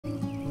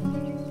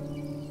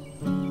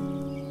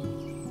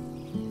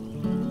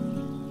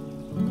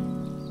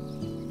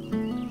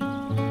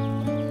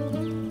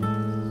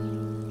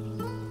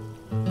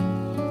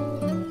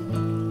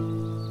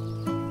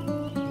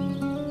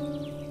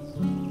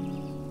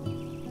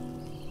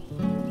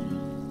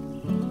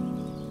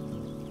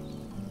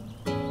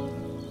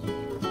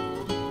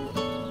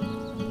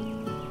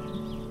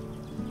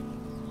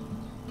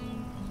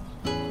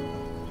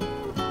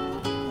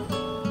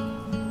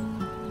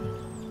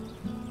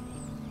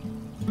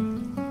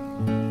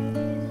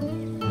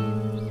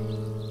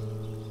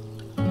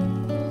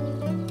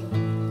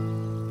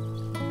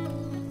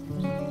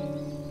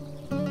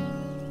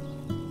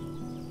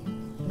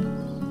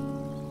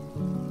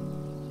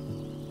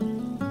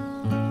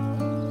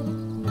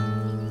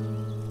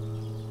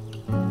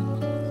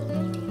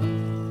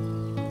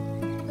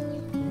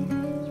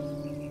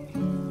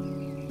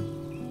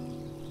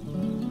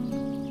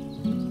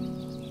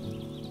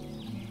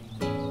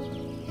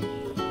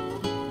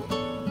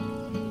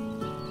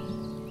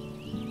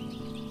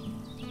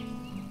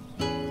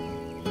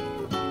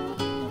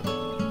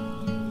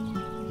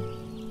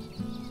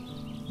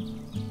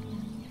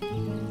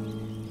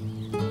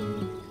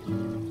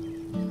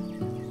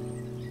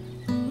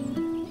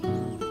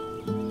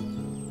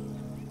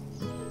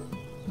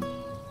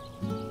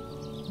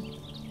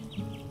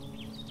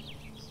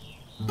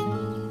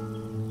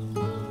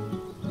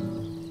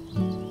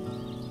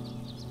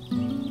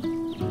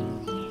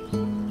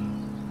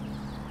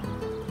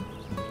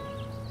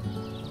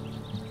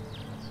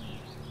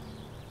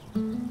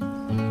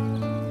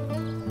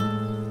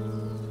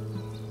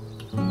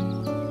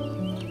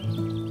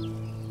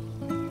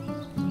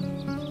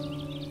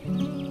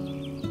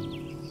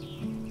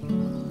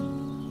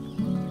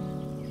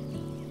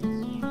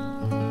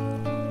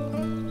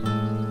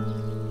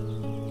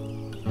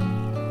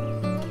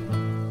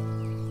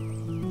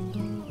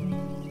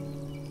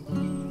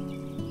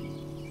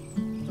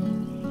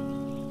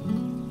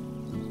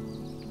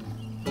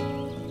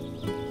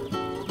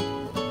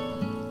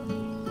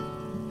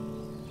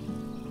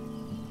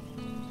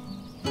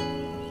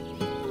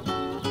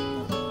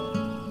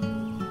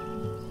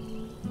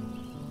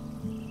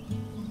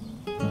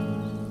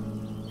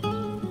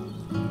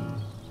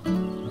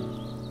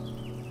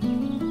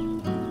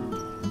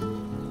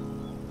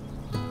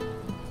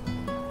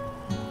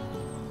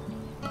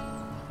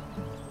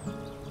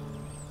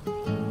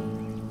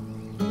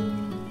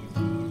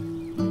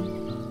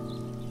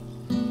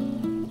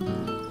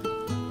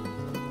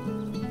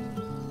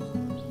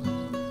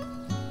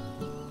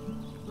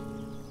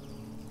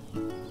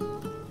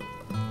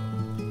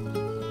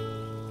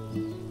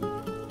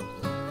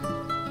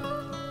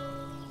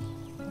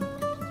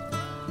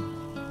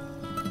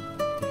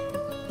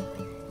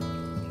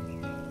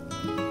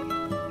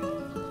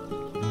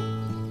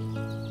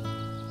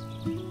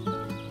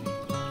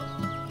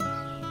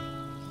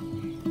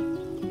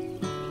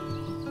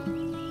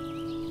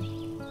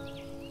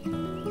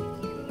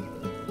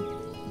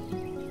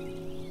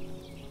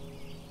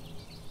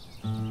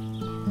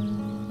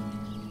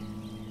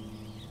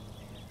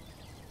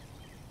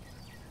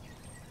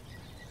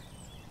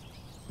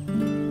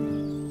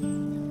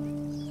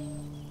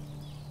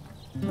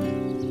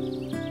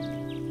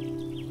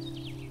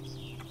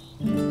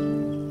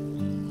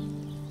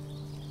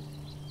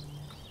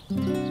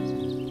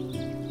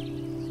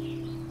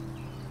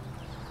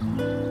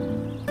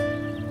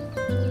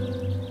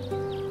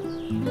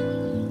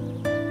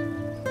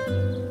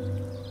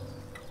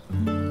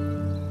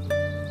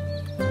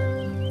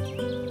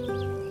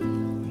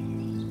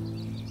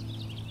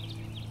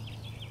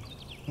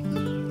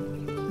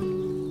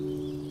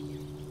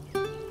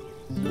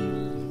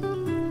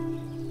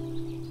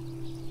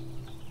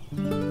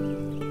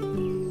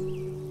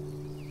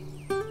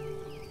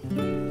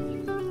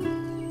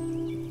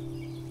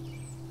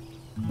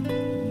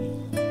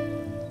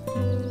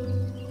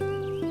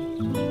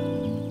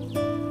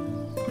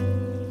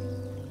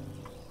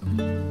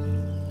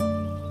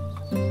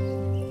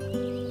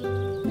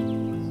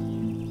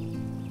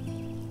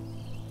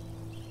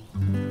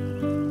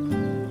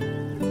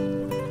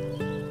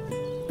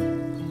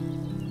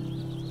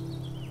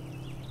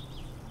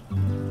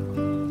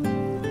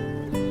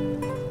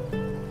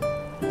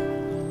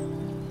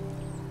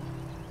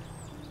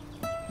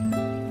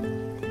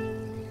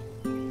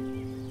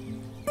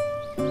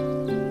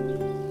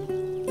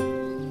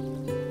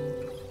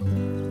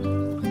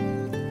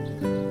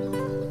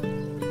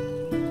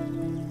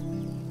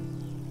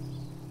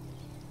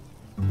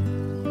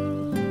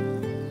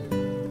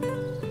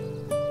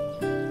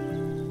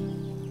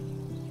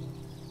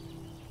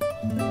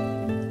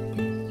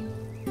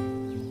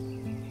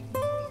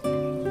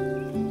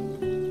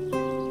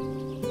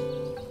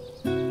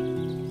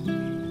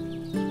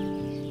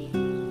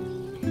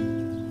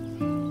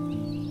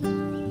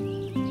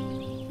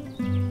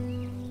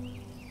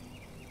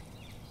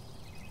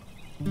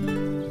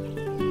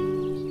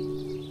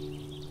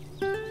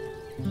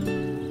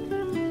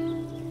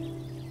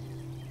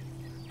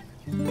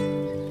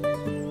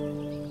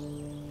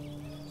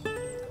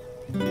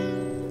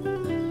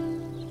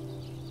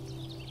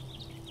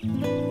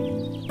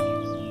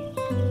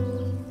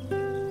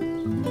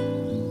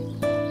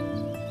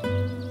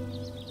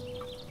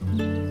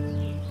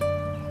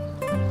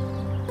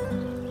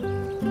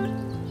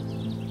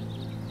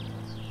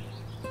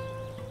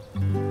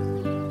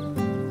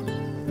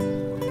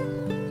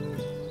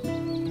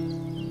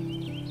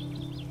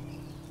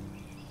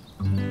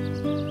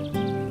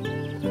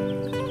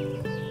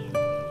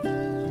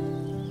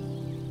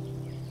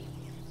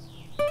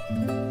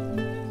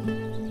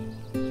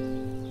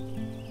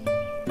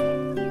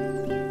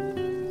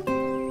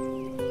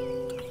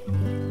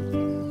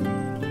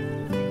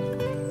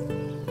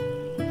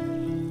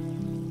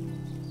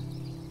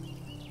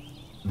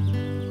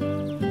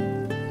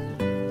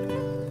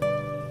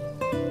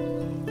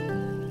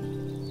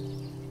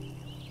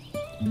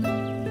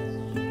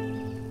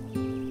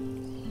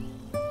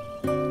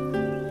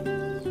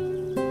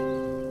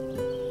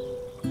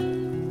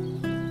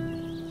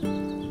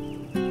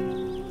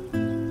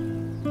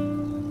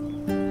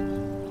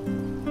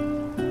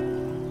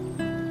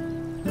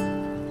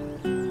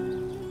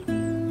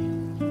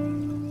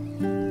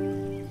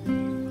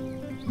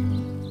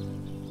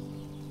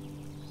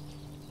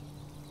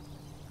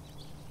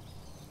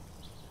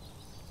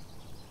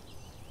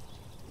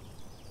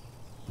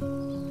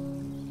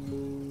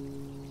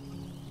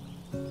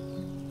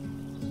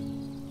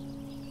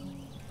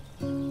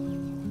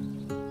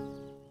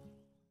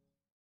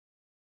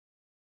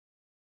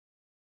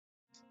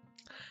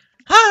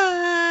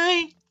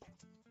Hi!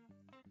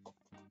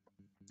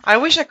 I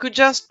wish I could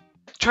just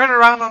turn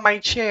around on my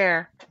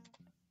chair,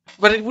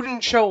 but it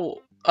wouldn't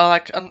show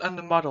like on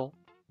the model.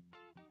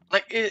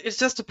 Like it's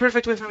just the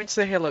perfect way for me to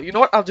say hello. You know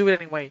what? I'll do it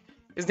anyway.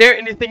 Is there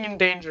anything in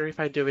danger if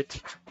I do it?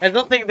 I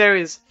don't think there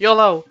is.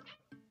 YOLO.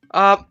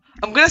 I'm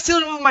gonna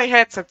still remove my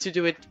headset to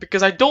do it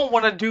because I don't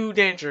want to do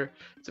danger.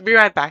 So be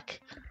right back.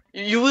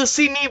 You will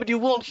see me, but you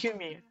won't hear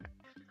me.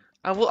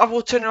 I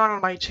will turn around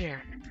on my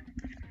chair.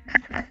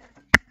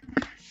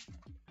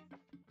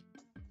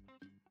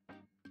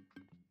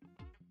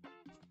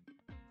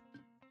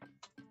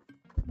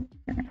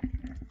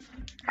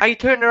 I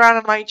turned around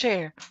on my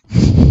chair.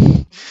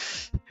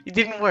 It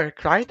didn't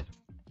work, right?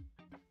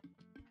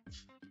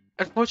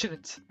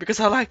 Unfortunate, because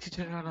I like to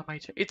turn around on my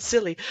chair. It's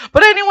silly.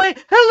 But anyway,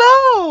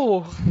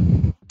 hello!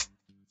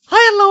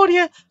 Hi,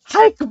 Elodia!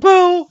 Hi,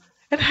 Kabo!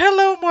 And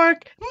hello,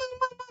 Mark!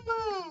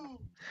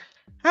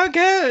 How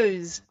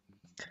goes?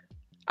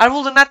 I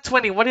rolled a nat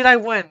 20. What did I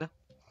win?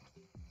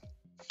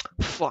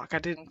 Fuck, I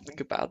didn't think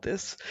about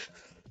this.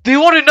 Do you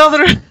want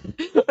another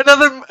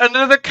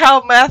another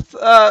cow math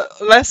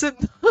lesson?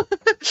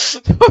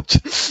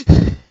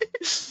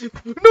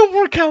 No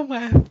more cow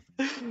math.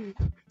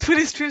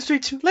 20 streams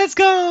straight to let's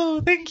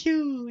go. Thank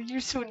you. You're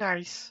so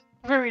nice.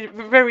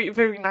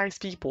 Very nice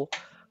people.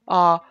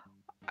 Uh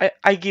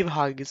I give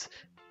hugs.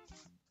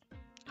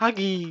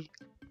 Huggy.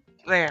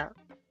 There.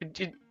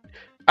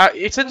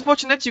 It's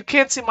unfortunate you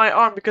can't see my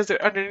arm because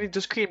they're underneath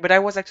the screen, but I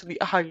was actually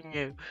hugging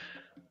you.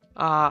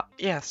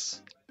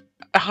 Yes.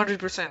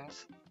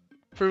 100%.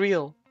 For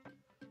real.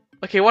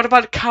 Okay, what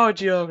about cow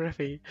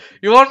geography?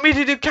 You want me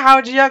to do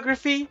cow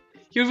geography?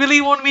 You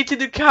really want me to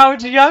do cow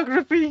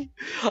geography?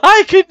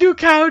 I can do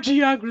cow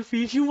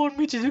geography if you want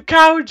me to do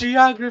cow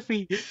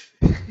geography.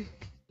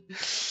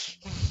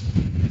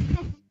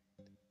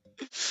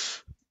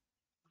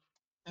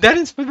 That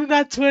is for the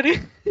nat 20.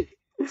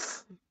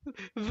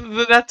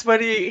 The nat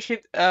 20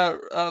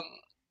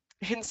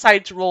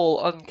 hindsight roll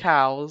on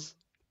cows.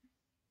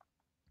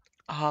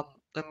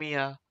 Let me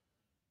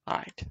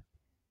alright.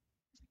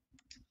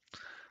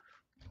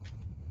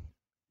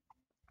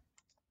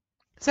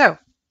 So,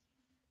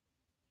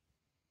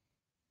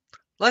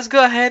 let's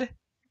go ahead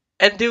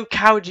and do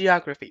cow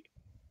geography.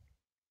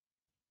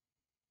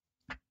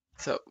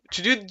 So,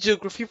 to do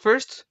geography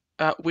first,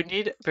 we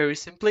need, very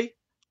simply,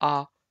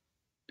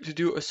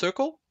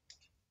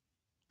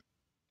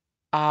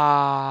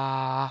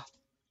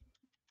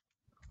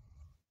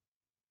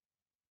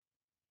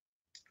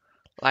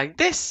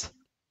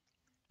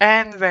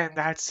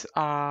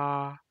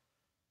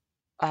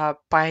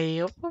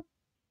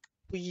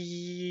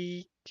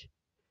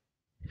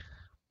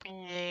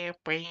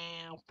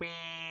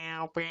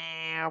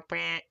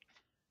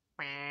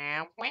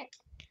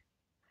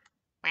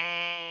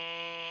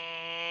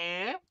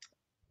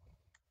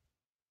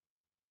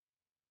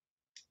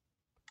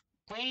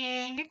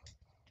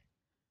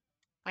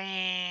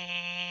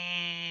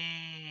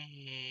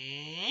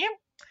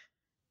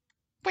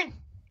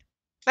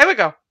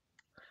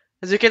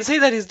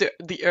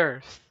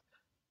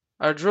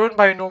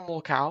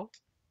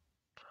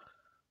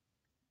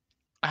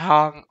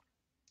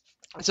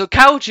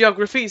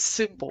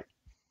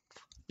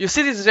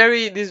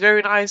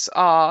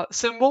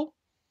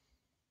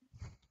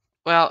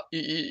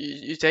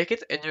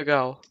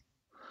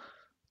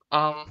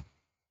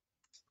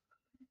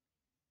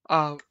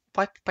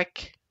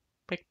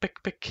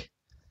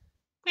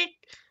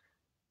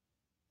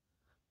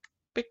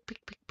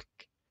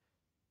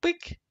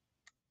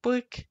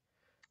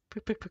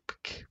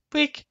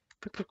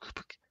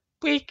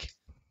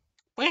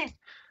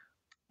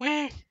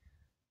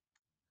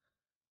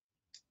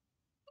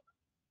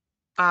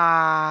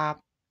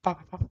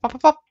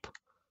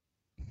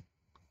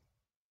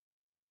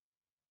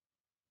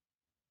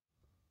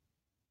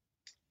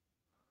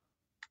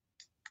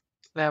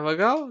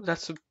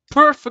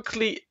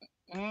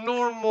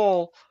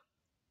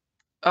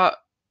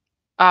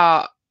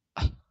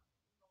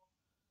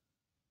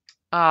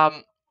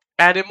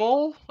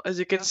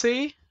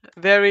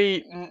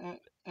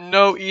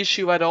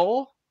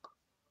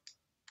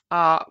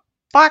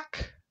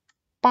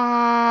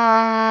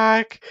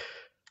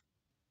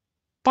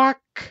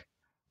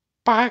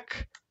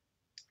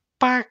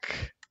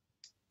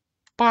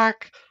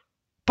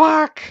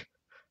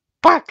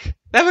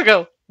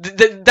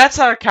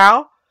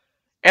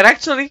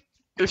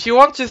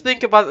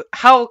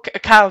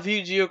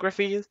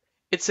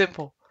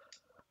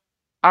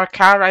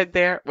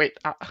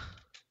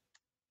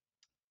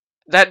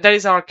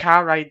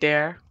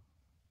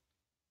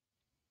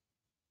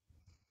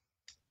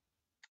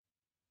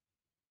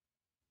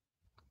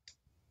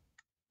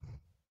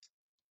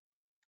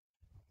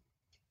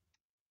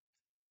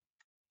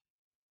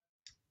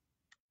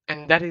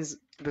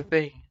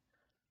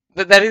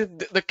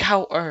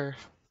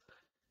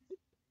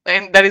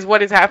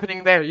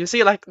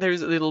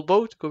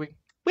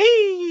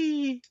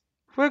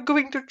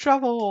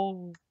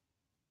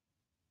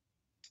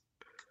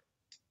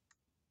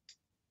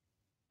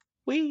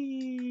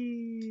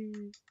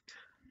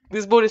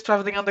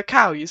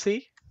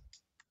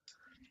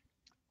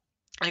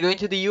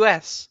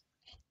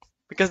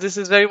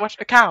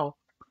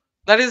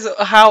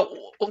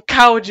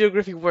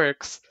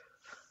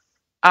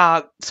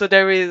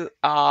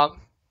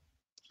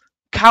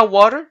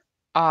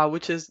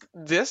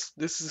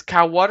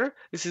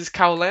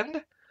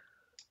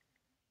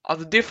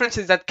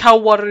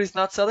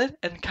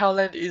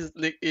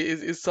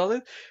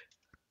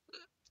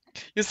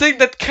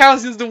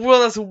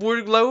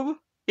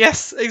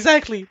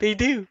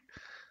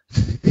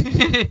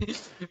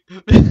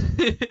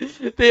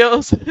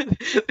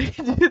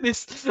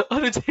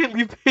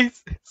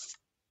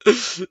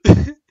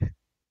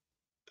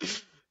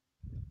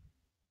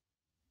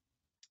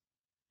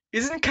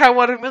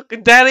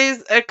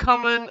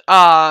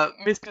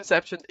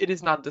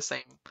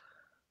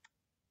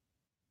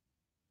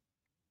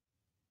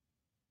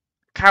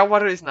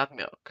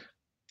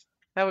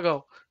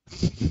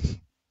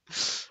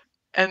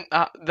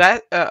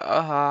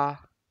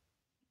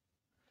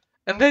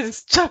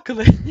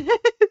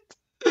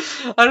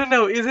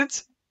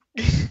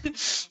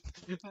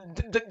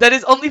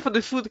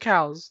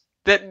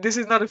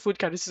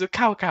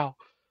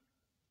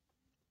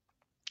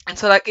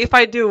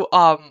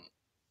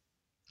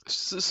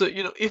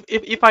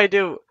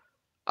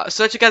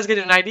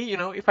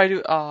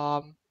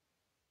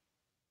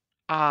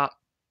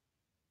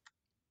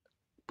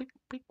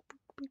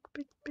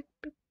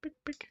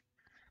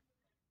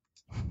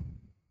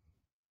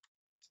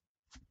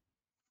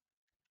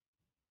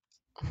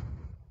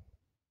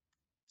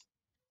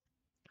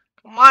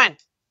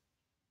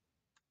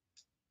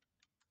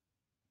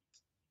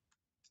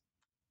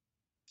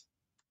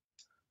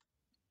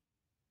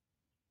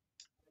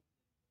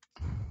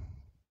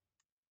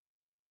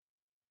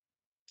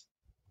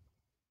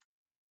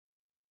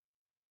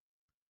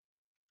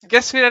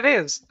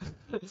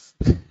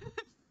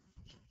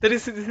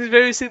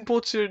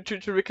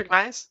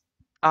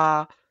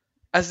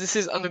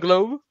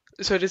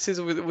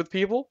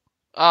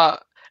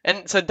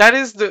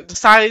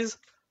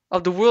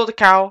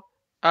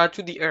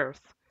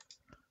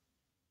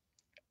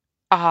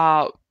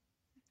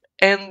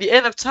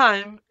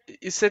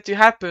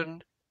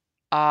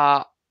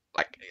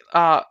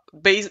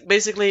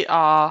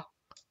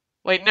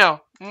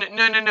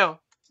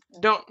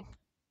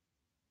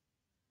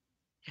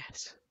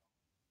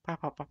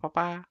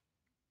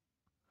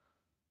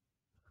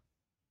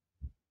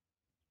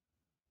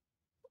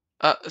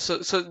 This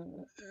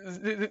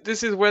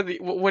is where the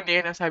when the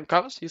end time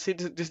comes. You see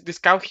this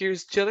cow here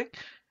is chilling,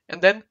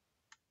 and then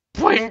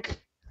boink,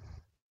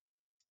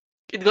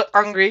 it got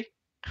hungry,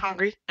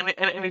 and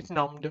it's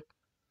numbed.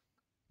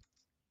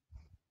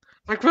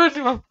 My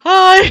grandma,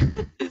 hi,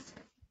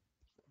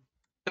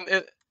 and,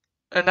 and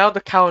and now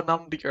the cow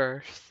numbed the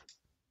earth.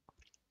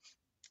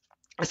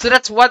 So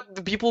that's what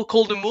the people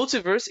call the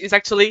multiverse is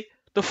actually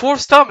the four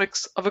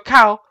stomachs of a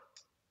cow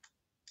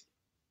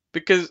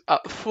because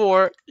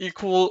four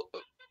equal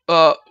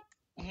uh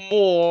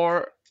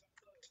more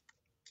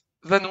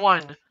than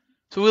one.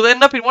 So we'll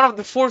end up in one of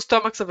the four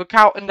stomachs of a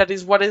cow, and that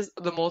is what is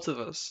the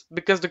multiverse.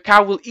 Because the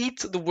cow will eat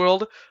the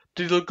world,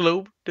 the little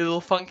globe, the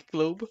little funky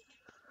globe,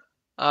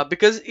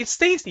 because it's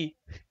tasty.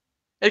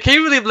 And can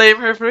you really blame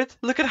her for it?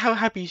 Look at how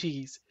happy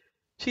she is.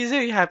 She's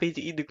very happy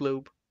to eat the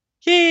globe.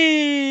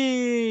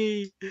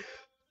 Yay!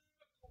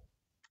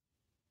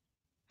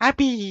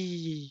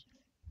 Happy!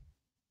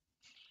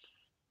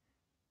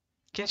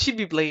 Can she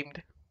be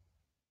blamed?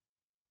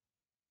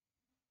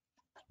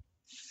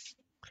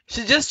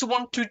 She just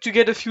want to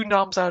get a few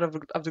noms out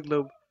of the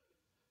globe.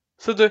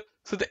 So the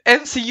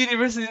NC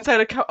universe is inside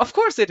a cow. Of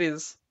course it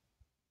is.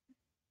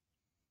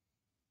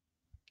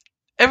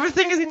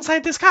 Everything is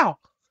inside this cow.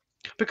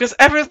 Because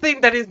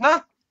everything that is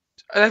not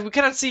that we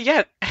cannot see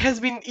yet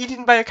has been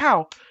eaten by a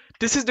cow.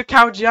 This is the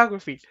cow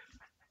geography.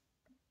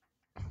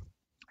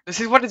 This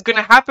is what is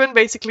gonna happen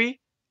basically.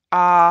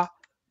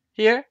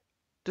 Here,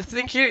 the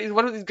thing here is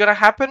what is gonna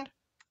happen.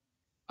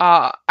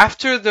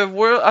 After the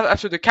world,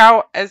 after the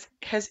cow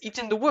has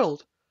eaten the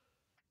world.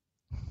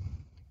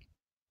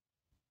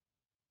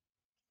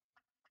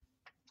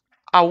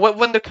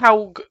 When the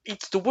cow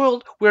eats the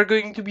world, we're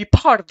going to be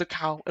part of the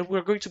cow, and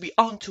we're going to be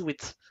onto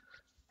it.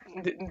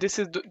 This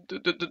is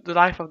the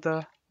life of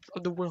the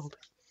world.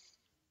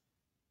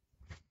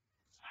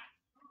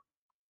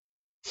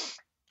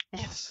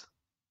 Yes.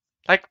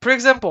 Like for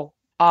example,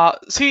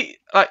 see,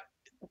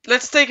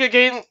 let's take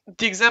again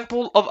the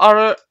example of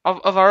our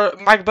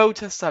Magbo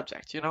test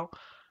subject. You know,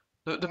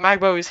 the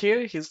Magbo is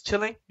here. He's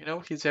chilling. You know,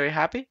 he's very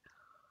happy.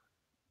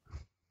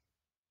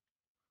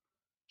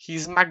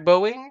 He's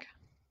Magboing.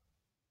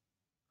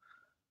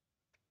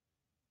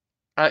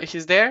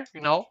 He's there.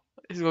 You know,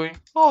 he's going.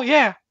 Oh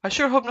yeah, I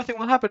sure hope nothing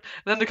will happen.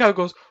 And then the cow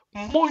goes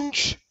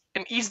munch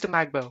and eats the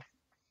Magbo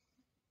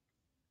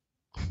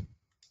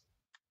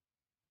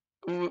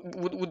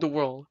with the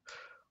world.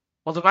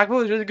 Well, the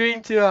Magbo is just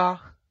going to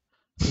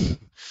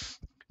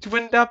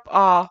end up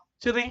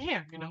chilling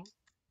here. You know.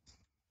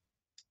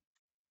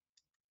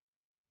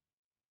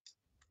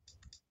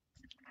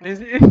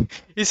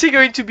 Is he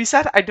going to be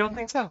sad? I don't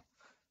think so.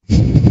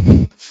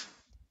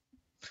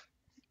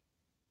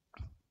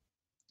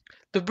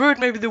 The bird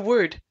may be the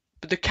word,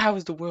 but the cow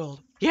is the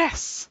world.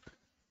 Yes!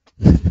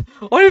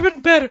 Or even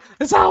better,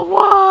 it's a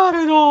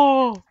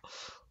water.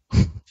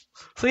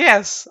 So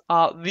yes,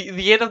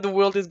 the end of the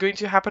world is going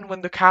to happen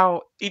when the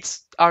cow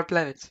eats our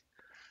planet.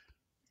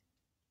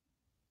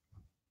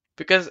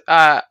 Because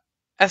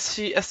as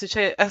she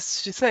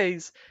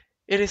says,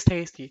 it is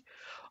tasty.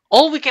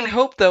 All we can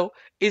hope though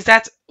is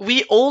that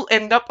we all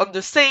end up on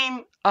the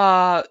same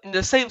in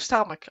the same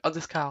stomach of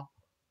this cow.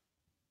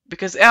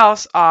 Because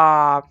else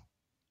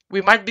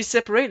we might be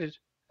separated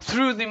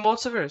through the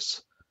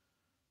multiverse.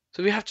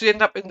 So we have to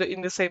end up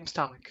in the same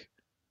stomach.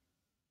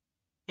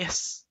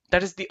 Yes,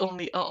 that is the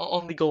only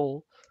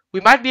goal. We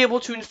might be able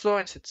to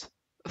influence it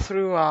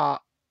through I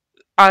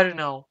don't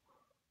know,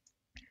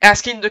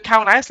 asking the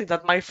cow nicely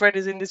that my friend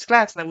is in this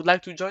class and I would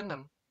like to join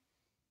them,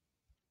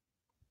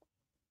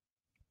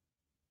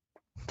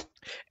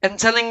 and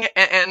telling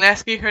and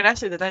asking her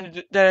nicely that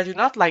I do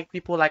not like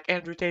people like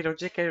Andrew Tate or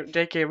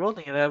J.K.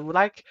 Rowling, and I would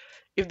like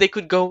if they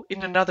could go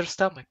in another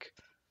stomach.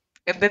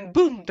 And then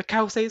boom, the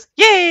cow says,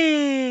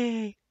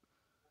 "Yay!"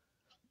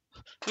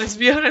 Let's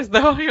be honest,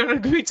 though, you're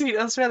not going to eat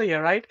Australia,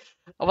 right?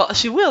 Well,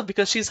 she will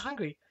because she's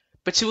hungry,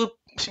 but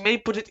she may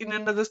put it in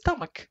another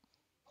stomach.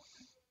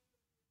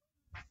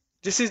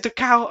 This is the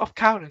cow of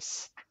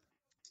cowness.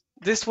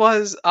 This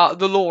was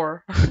the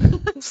lore.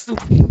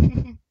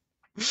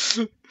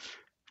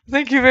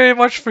 Thank you very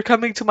much for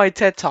coming to my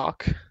TED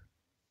Talk.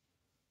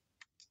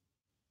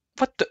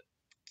 What the?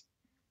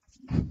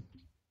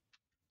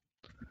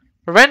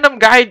 A random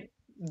guy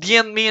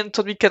DM'd me and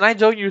told me, "Can I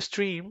join your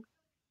stream?"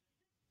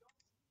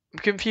 I'm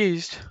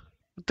confused.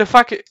 What the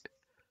fuck?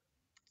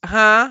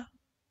 Huh?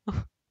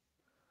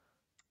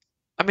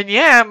 I mean,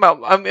 yeah.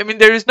 I mean,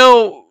 there is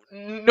no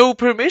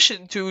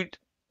permission to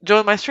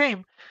join my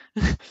stream.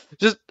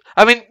 Just,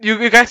 I mean,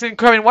 you guys can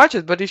come and watch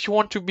it, but if you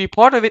want to be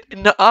part of it,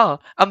 nuh-uh.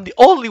 I'm the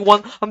only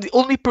one. I'm the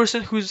only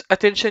person whose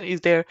attention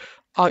is there.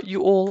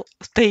 You all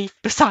stay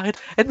beside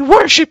and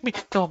worship me.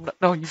 No,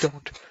 no, you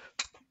don't.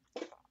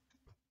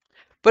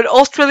 But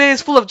Australia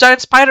is full of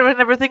giant spider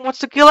and everything wants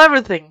to kill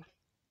everything.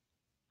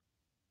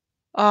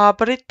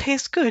 But it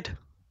tastes good.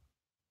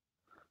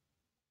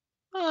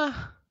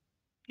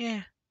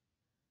 Yeah.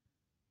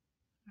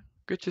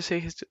 Good to say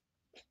his.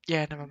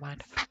 Yeah, never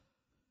mind.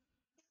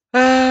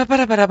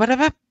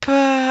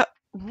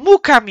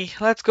 Mukami.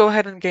 Let's go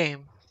ahead and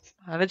game.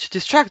 I need to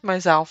distract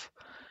myself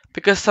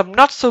because some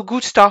not so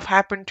good stuff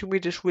happened to me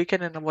this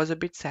weekend and I was a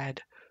bit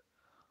sad.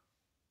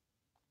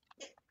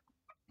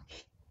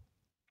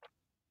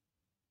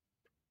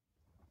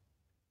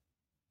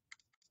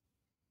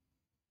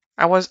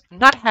 I was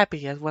not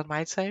happy, as one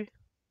might say.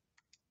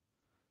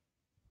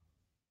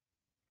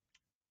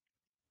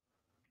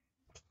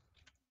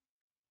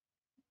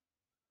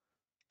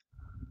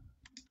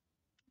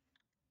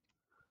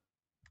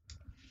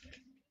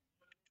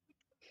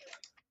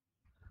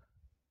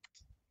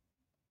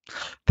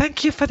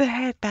 Thank you for the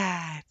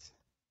headband.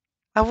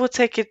 I will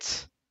take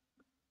it.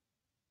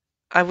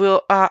 I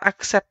will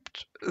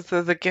accept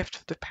the gift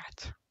of the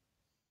pet.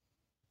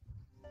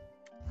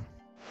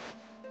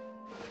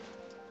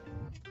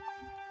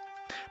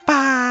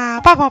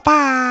 Ba ba ba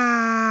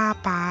ba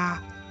ba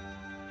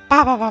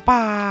ba ba ba ba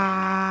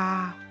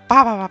ba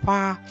ba ba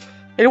ba.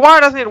 And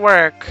why doesn't it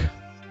work?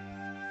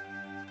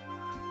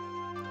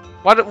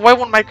 Why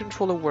won't my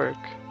controller work?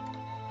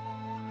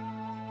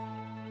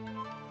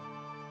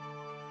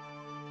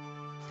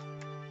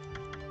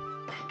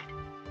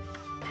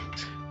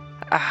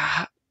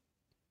 Ah,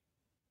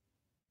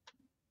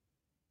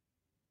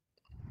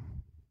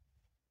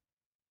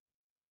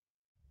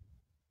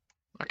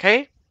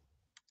 okay.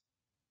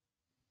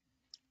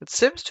 It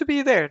seems to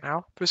be there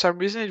now. For some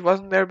reason it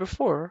wasn't there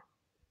before.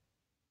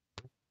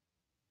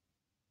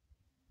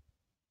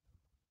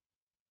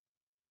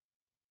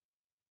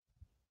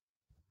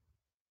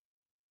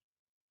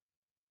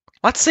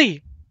 Let's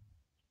see.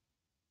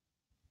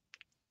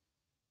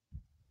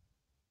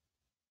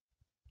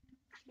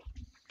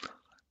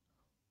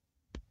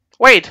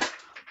 Wait.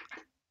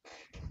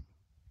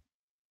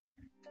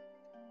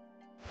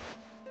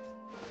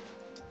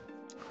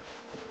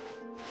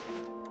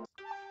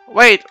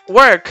 Wait,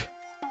 work!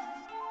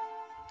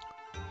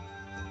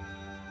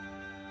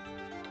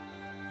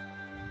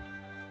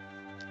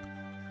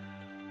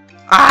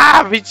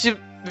 Ah,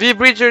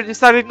 V-Bridger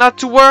decided not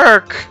to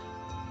work!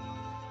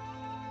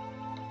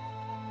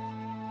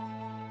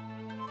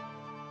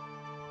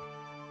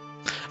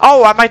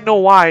 Oh, I might know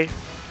why.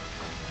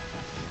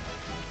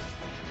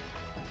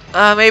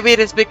 Maybe it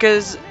is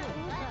because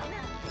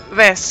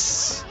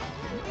this.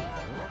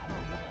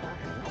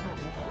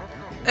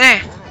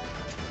 Eh.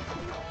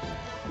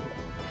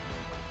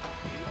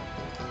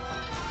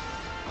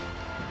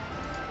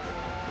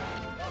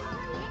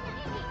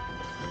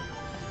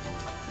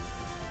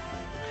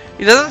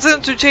 It doesn't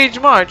seem to change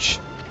much.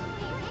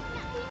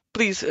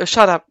 Please,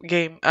 shut up,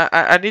 game.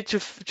 I need to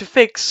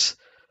fix.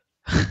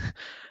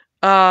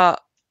 uh,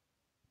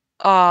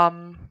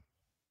 um,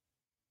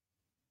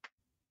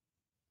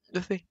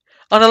 the thing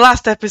on the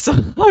last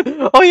episode.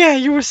 Oh yeah,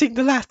 you were seeing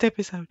the last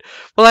episode.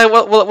 Well, I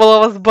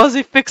was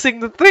busy fixing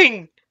the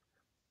thing.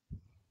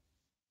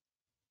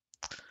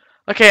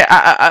 Okay,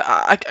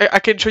 I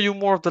can show you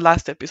more of the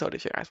last episode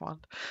if you guys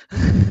want.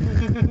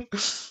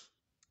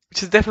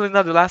 Which is definitely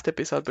not the last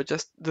episode, but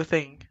just the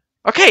thing.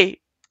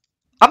 Okay,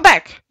 I'm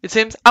back. It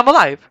seems I'm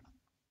alive.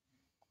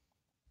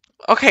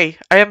 Okay,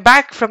 I am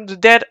back from the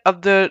dead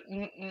of the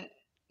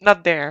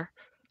not there.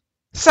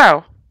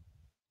 So,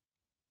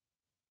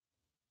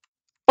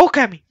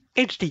 Okami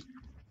HD,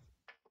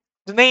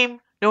 the name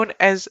known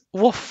as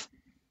Wolf.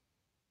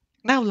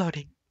 Now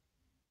loading.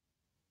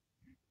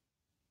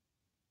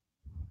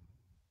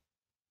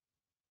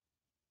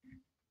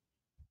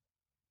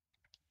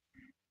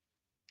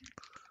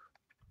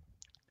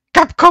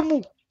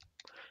 Capcom.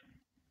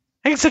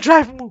 It's a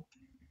drive mu.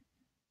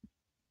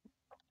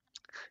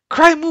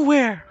 Cry mu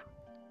where?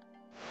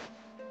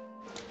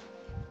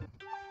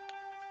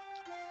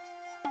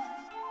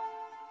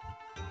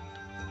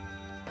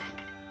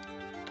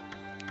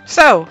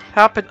 So,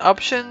 help and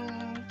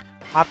option,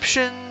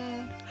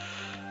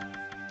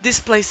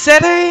 display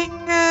setting,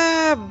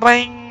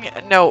 bling,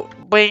 no,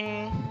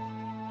 bling,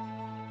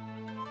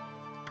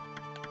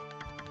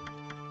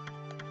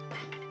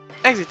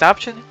 exit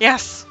option,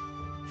 yes.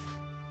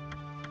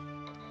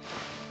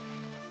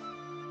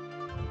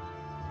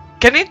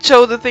 Can it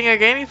show the thing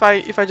again if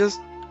I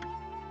just?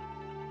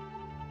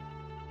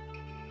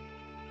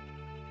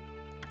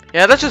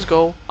 Yeah, let's just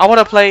go. I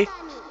wanna play.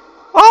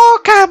 Oh,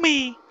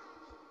 Kami!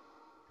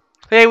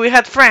 Hey, we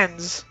had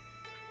friends.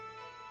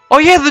 Oh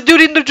yeah, the dude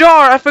in the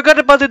jar! I forgot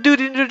about the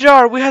dude in the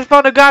jar. We had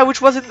found a guy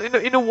which was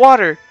in the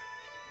water.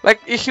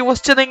 Like, he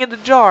was chilling in the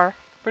jar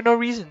for no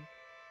reason.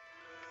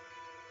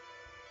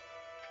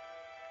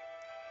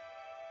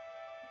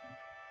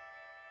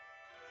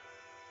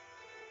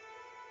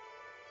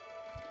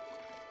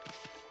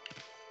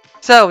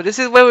 So, this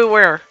is where we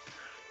were.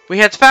 We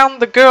had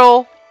found the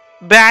girl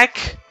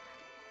back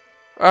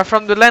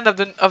from the land of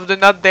the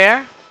not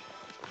there.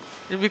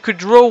 And we could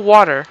draw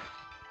water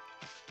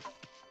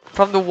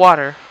from the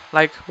water.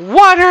 Like,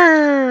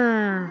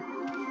 water!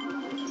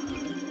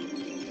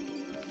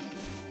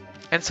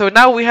 And so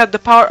now we have the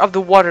power of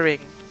the watering.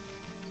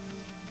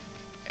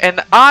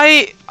 And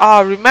I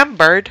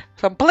remembered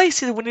some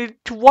places we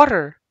needed to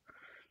water.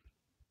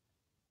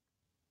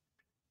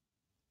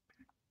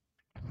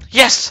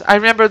 Yes, I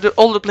remember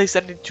all the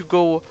places I need to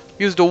go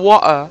use the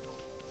water.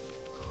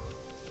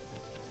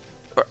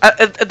 Or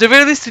at the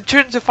very least to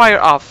turn the fire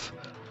off.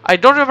 I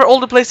don't remember all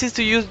the places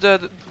to use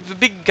the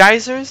big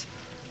geysers,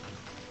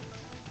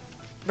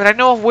 but I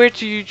know of where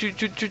to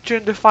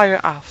turn the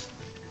fire off.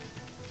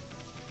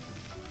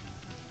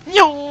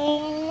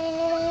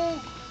 Yo!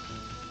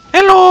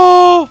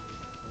 Hello!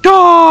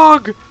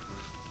 Dog!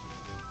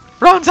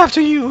 Runs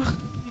after you!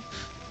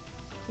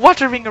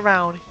 Watering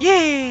around.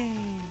 Yay!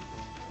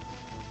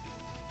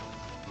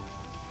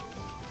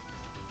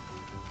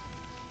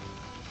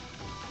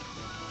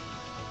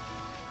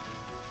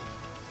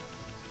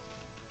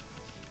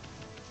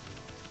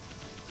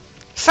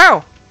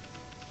 So!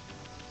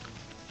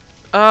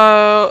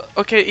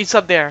 Okay, it's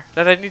up there.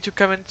 That I need to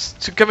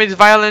commit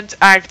violent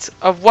act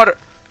of water.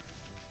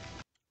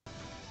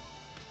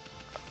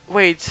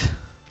 Wait.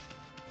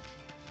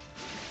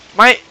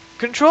 My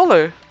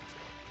controller.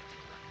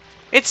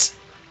 It's...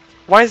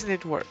 Why isn't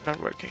it not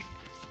working?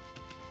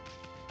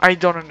 I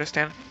don't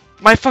understand.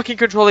 My fucking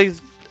controller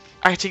is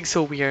acting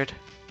so weird.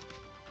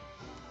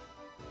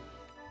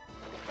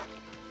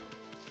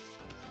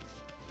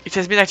 It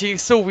has been acting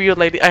so weird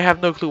lately. I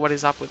have no clue what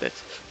is up with it.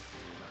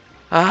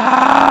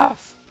 Ah!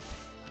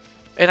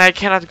 And I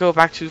cannot go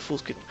back to full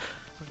screen.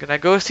 I'm gonna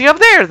go see up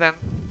there then.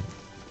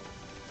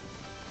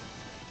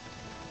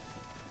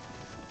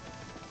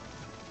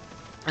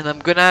 And I'm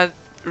gonna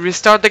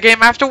restart the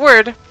game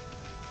afterward.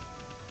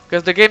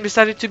 Because the game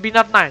decided to be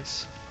not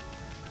nice.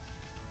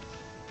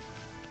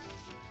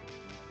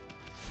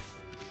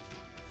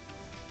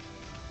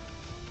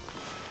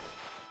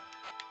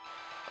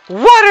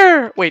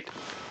 Water! Wait.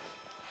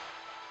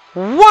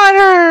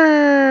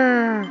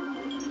 Water!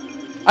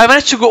 I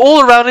managed to go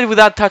all around it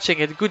without touching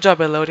it. Good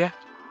job, Elodia.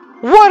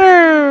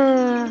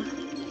 Water!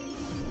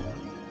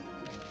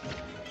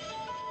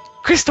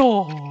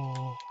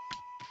 Crystal!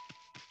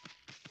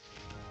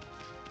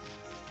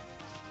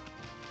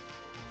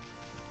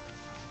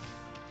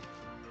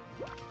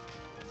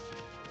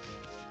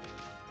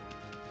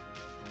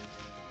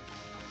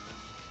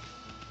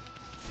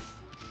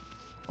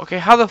 Okay,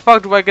 how the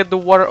fuck do I get the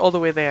water all the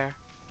way there?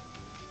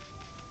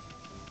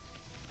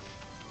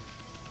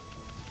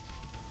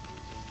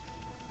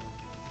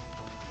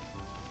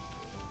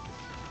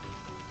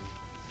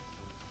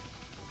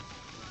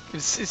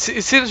 It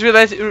seems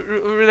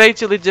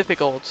relatively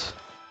difficult.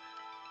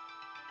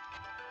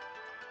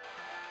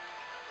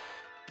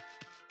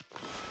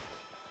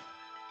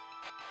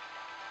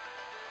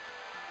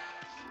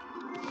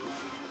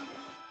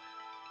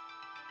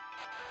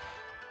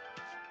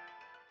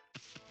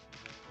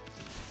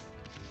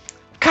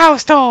 Cow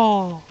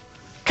stall!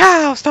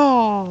 Cow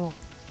stall!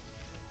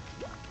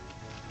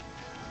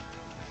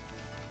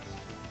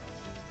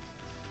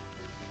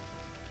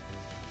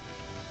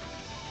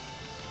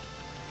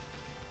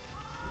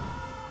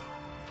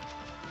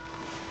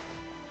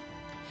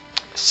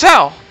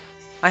 So,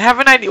 I have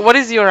an ID. What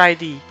is your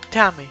ID?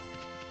 Tell me.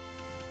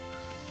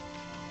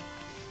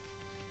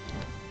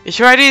 If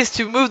your idea is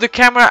to move the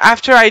camera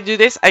after I do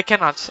this, I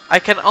cannot. I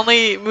can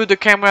only move the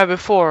camera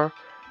before.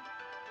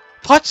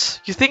 Pots?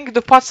 You think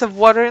the pots have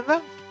water in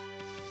them?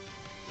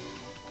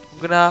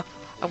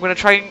 I'm gonna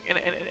try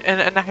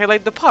and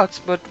highlight the pots,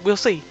 but we'll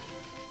see.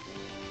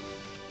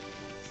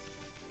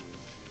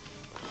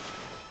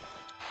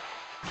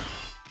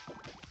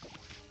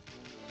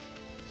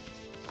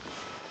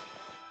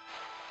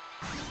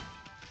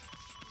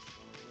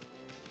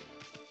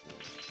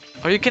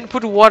 Or you can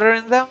put water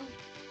in them.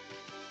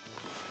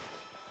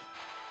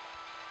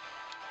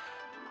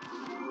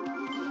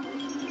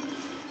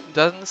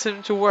 Doesn't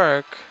seem to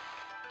work.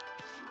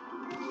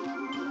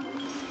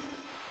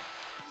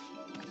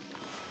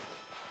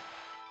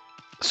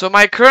 So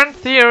my current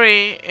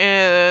theory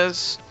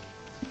is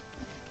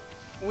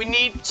we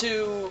need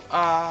to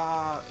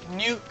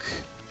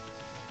nuke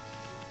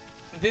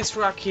this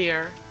rock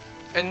here,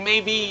 and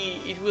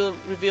maybe it will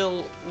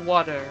reveal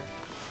water,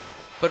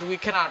 but we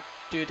cannot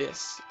do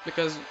this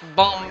because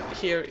bomb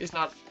here is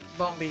not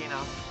bomby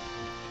enough,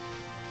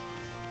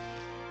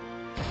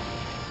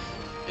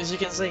 as you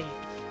can see.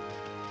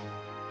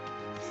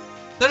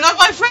 They're not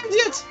my friends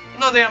yet!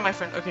 No, they are my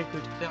friend. Okay,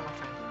 good. They are my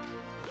friend.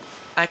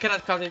 I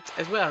cannot cut it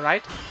as well,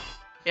 right?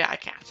 Yeah, I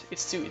can't.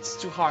 It's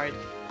too hard.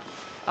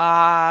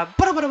 I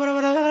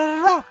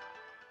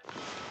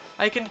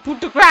can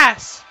put the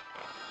grass.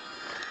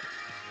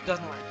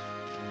 Doesn't work.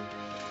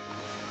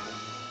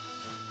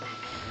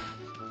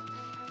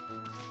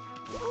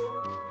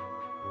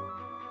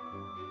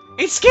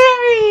 It's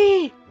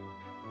scary.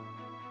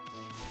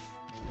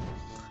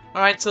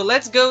 All right, so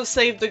let's go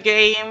save the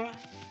game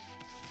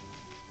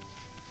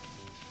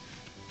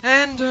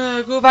and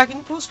go back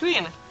in full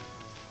screen.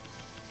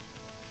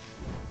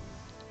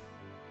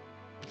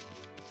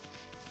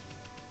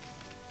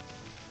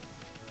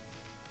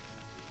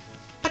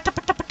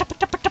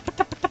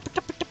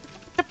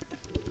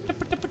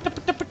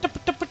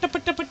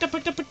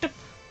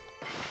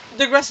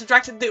 The grass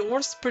attracted the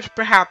horse,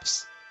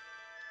 perhaps.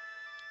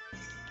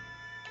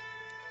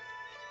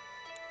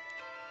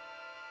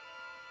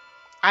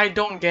 I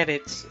don't get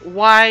it.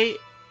 Why?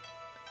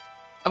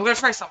 I'm gonna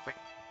try something.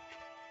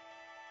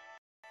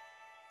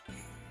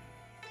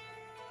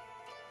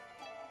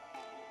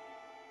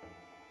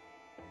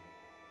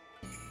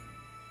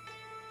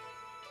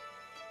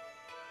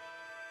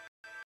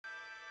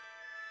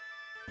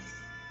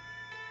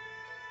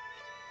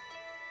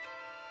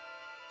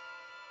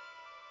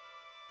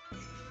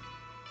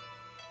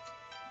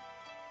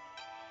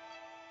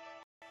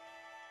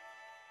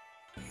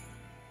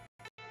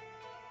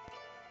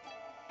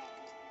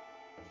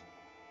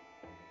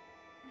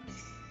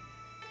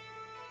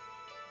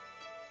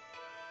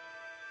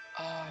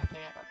 I think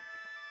I got...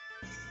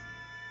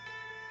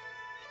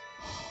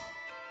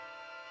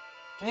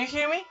 Can you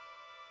hear me?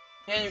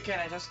 Yeah, you can.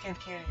 I just can't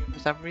hear you for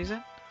some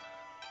reason.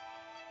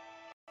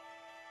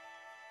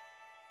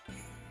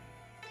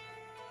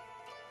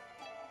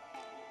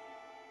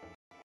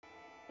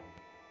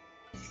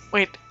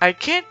 Wait, I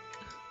can't...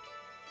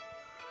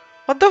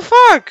 What the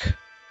fuck?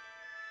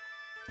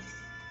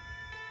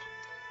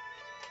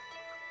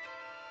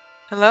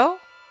 Hello?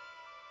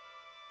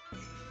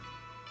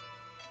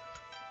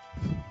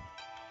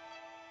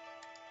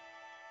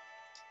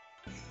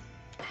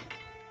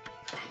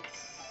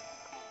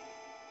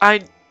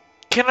 I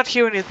cannot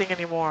hear anything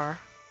anymore.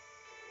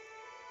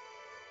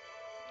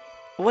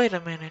 Wait a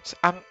minute.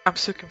 I'm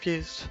so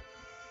confused.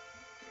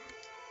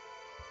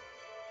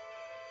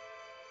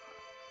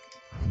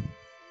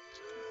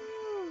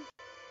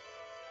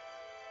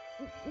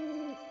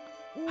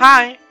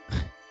 Hi.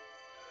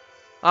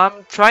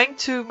 I'm trying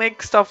to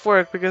make stuff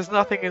work because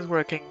nothing is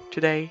working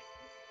today.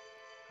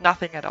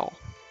 Nothing at all.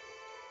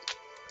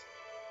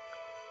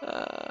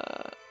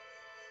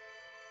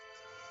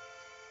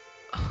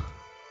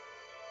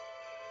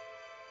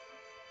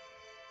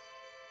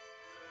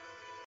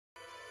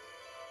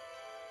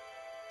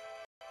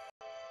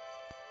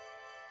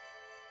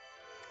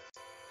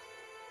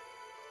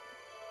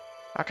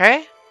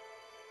 Okay.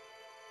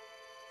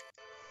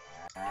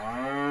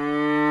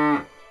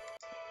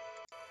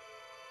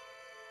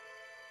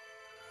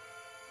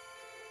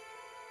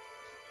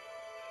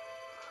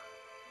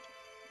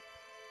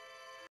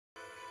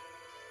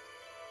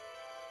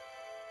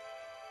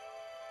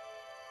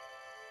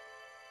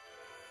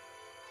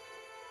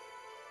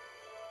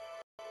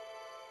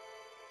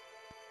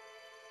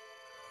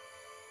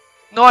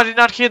 No, I did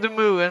not hear the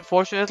moo,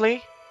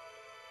 unfortunately.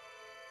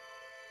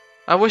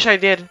 I wish I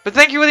did. But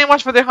thank you really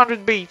much for the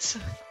 100 beats.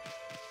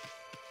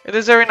 It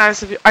is very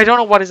nice of you. I don't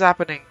know what is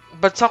happening,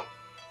 but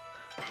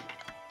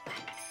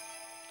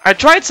I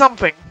tried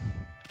something.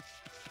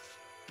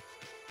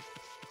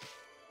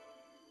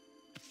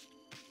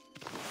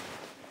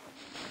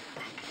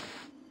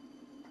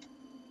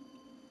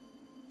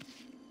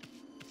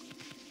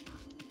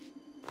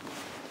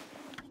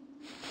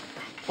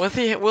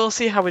 We'll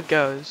see how it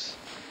goes.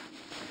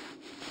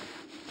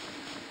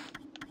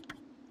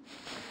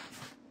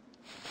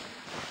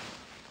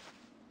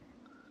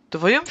 The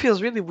volume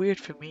feels really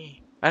weird for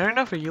me. I don't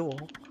know for you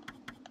all.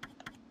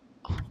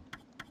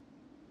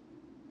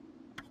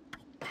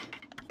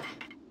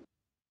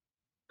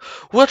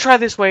 We'll try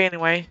this way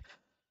anyway.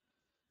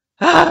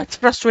 Ah, it's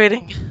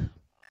frustrating.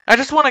 I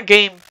just want a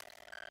game.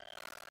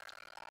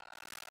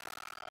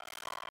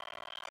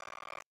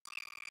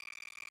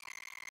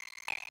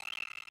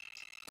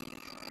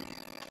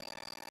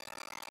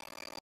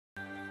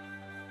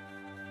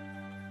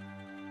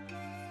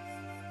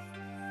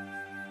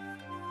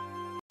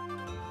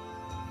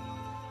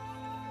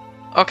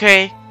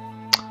 Okay.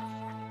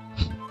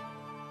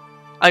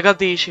 I got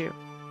the issue.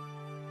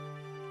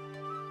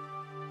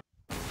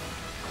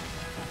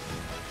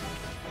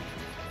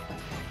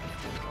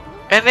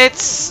 And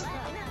it's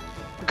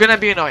gonna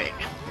be annoying.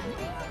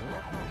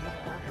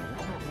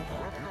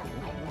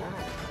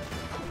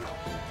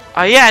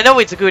 Yeah, I know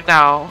it's good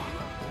now.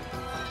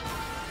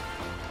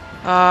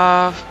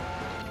 I'm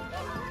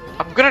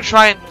gonna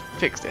try and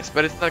fix this,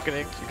 but it's not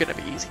gonna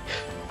be easy.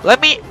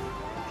 Let me...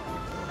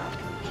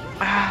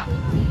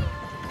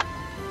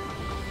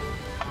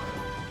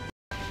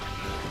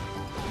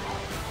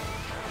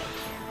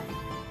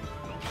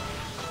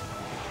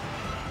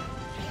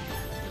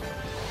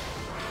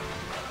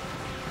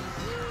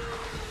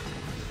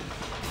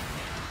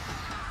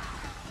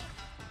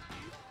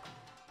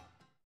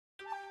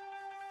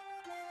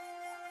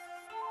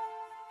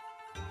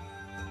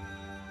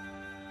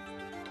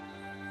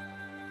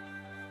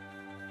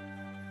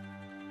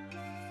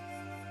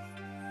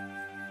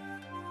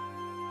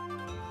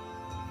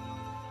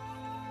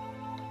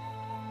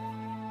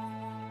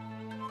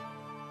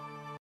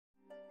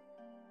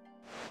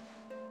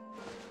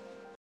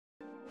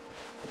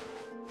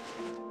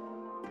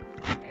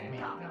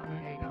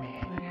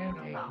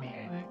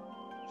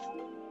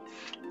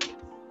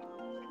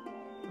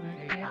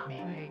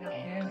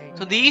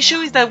 So the issue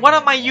is that one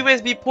of my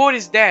USB port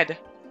is dead.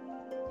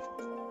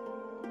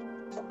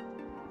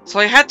 So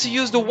I had to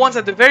use the ones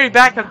at the very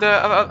back of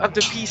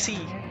the PC.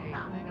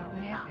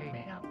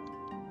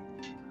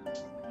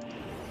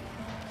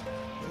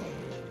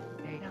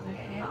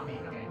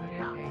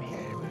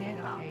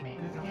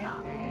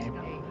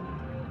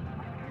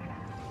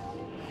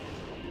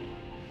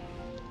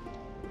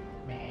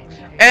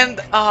 And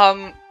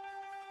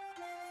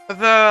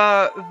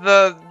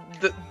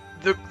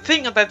the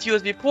thing on that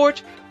USB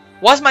port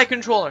was my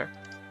controller.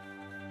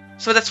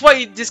 So that's why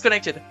it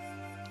disconnected.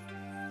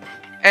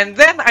 And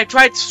then I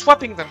tried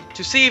swapping them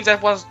to see if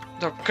that was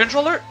the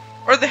controller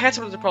or the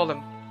headset was the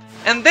problem.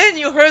 And then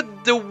you heard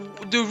the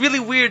really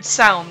weird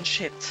sound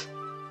shit.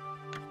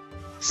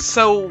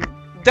 So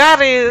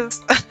that is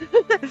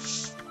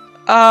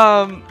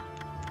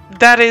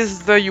that is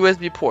the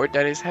USB port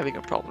that is having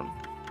a problem.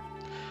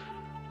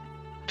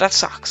 That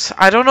sucks.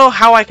 I don't know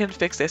how I can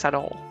fix this at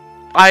all.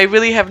 I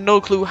really have no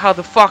clue how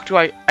the fuck do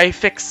I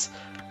fix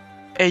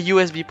a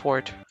USB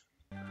port.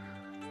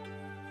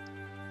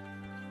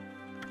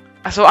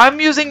 So I'm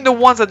using the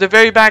ones at the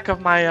very back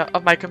of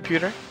my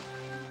computer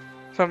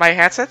for my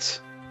headsets.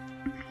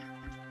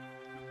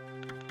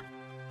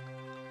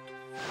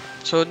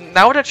 So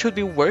now that should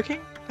be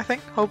working, I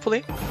think,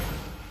 hopefully.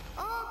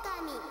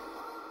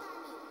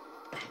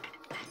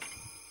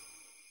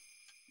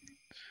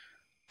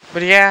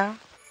 But yeah,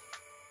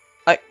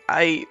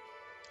 I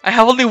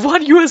have only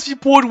one USB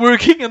port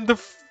working on the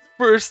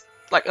first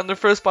on the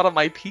first part of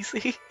my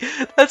PC.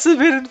 That's a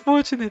bit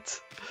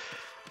unfortunate.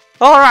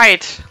 All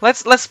right,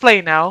 let's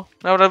play now.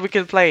 Now that we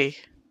can play.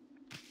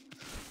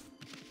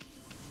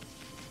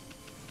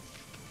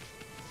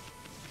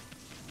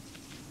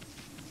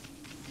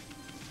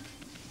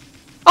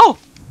 Oh.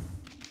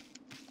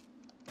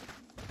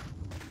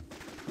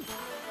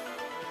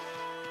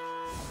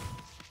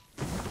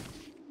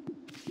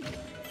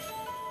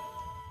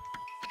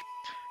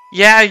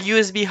 Yeah,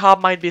 USB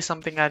hub might be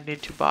something I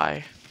need to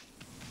buy.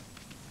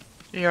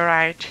 You're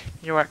right.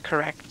 You are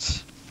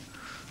correct.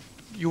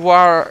 You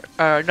are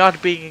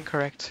not being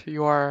incorrect.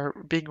 You are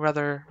being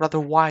rather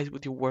wise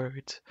with your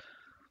words.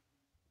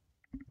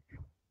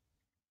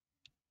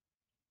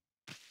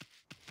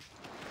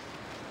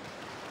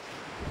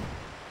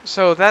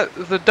 So that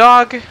the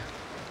dog.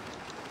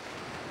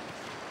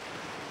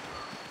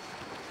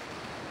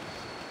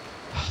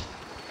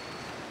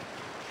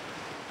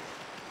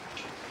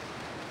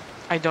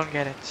 I don't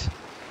get it.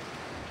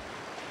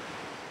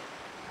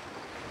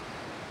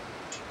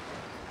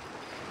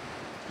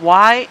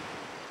 Why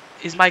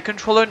is my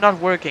controller not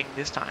working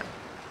this time?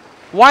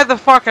 Why the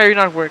fuck are you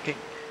not working?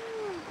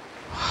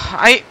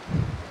 I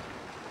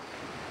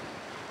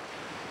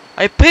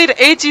paid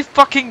 80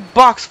 fucking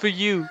bucks for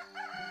you.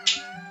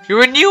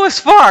 You're new as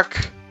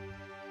fuck.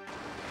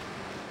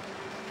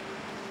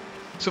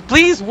 So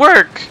please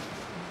work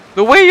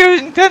the way you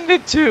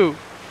intended to.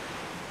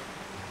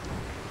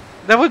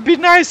 That would be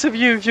nice of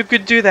you if you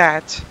could do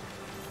that,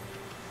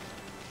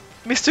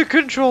 Mr.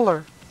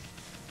 Controller.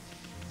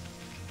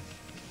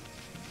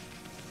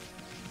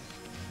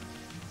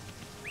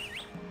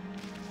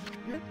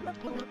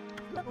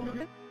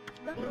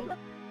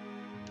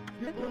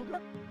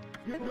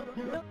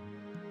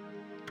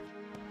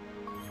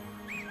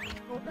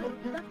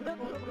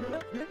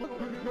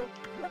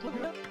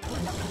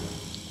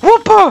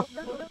 Whoopa!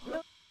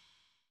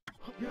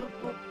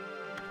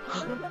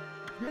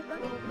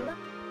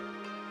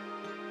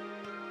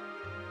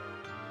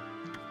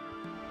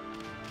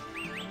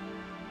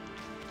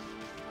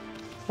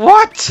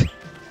 What?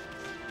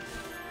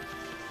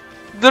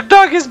 The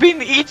dog is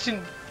being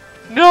eaten.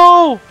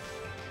 No.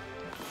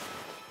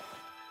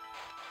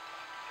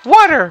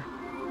 Water.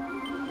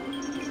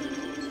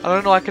 I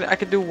don't know. I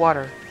can do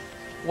water.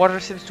 Water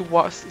seems to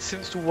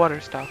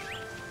water stuff.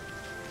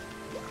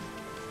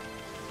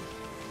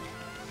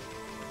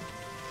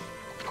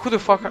 Who the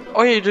fuck?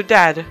 Oh yeah, you're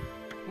dad.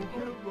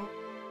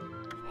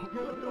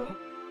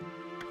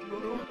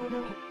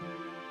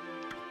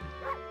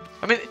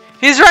 I mean,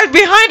 he's right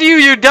behind you,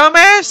 you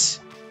dumbass!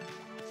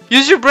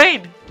 Use your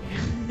brain!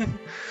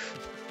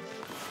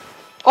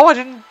 Oh, I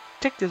didn't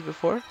take this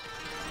before.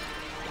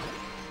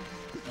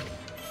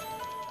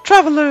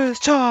 Traveler's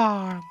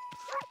Charm!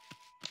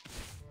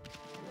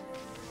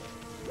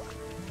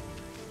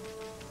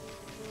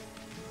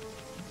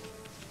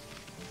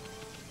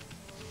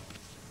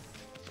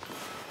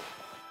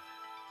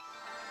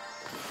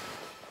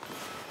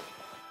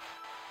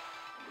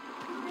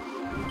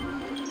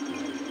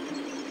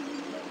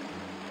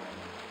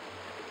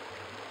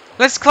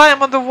 Let's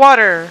climb on the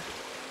water!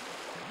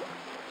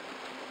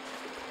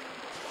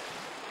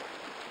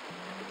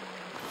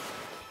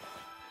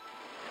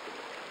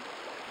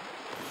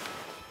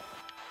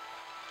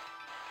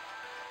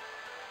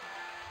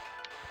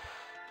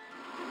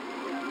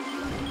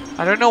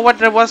 I don't know what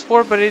that was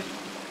for, but it...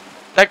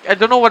 Like, I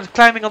don't know what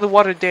climbing on the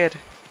water did.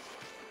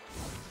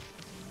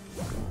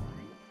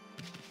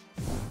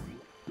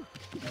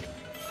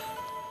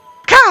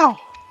 Cow!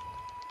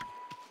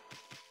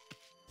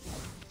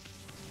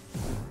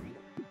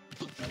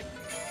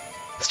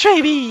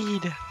 Stray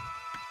bead!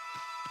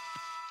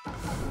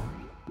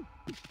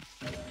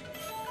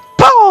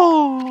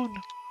 Bone!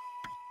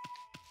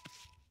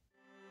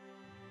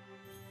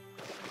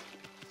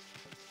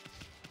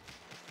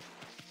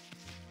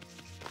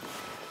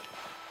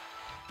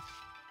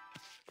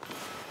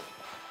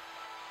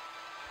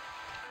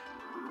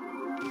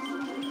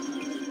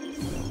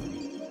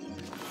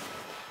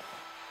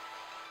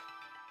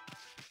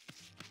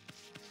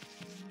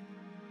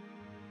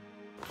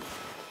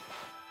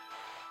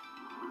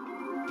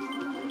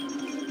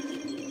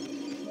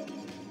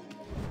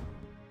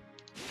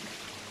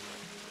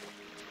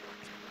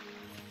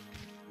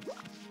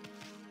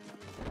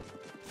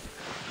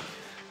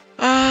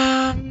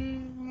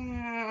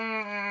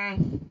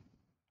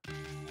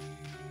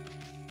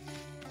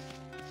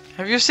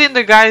 Have you seen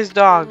the guy's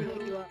dog?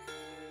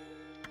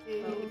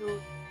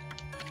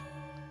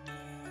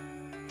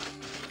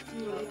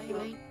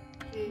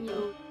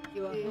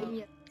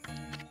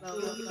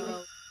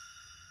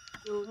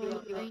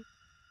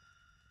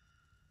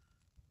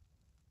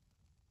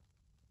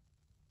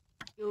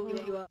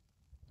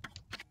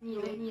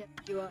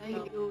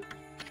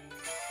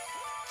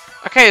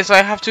 Okay, so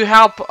I have to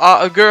help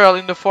a girl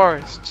in the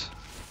forest.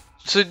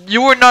 So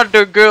you are not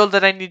the girl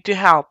that I need to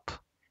help.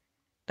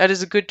 That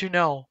is good to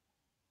know.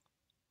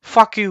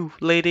 Fuck you,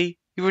 lady.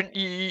 You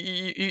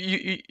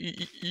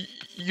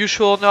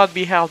shall not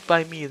be helped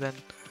by me then.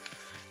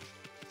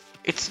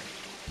 It's...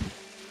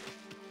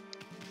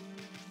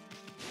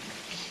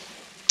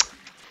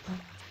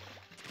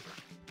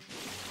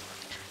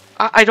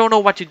 I don't know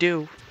what to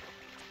do.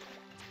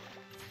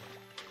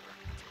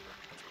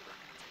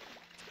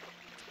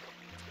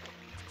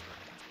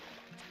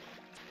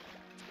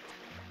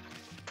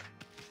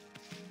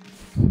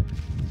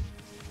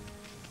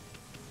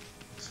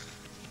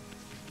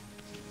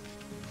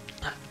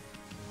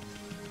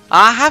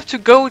 I have to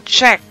go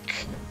check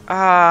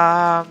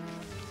to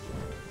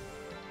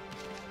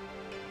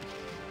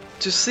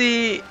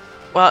see,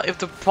 well, if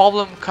the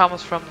problem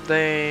comes from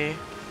the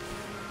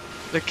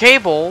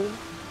cable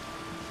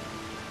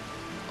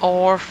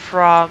or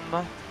from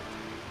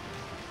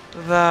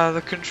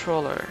the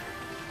controller.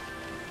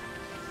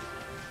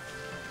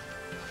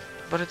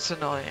 But it's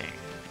annoying.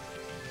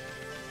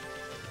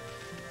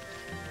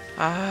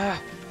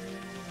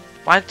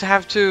 Might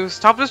have to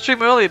stop the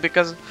stream early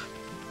because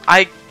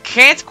I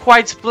can't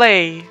quite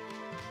play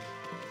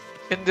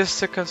in this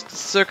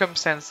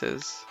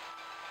circumstances.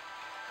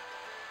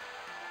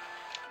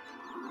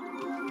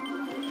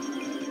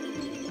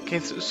 Okay,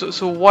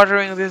 so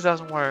watering this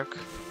doesn't work.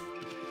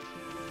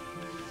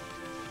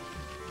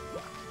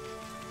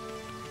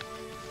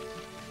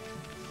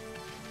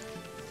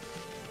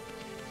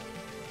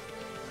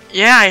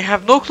 Yeah, I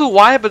have no clue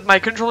why, but my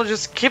controller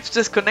just keeps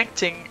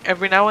disconnecting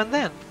every now and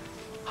then.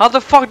 How the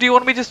fuck do you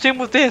want me to stream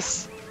with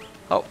this?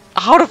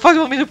 How the fuck do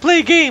you want me to play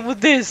a game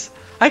with this?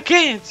 I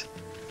can't.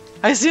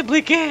 I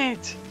simply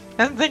can't.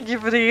 And thank you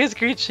for the ear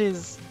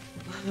screeches.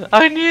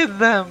 I need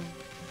them.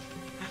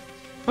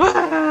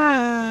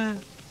 The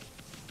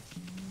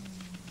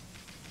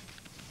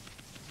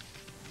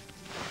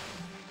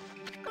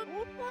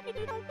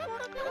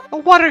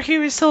water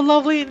here is so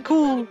lovely and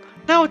cool.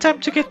 Now time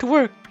to get to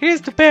work.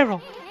 Here's the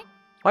barrel.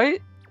 Why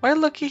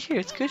looky here?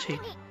 It's Gucci.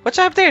 What's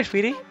up there,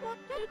 sweetie?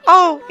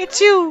 Oh, it's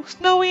you,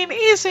 Snowy and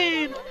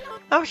Ethan.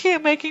 I'm here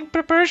making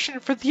preparation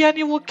for the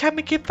annual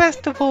Kamiki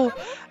festival.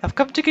 I've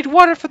come to get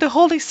water for the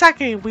holy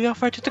sake we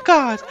offer to the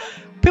gods.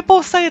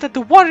 People say that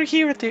the water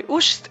here at the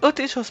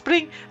Utisho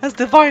spring has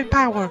divine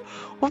power.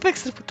 We'll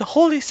mix it with the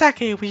holy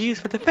sake we use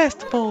for the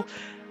festival.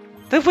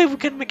 That way we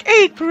can make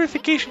 8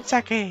 purification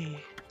sake.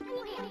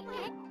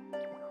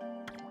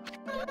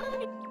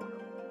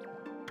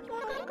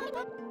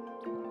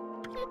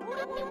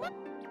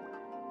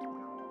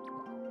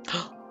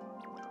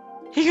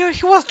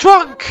 He was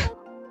drunk!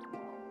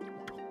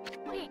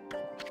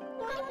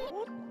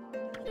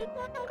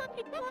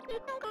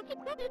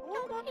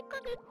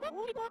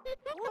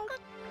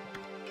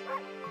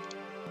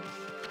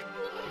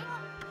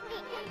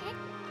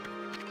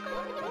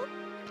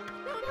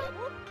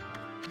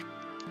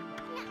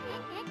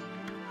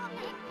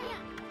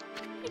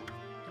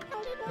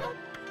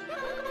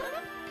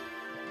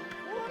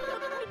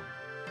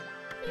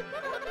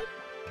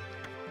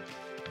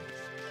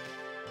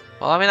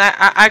 Well, I mean,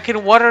 I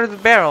can water the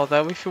barrel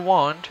though if you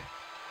want.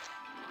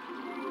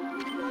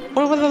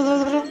 Water!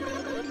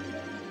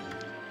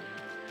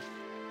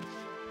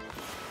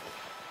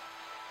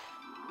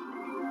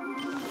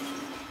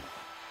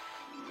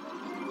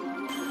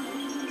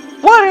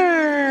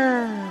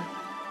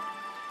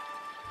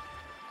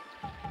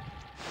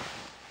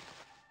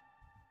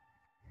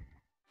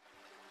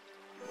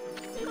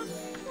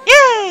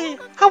 Yay!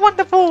 How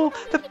wonderful!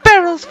 The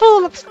barrel's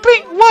full of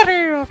spring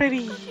water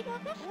already!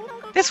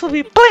 This will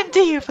be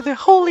plenty for the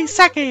holy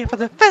sake for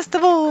the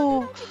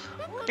festival!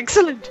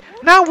 Excellent!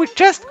 Now we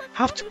just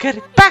have to get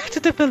it back to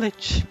the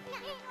village.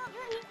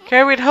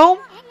 Carry it home,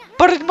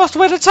 but it must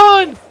wait a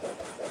ton!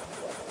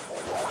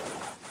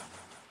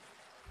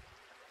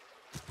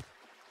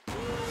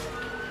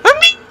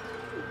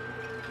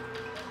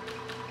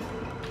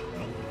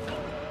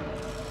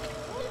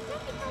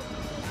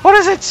 What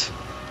is it?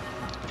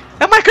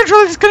 And my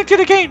controller is disconnected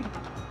again!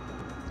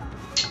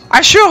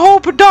 I sure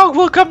hope a dog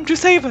will come to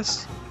save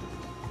us.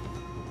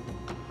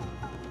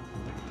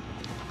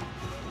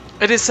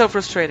 It is so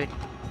frustrating.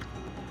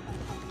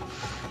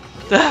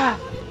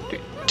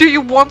 Do you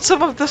want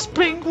some of the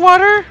spring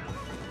water?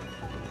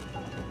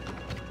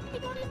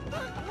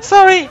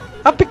 Sorry,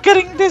 I'll be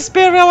getting this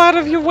barrel out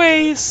of your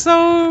way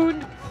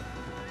soon.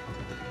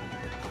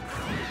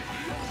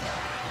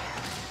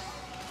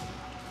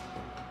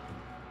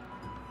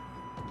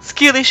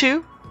 Skill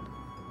issue?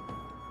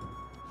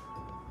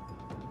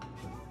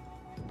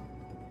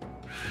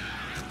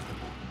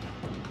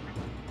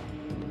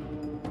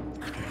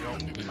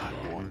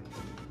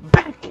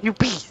 Back, you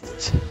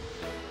beast!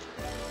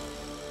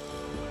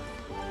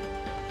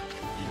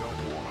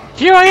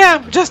 Here I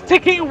am, just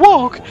taking a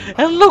walk,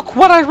 and look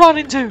what I run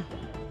into.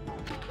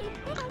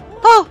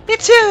 Oh,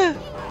 it's you!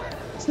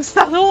 Is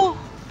that all?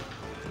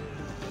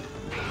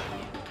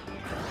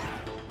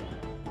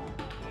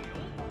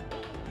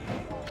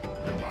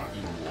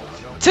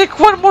 Take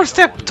one more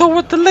step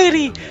toward the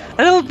lady,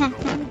 and it'll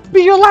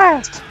be your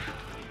last.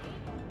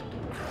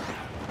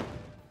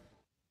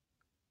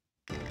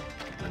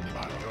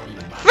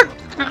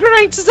 The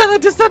great Susanna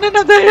descendant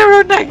of the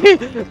hero Nike,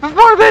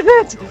 forbid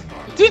it!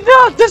 Do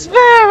not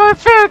despair, my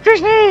fair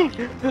Krishni!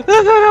 The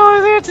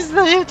Lord is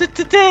the hero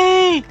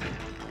today!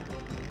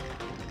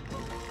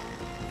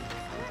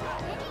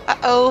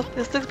 Uh-oh,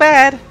 this looks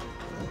bad.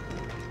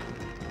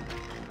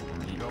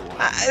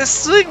 I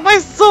swing my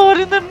sword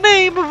in the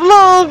name of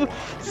love!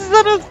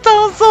 Son of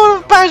stone, sword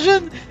of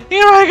passion!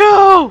 Here I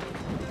go!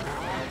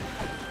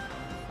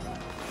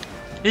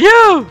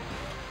 You!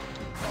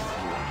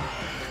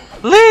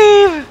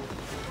 Leave!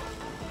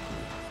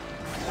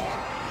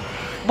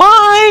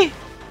 Bye!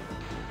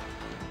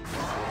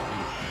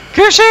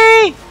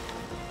 Kushi!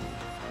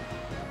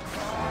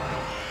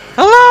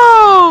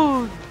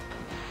 Alone!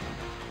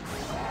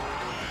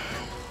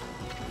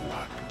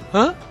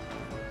 Huh?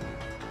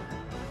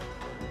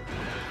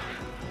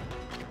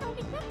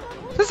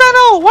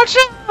 Susanoo, watch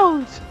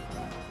out!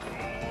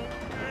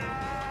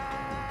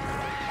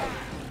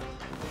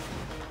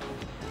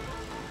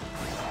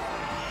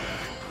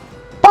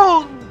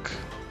 Bonk!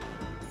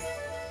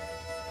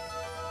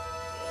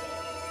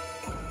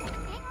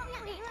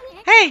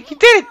 Hey, you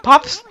did it,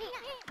 Pops!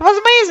 That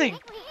was amazing!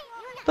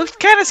 Looked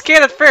kinda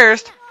scared at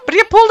first, but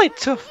you pulled it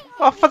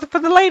for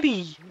the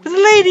lady! For the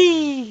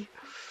lady!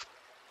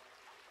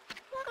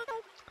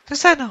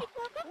 Susanoo,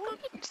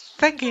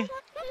 thank you.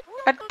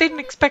 I didn't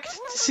expect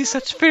to see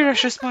such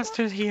ferocious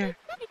monsters here.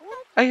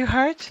 Are you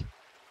hurt?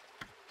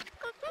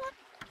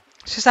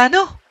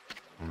 Susanoo?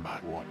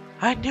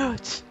 I knew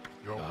it.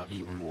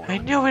 I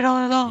knew it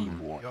all along.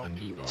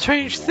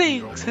 Strange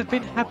things have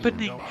been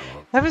happening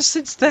ever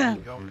since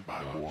then.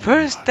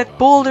 First that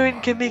boulder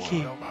in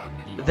Kamiki,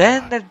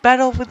 then that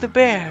battle with the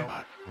bear,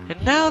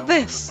 and now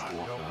this.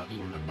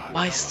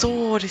 My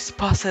sword is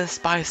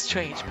possessed by a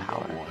strange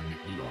power.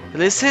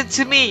 Listen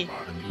to me,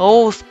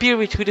 O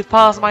spirit who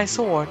defiles my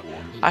sword.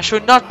 I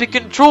shall not be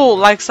controlled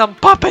like some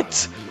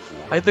puppet.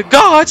 By the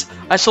gods,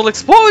 I shall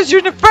expose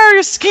your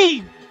nefarious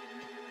scheme.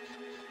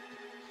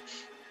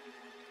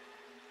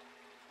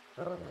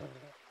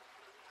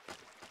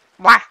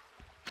 What?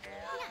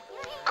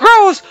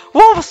 Gross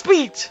wolf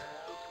speed!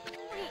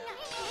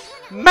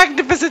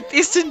 Magnificent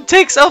Easton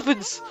takes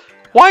elephants.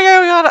 Why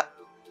are we on a...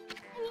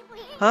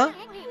 Huh?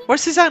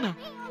 Where's Susanoo?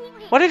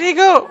 What did he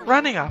go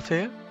running off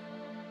to?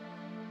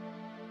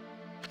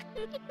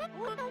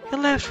 He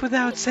left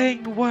without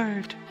saying a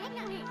word.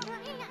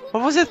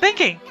 What was he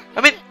thinking?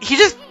 I mean, he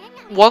just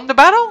won the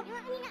battle?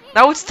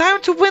 Now it's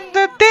time to win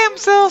the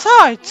damsel's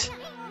heart.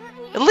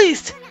 At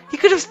least, he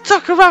could have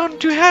stuck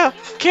around to have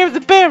care of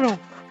the barrel.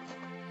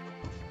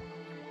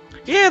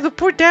 Yeah, the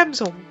poor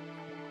damsel.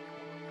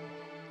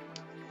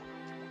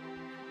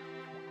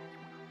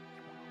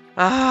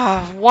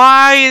 Ah,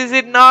 why is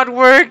it not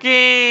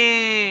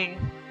working?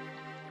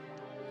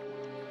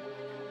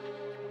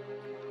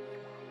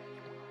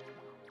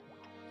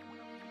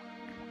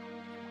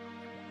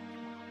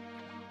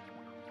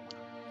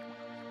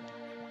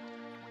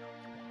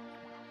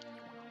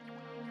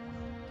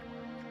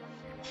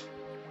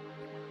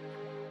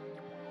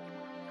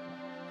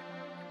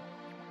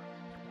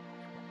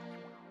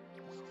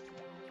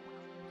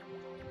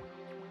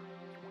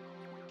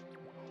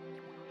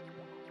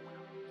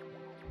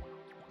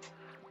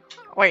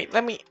 Wait,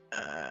 let me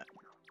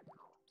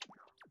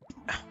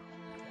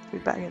be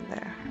back in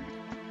there.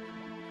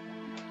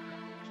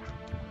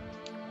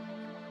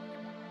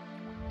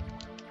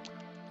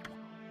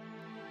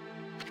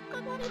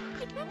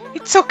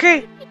 It's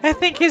okay. I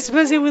think he's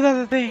busy with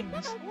other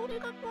things.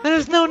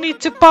 There's no need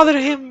to bother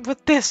him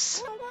with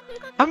this.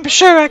 I'm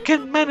sure I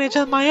can manage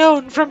on my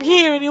own from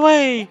here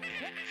anyway.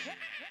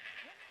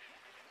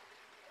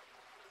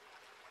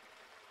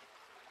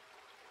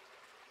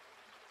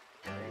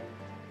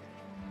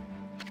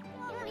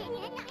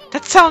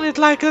 That sounded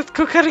like that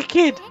Kokari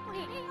kid.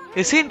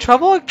 Is he in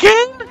trouble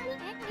again?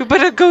 You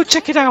better go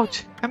check it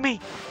out. I mean,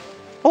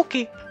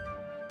 okay.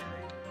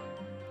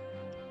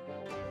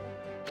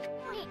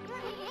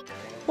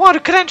 Wow, the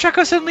Karan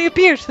tracker suddenly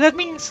appeared. That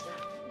means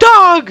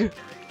dog!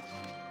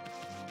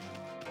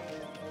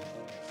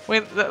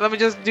 Wait, let me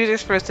just do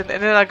this first and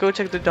then I'll go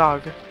check the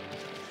dog.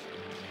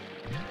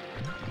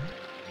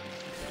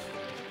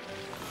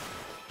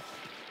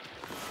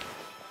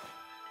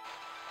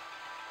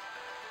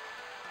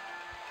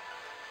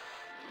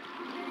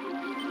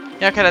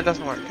 Yeah, okay, that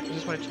doesn't work. I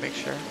just wanted to make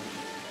sure.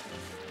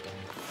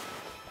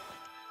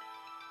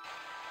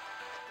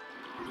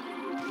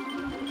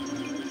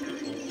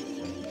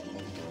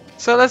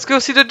 So let's go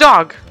see the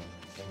dog.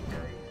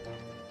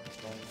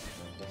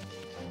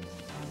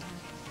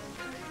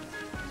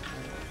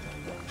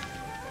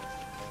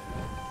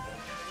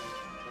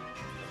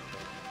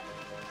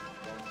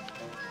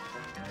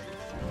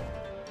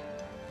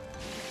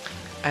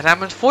 And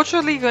I'm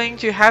unfortunately going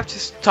to have to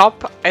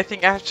stop, I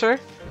think, after.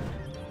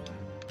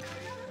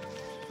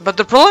 But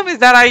the problem is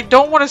that I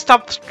don't want to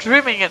stop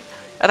streaming it.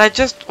 And I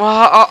just, well,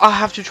 I'll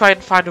have to try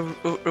and find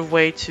a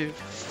way to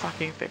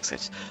fucking fix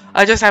it.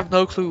 I just have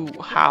no clue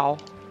how.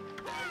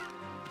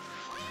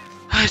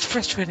 It's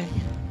frustrating.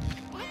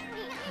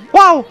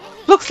 Wow!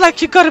 Looks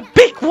like you got a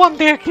big one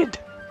there, kid!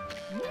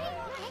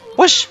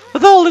 Wish,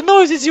 with all the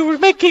noises you were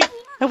making,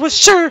 I was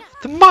sure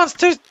the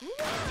monsters...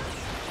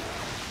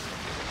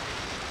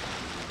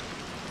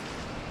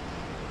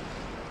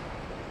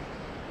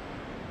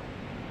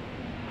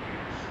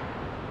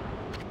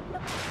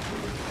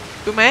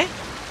 Ume?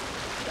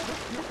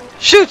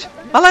 Shoot!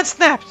 My line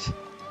snapped!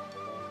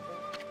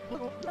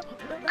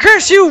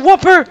 Curse you,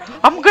 Whopper!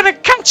 I'm gonna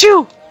catch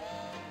you!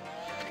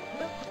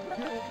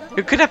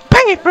 You're gonna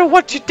pay for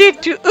what you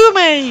did to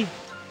Ume!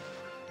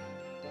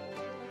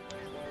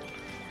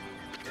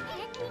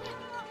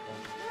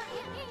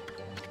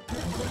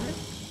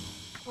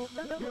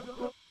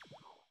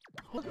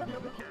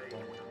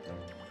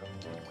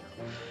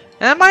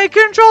 And my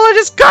controller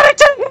just got it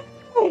to me!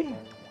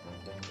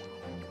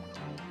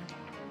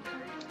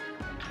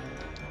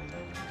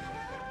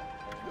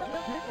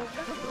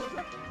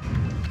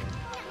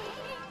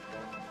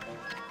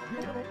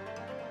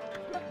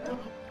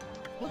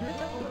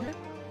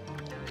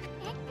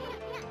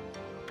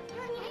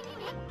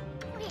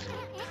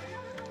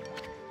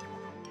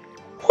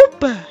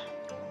 Whoop!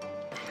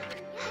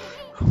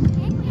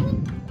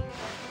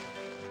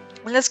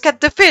 Let's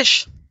get the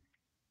fish!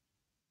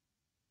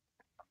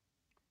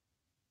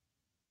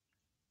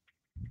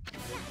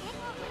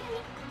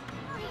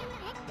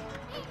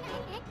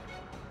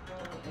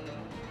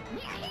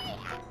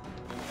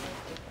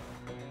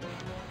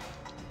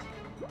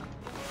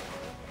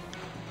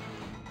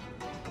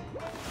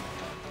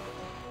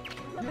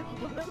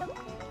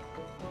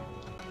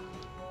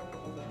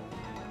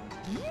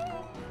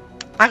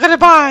 I got a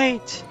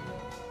bite!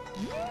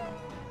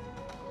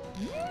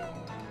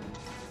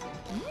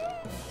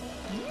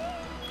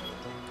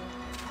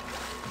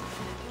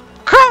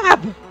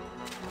 Crab!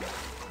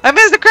 I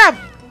missed the crab!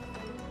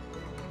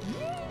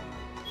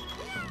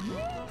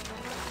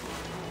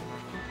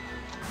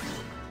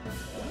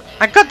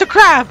 I got the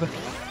crab!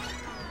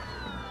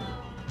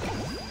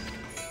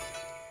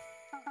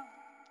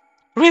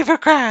 River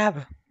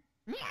crab!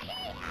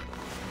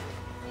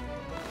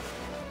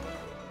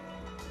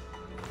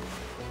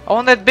 I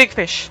want that big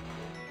fish.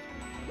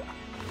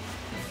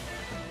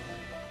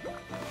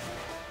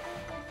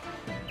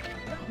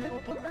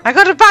 I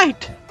got a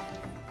bite!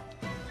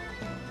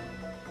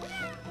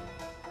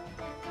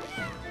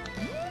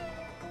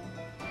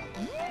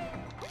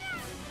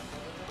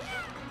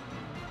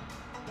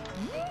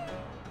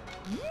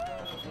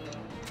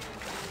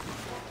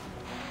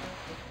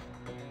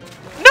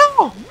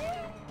 No!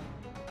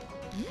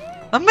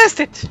 I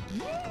missed it!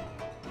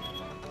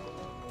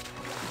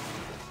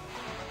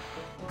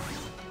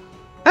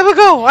 There we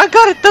go! I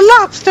got it! The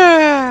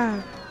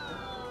lobster!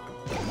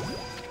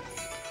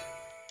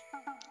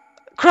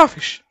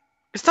 Crawfish.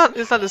 It's not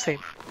the same.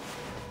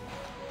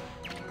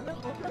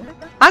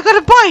 I got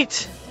a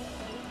bite!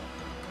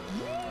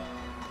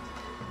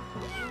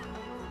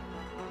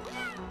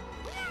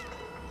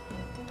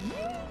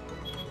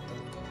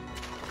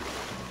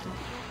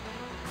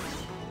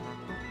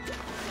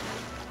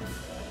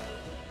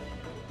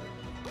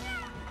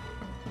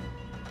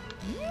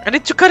 I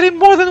need to cut him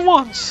more than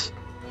once.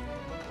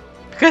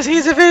 Because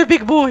he's a very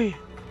big boy.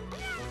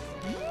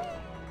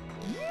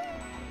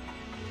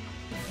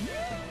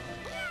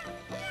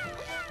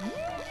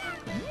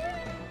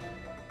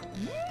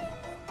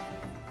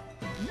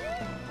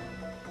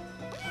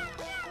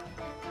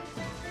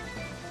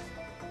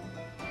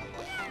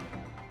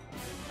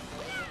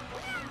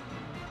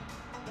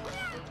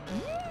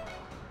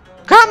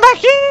 Come back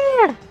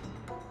here!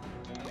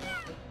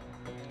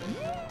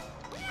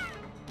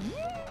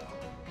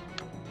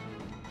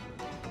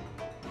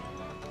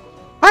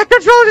 My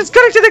controller is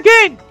connected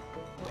again!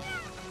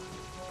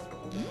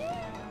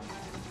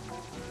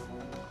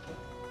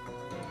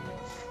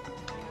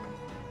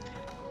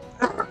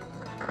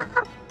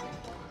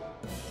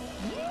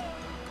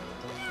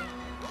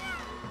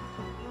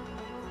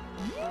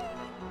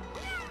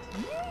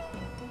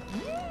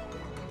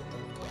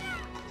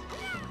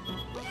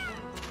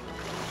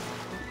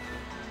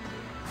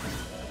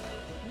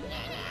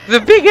 The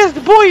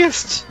biggest,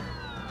 boyest!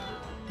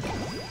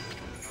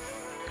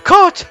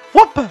 Caught!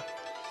 Whopper!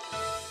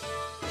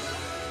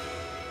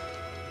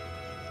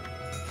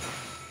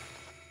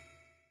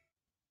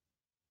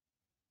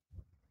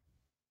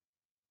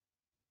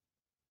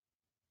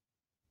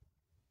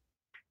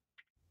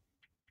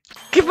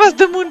 Give us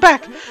the moon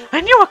back!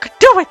 I knew I could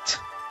do it!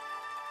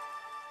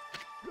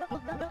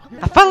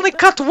 I finally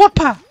caught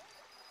Whopper!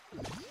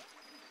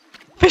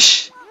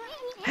 Fish!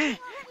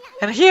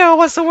 And here I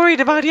was so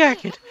worried about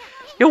Yakid.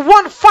 You're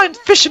one fine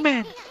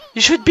fisherman!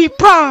 You should be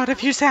proud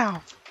of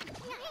yourself!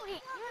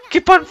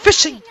 Keep on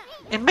fishing!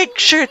 And make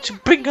sure to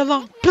bring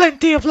along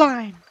plenty of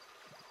line!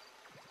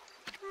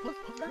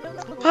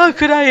 How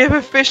could I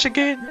ever fish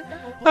again?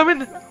 I'm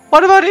in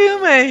What about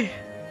Yume?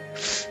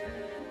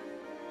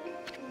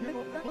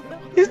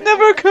 He's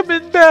never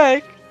coming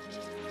back.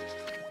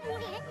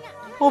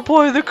 Oh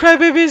boy, the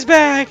crybaby's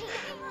back.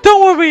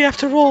 Don't worry,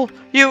 after all,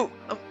 you...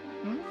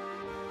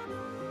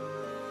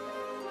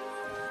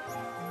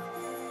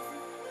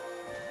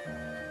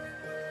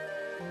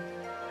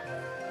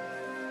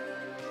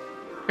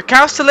 A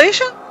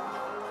constellation?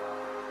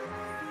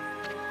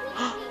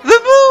 The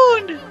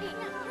moon!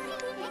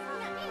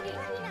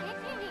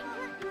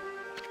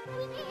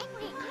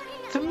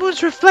 The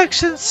moon's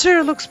reflection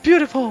sure looks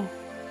beautiful.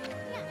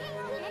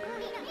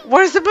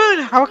 Where's the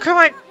moon? How come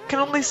I can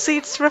only see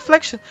its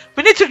reflection?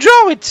 We need to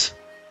draw it!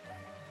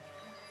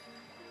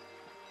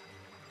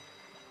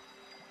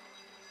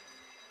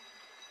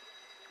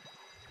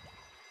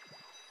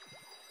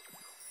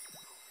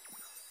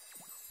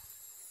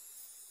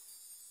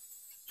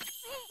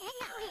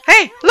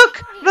 Hey,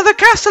 look! Another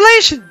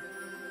constellation!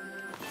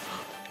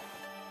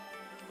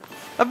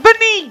 A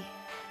bunny!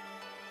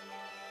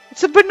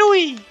 It's a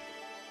banui!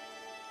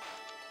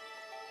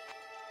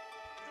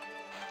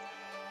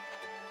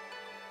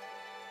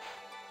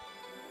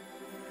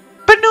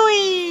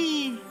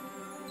 Banui!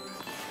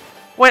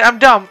 Wait, I'm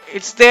dumb.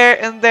 It's there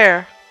and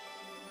there.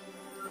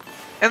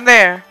 And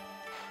there.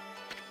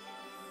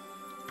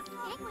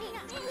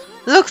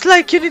 Looks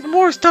like you need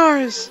more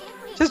stars.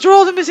 Just draw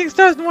all the missing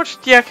stars and watch.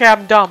 Yeah, okay,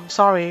 I'm dumb.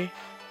 Sorry.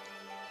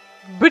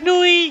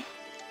 Banui!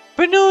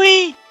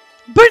 Banui!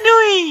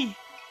 Banui!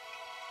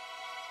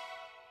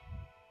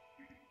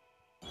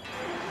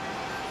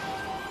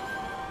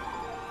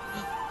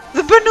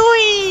 The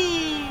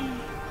Banui!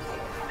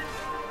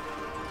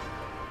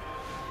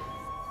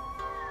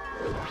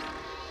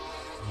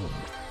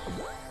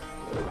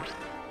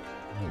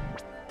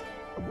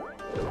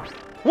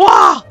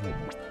 Wah!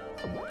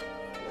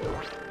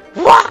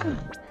 Wah!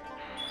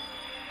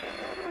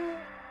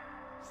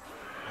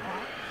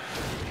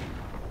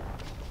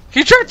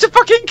 He tried to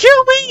fucking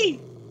kill me!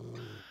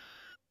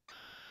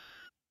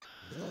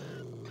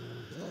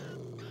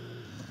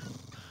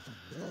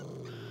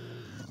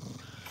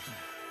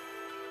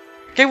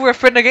 Okay, we're a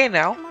friend again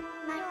now.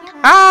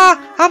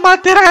 Ah,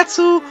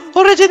 Amaterasu,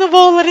 origin of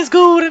all that is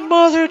good and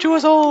mother to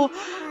us all.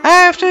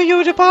 After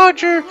your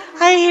departure,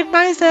 I hid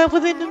myself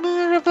within the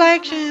moon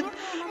reflection.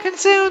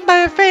 Consumed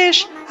by a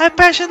fish, I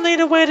passionately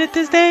awaited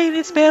this day in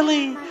its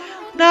belly.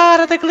 Now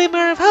that the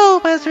glimmer of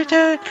hope has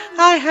returned,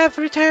 I have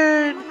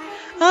returned.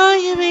 Oh,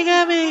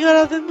 Yamigami,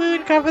 god of the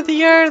moon, covered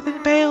the earth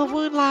in pale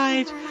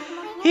moonlight.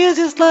 Here's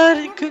his light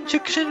in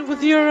conjunction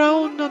with your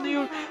own on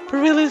your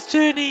perilous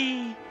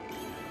journey.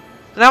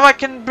 Now I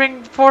can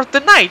bring forth the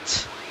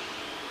night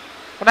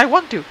when I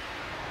want to.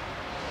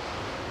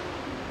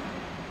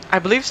 I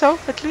believe so,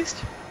 at least.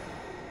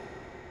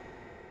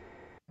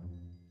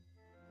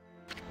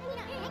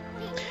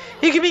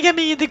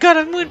 Yamigami, the god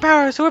of moon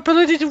powers, who are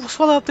polluted to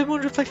swallow up the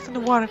moon reflected in the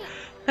water.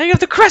 Now you have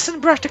the crescent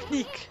brush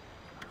technique.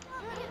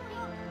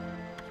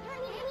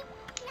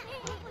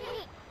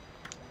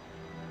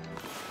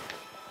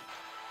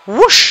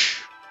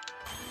 Whoosh!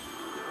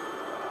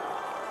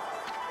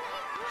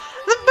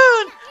 The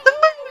moon! The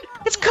moon!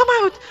 It's come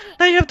out!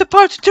 Now you have the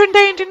power to turn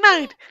day into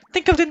night!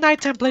 Think of the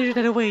nighttime pleasure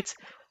that awaits.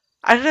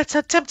 I know that's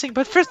not tempting,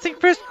 but first thing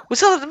first, we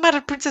still have the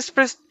matter Princess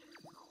first.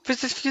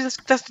 Princess Fuse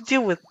has to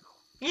deal with.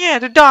 Yeah,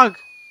 the dog!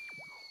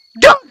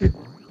 Dog!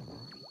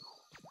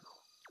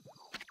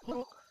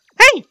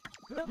 Hey!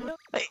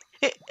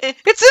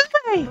 It's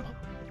in me!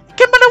 It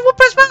came out of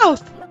Whooper's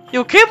mouth!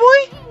 You okay,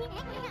 boy?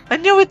 I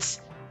knew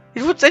it's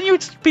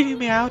spitting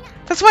me out.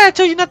 That's why I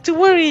told you not to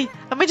worry.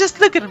 I mean, just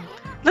look at him.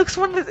 Looks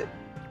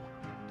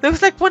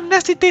like one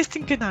nasty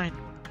tasting canine.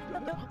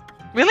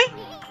 Really?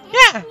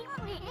 Yeah.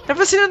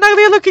 Never seen an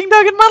uglier looking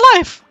dog in my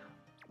life.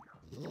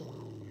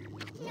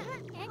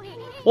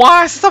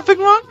 Why? Is something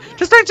wrong?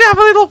 Just trying to have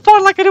a little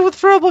fun like I did with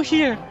Frobo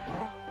here.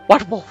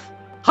 What wolf?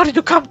 How did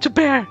you come to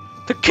bear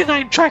the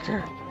canine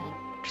tracker?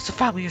 There's a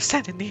family of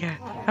scent in the air.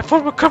 A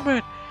former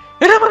comrade.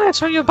 It emanates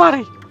from your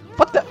body.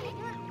 What the?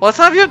 Well, it's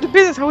none of your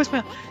business how we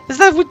smell. It's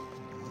that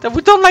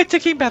we don't like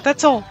taking bath,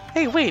 that's all.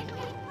 Hey, wait.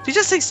 Did you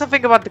just say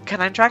something about the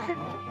canine tracker?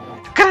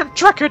 The canine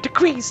tracker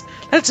decrees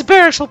that its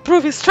bearer shall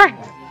prove his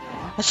strength.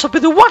 I shall be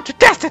the one to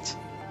test it.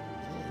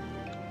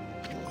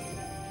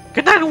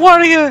 Canine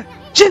warrior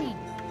Jin.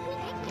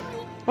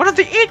 One of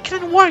the 8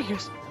 canine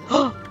warriors.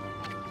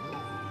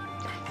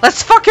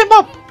 Let's fuck him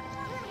up.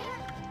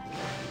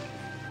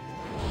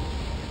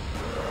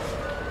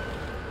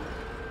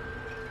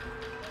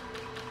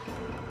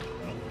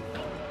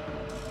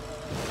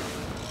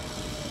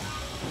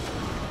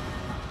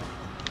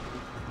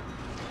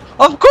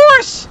 Of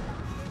course!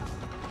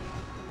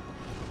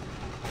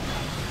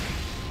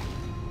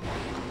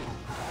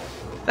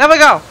 There we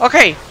go.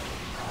 Okay.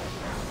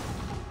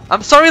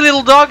 I'm sorry,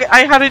 little dog.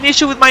 I had an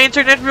issue with my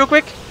internet real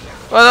quick.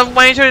 Well,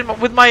 my internet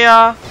with my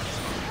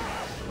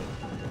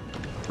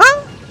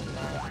Huh?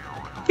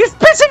 He's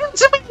pissing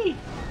into me!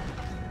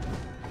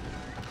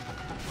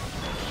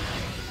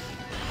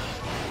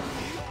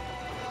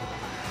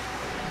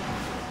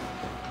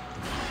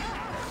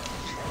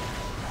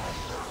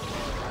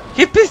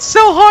 It bit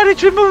so hard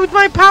it removed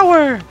my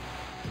power!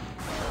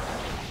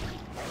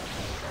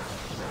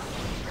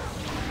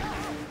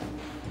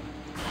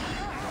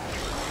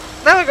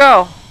 There we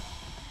go!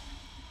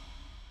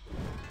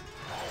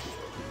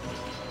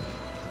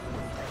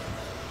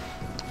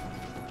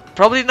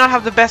 Probably not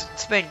have the best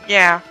thing,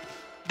 yeah.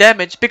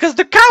 Damage, because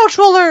the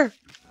controller!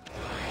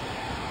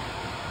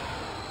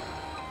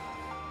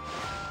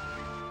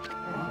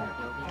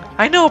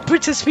 I know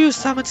Princess ENVtu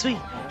summons me.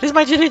 It is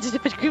my duty to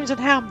defeat Crimson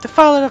Helm, the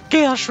father of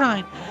Gale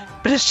Shrine.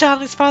 But his child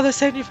and his father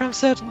saved me from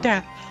certain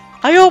death.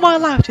 I owe my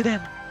life to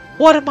them.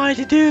 What am I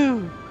to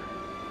do?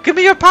 Give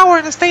me your power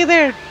and stay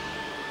there,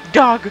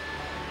 dog.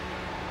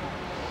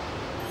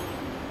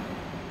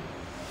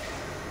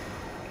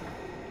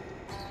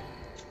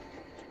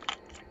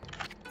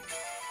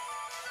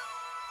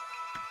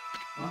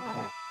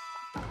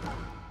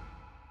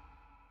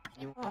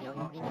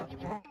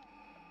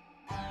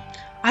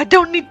 I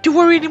don't need to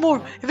worry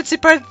anymore. If it's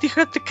surprised that you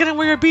hurt the cannon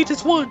where your beat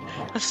is won,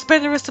 I'll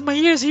spend the rest of my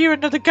years here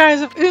under the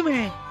guise of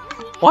Ume.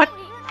 What?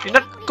 You're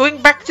not going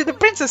back to the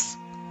princess?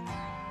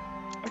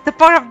 It's the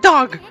power of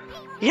dog.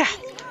 Yeah.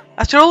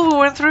 After all we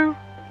went through.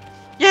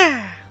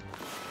 Yeah.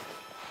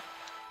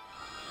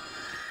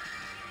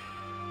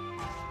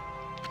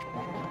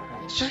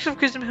 Destruction of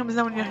Crimson Helm is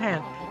now in your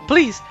hand.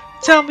 Please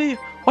tell me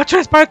what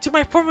transpired to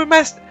my former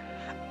master.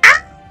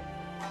 Ah!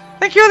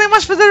 Thank you very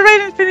much for the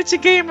raid, Infinity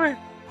Gamer.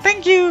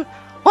 Thank you.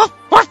 Woof,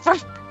 woof,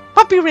 woof.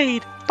 Puppy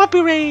raid!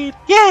 Puppy raid!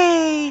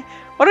 Yay!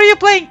 What are you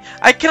playing?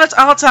 I cannot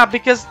alt tab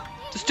because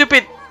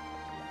stupid.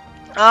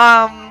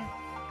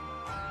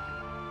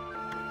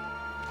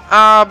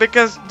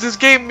 Because this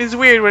game is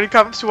weird when it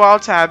comes to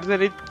alt tabs,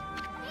 and it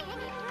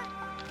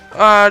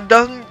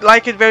doesn't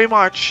like it very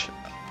much.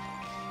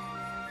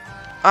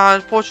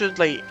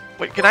 Unfortunately.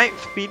 Wait, can I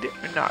speed it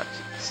or not?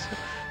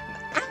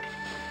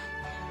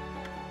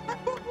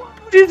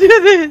 You do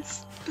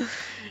this.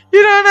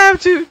 You don't have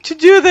to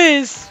do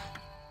this.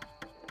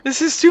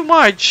 This is too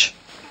much.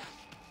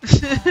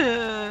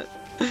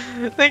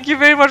 Thank you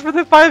very much for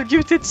the 5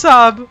 gifted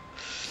sub.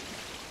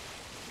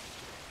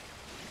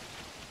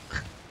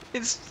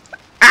 It's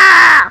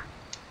I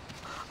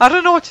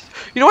don't know what.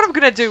 You know what I'm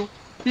gonna do?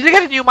 Did you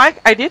get a new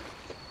mic? I did.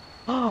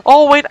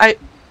 Oh wait,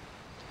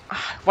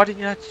 Why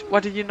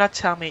did you not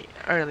tell me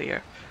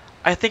earlier?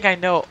 I think I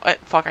know.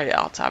 Fuck, I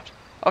alt tapped.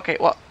 Okay,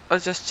 well,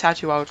 let's just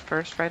chat you out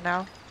first right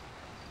now.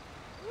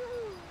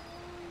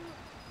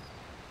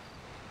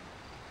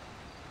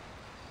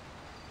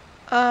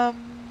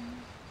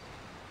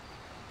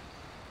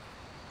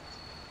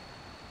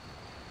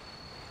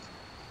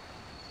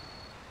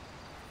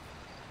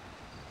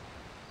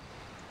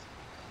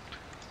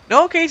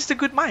 No, okay, it's the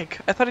good mic.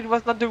 I thought it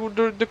was not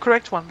the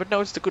correct one, but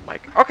no, it's the good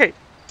mic. Okay,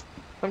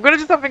 I'm gonna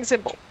do something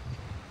simple.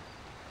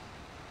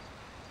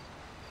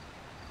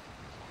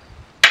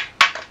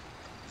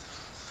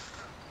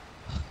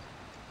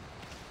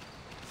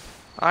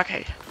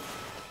 Okay.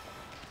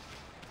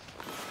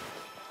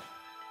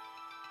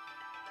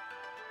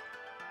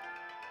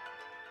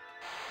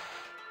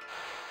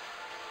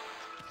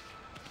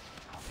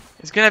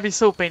 It's gonna be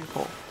so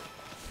painful.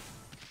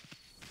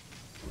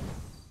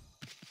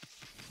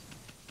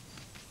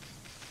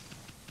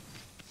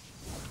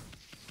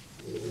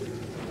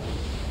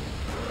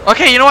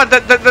 Okay, you know what?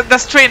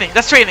 That's training.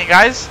 That's training,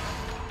 guys.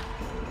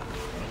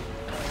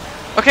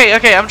 Okay,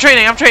 I'm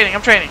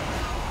training.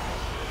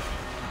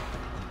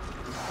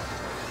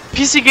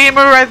 PC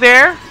gamer right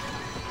there.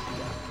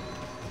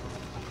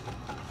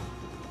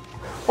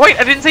 Wait,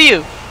 I didn't see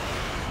you.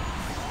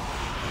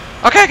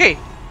 Okay.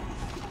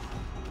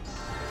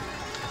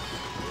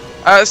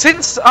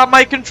 Since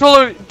my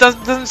controller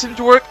doesn't seem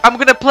to work, I'm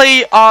gonna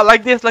play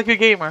like this, like a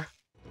gamer.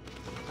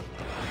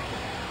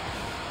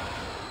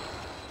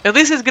 At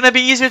least it's gonna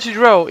be easier to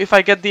draw if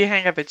I get the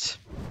hang of it.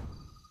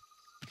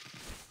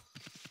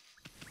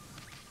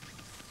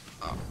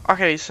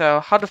 Okay, so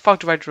how the fuck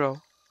do I draw?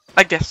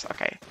 Like this,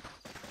 okay.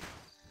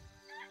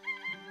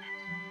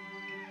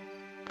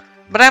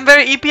 But I'm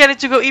very EP, I need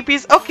to go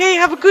EPs. Okay,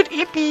 have a good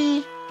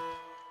EP.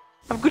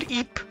 Have a good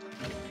EP.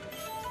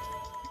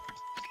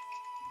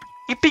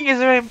 EPing is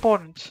very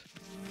important.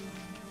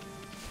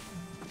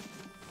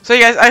 So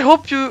guys, I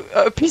hope you,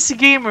 PC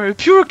gamer,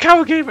 pure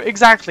cow gamer,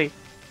 exactly.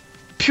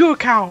 Pure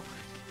cow.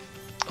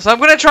 So I'm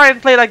gonna try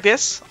and play like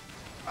this.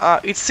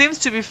 It seems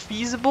to be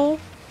feasible.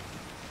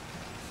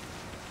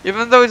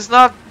 Even though it's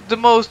not the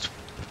most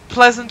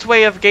pleasant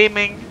way of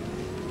gaming.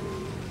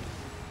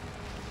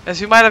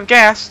 As you might have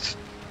guessed.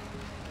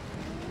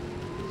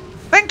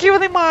 Thank you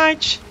very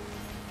much.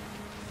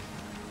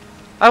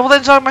 I will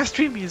enjoy my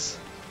streamies.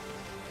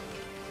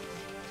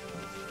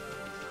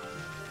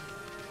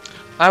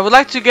 I would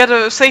like to get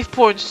a save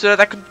point so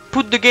that I can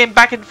put the game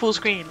back in full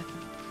screen.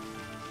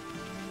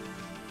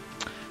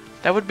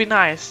 That would be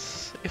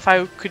nice if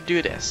I could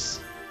do this.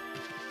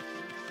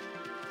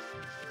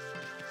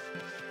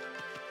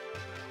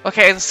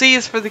 Okay, and C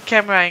is for the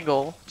camera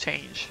angle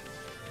change.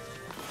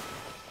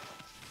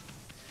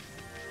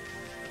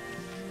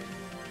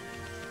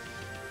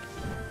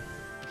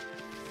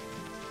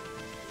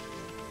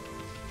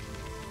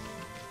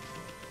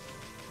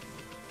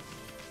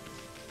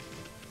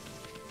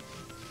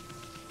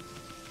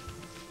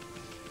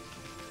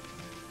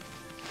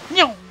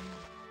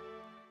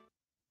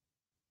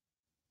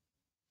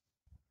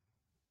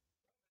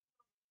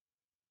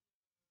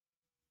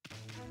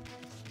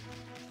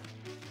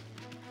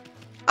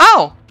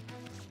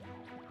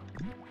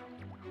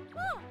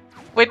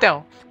 Wait,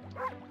 no.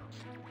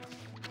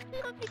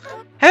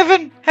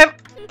 Heaven!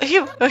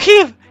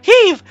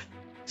 Heave!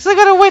 Still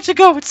got a way to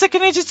go. It's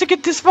taken ages to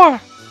get this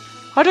far.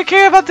 How do you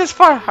care about this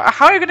far?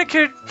 How are you gonna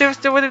care there's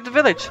still within the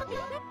village?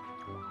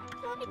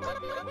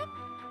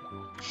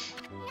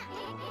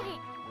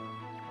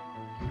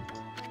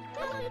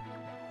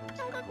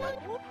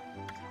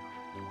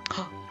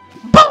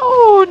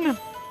 Bone!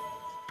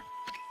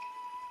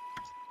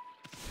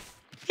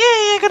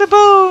 Yay, I got a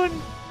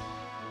bone!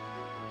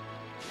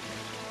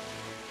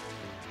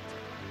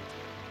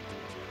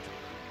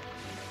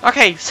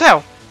 Okay,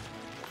 so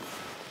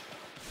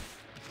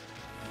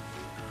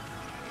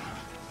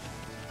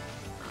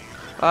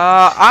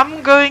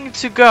I'm going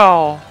to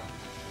go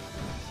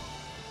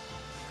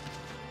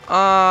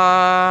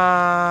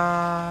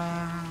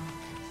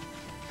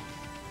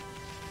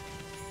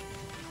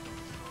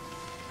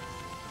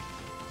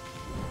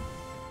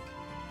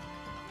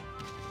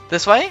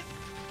this way?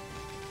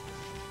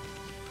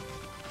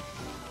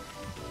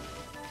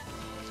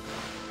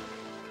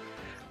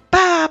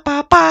 Ba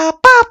ba ba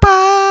ba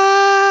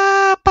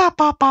ba ba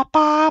ba ba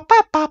ba ba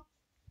ba.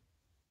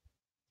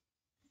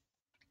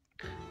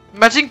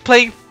 Imagine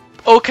playing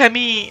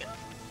Okami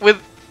with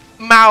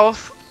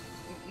mouse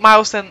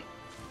and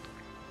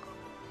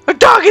a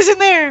dog is in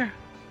there.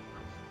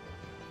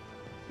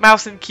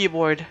 Mouse and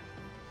keyboard.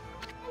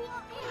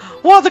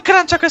 Wow, the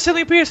Karan chakra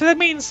suddenly appears, so that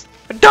means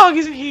a dog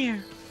is in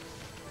here.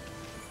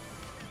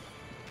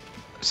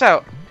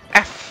 So,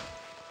 F.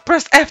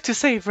 Press F to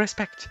save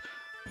respect.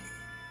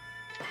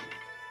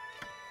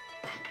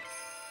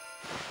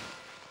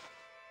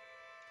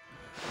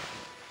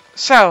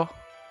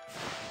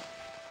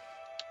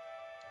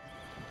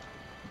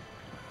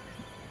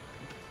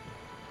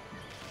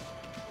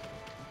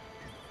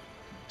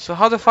 So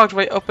how the fuck do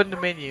I open the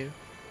menu?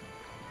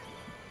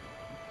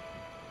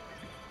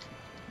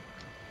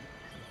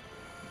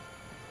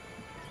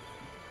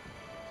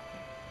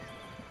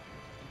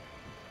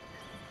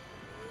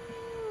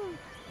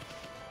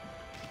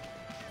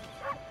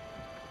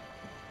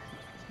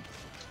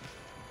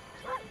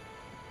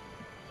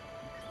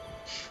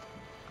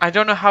 I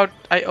don't know how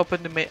I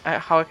open the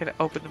how I can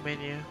open the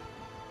menu.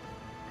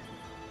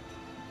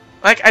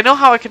 Like I know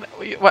how I can.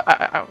 What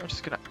I'm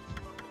just gonna.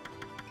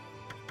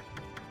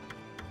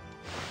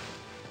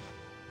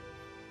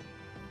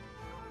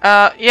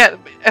 Yeah,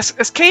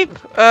 escape.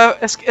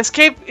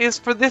 Escape is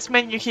for this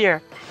menu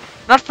here,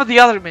 not for the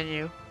other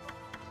menu.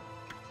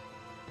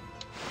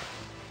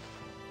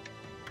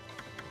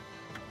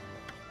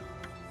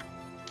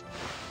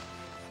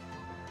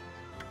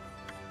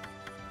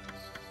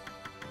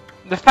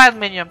 The fan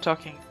menu I'm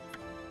talking.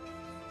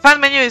 Fan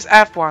menu is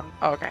F1.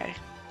 Okay.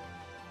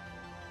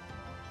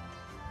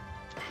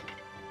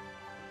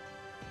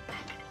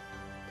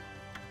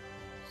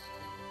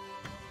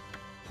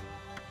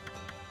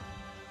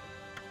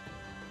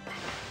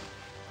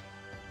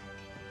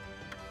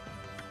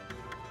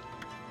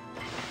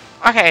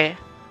 Okay.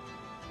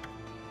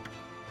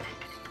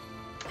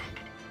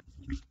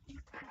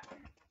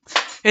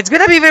 It's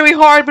gonna be very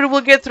hard, but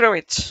we'll get through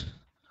it.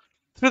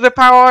 Through the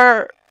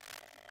power.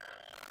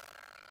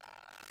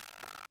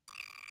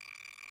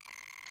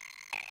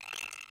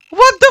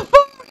 What the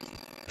fuck?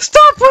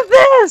 Stop with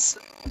this!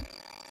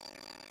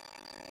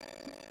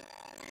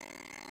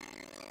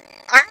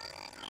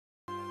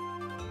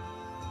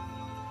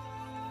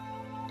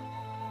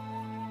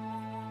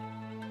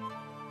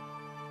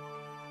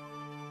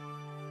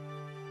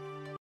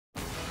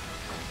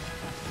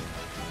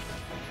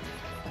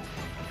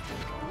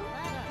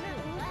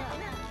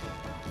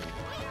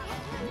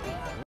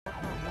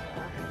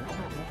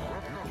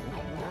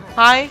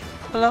 Hi?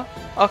 Hello?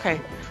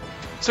 Okay.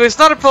 So it's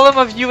not a problem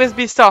of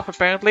USB stuff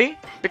apparently,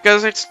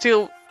 because it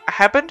still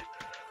happened.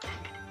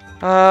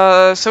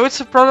 So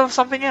it's a problem of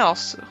something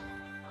else.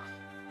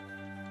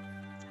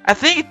 I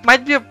think it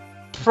might be a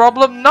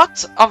problem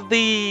not of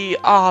the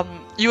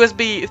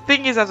USB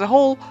thingies as a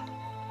whole,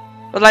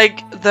 but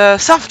like the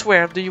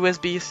software of the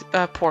USB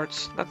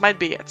ports. That might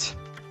be it.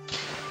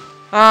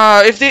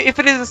 If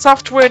it is a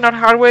software, not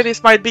hardware,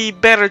 this might be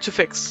better to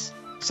fix.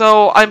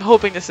 So I'm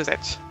hoping this is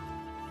it.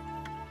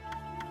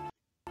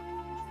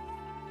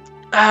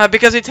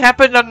 Because it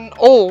happened on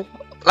all,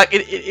 like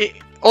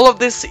all of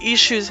these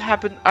issues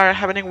are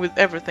happening with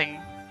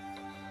everything.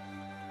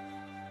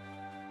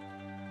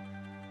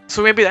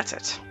 So maybe that's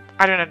it.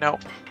 I don't know.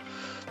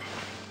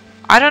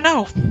 I don't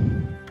know.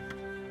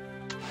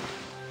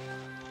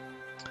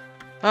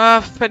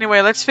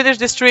 Anyway, let's finish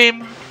this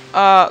stream.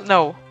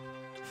 No.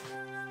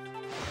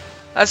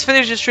 Let's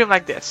finish the stream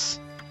like this.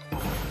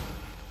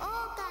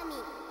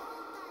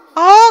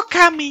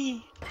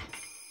 Okami!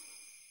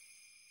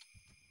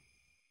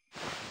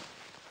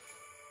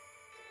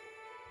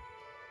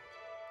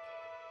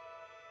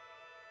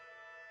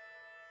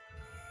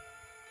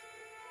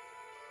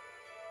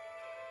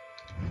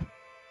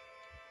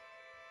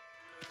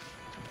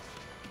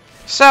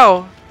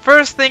 So,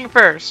 first thing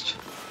first.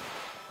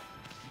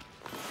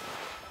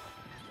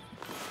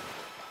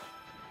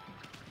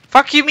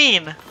 Fuck you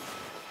mean?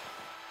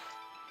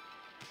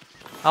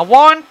 I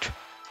want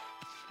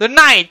The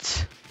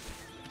knight!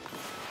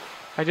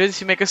 I do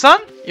this, you make a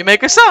son? You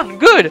make a son,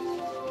 good!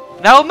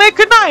 Now make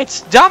a knight,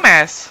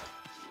 dumbass!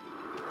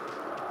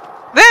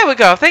 There we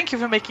go, thank you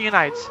for making a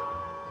knight.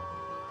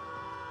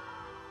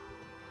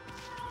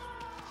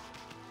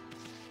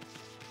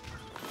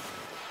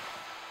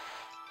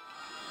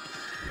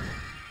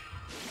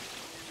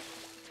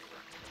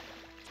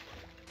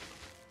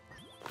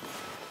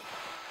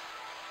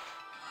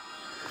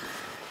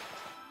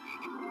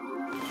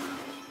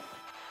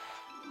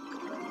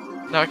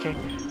 Okay,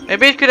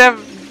 maybe it could have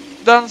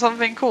done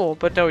something cool,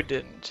 but no it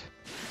didn't.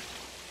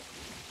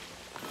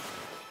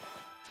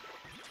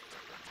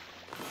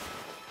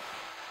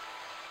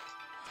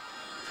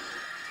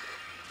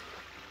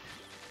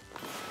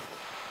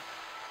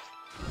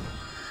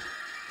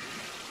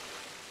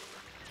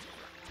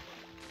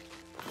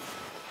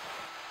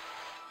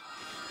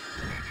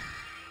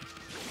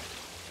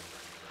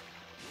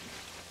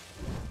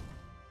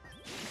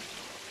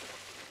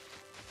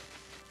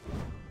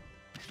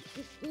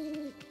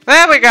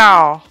 There we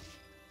go!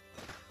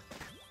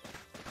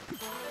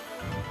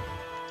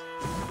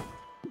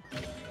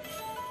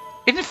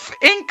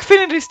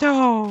 Infinity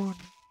Stone!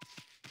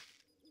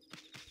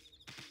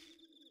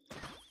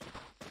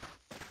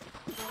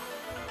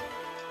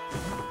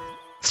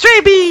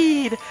 Stray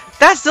Bead!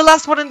 That's the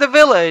last one in the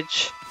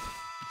village!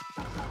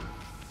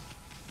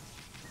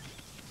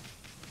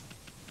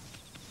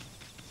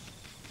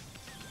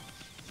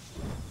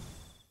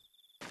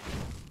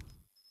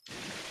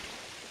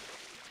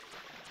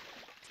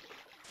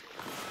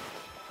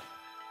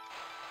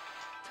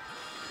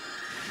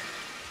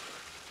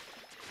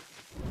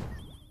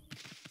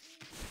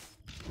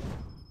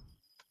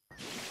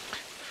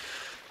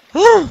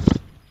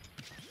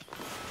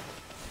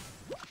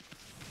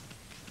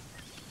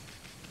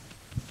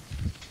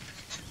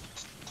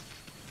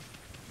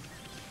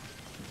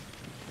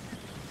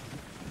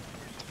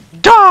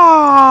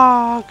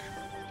 Dog!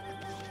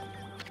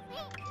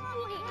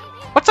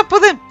 What's up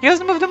with him? He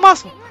hasn't moved a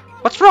muscle.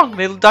 What's wrong,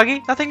 little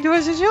doggy? Nothing to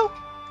assist you?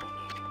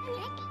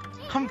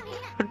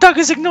 The dog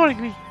is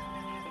ignoring me.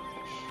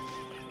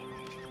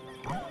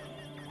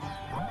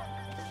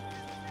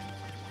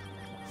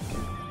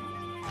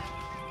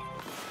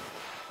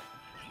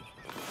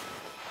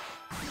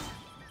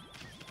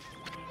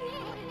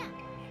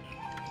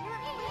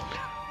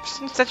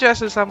 Set your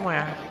ass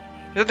somewhere.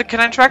 Is that the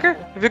canine tracker?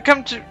 Have you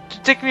come to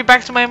take me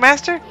back to my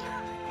master?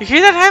 You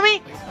hear that,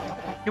 Hammy?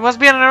 You must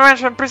be on an errand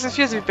from Princess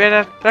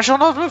ENVtuber, but I shall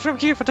not move from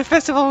here, for the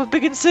festival will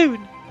begin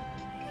soon.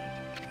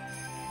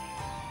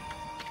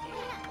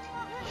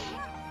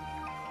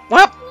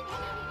 Well,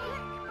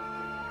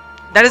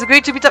 that is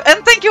great to meet up,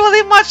 and thank you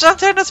very much,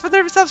 Antennas, for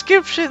the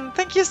subscription.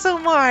 Thank you so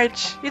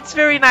much. It's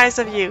very nice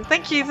of you.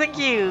 Thank you, thank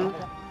you.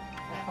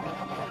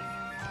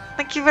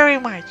 Thank you very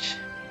much.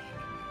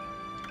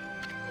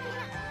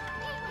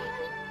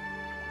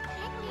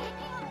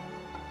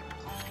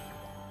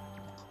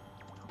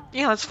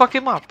 Yeah, let's fuck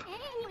him up.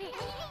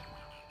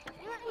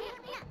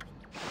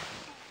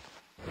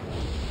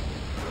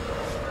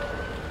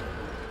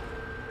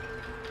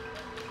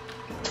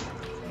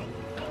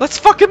 Let's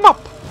fuck him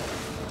up!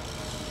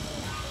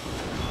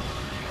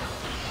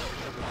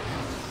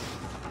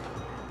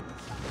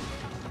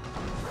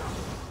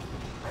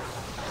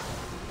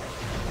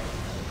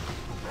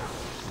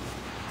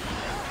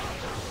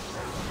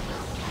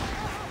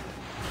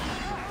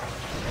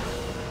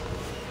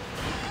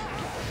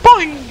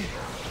 Boing!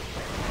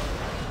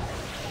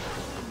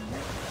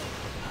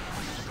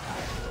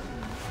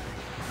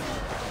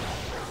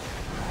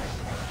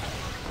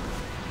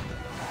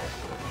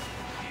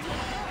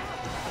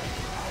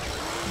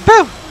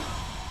 Boom!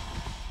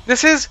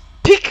 This is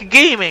peak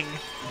gaming!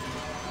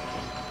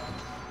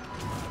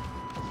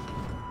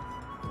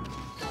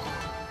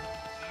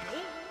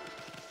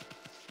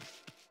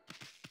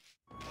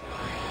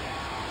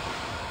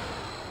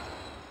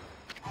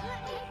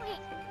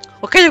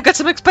 Okay, you've got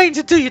some explaining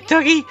to do, you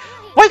doggy!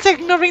 Why are you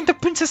ignoring the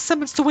princess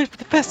summons to wait for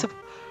the festival?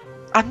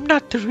 I'm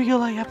not the real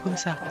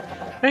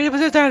Hayabusa.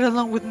 Hayabusa died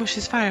along with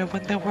Mushi's fire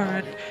when they were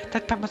in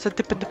that famous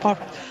dip in the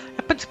forest.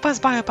 I meant to pass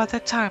by about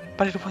that time,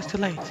 but it was too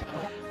late.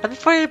 And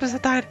before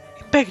Hayabusa died,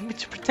 he begged me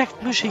to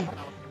protect Mushi,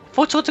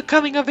 foretold the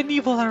coming of an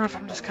evil arrow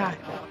from the sky.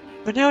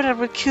 We know that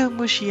we'll kill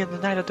Mushi on the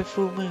night of the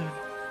full moon.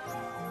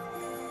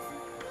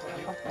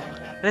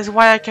 That is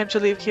why I came to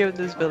live here in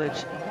this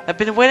village. I've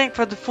been waiting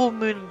for the full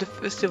moon in the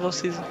festival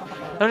season.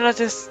 I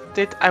noticed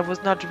that I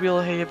was not the real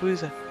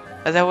Hayabusa,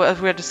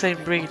 as we are the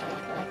same breed.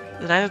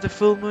 The night of the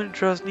full moon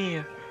draws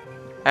near.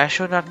 I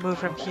shall not move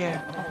from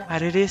here,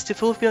 and it is to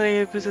fulfill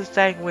Hayabusa's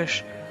dying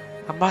wish.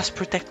 I must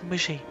protect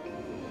Mushi.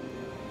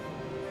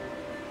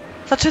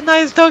 Such a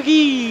nice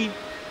doggy!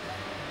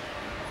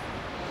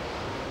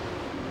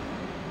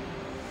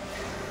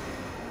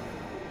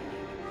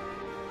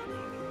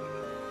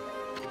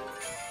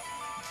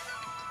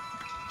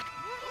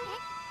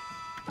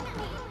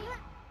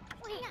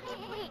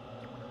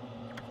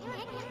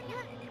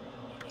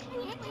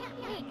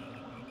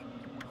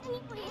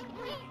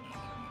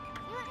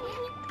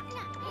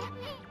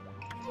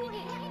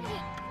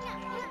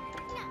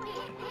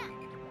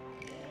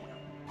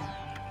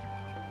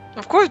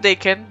 Of course they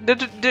can. They're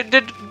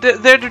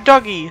the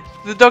doggy.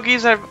 The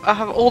doggies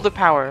have all the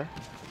power.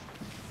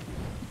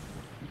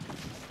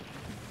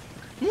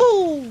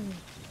 Moo!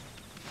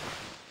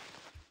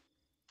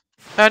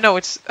 No,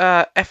 it's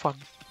F1.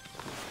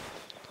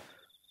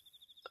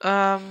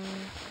 Um.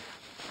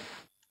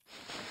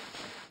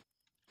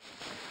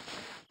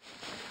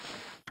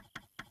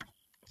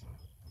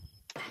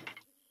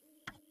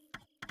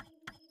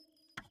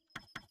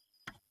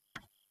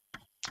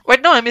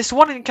 Wait, no, I missed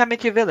one in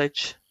Kamiki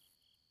Village.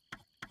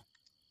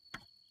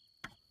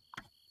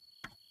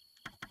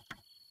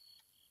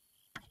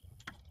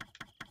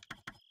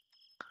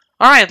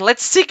 Alright,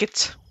 let's seek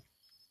it.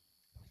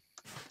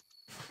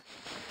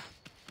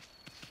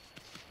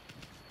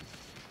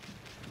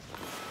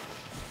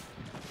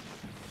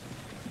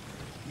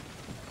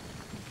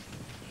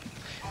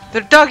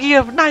 The doggy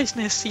of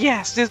niceness.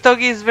 Yes, this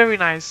doggy is very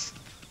nice.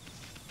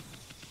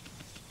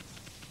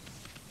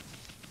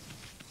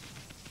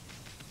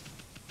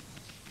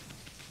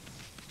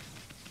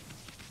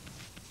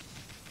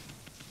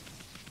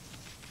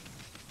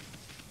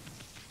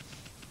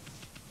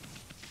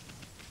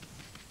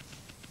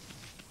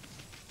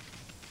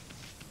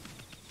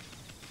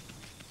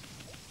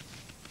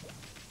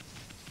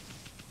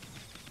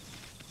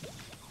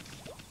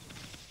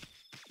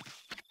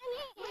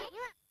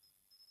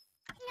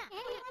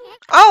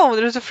 Oh,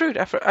 there's a fruit.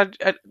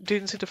 I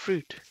didn't see the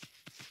fruit.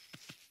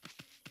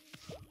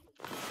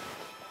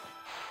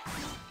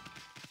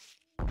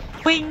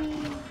 Wing!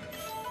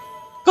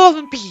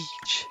 Golden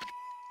peach!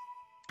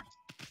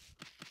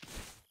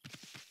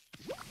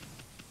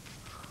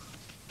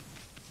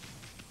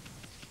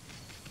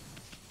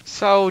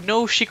 So,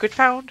 no secret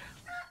found?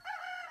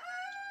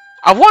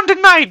 I want the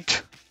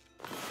night!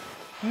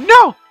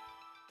 No!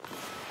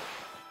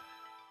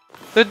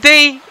 The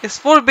day is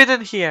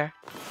forbidden here.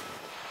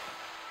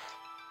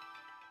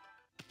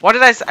 What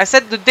did I say? I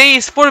said the day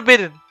is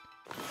forbidden.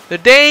 The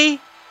day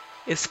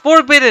is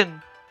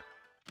forbidden.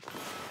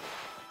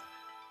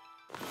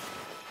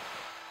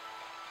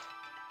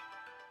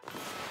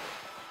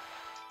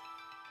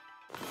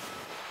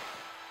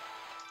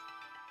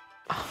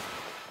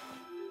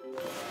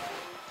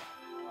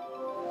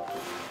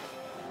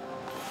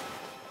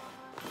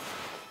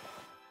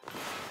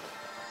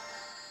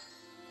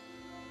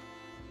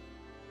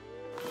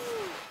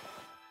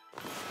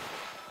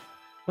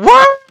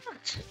 What?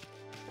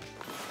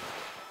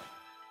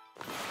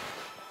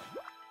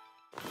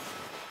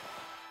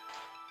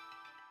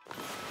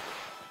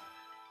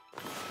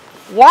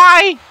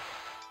 Why?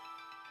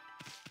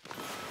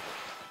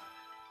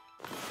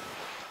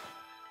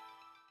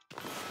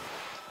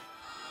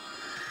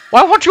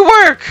 Why won't you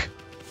work?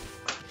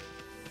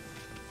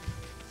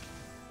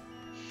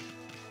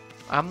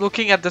 I'm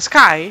looking at the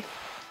sky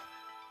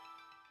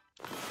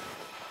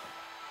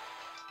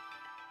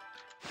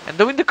and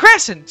doing the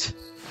crescent.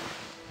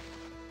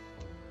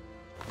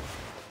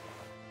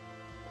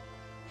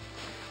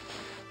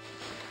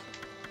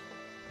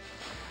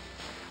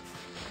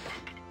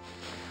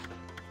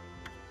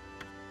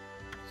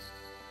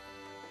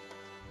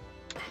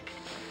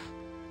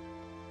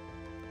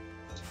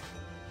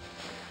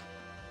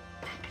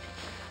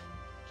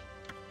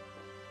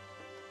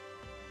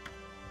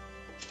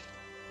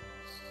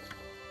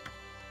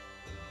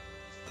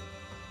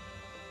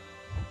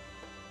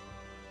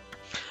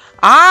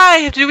 I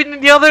have to do it in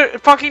the other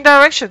fucking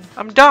direction.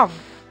 I'm dumb.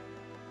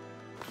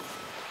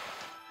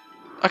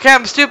 Okay,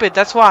 I'm stupid,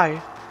 that's why.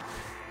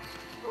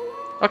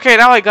 Okay,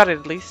 now I got it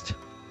at least.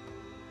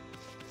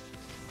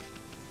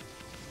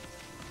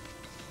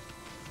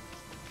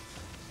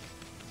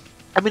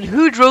 I mean,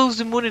 who draws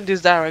the moon in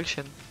this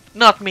direction?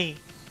 Not me.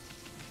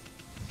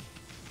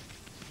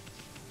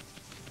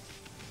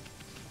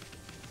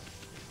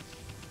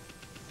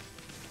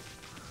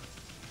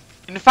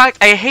 In fact,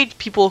 I hate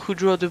people who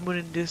draw the moon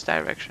in this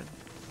direction.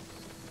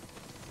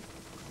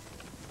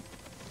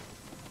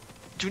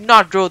 Do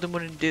not draw the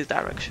moon in this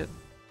direction.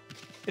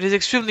 It is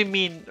extremely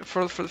mean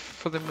for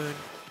the moon.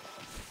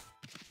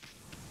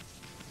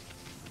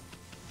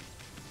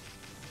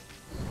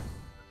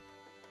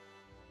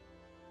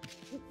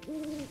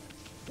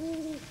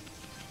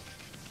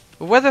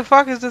 Where the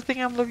fuck is the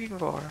thing I'm looking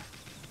for?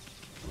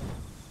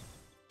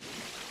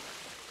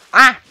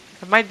 Ah!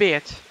 That might be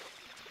it.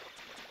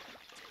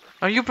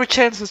 Are you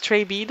perchance a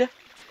stray bead?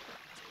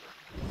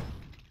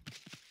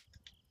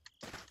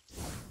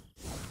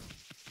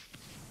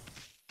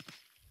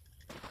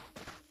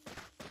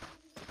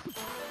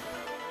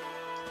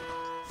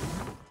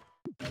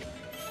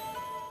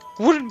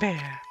 Wooden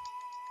bear!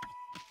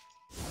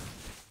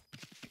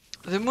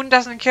 The moon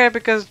doesn't care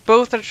because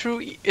both are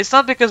true. It's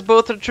not because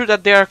both are true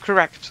that they are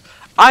correct.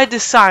 I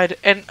decide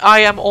and I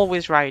am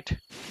always right.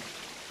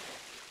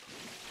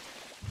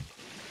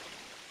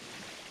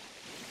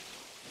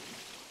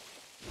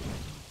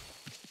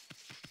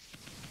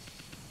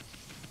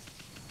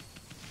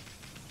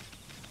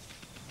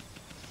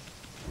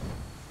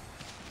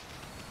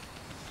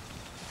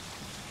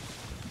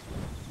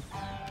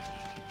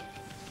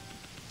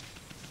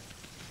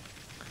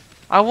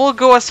 I will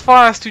go as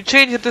far as to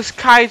change the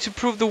sky to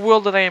prove the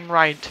world that I am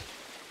right.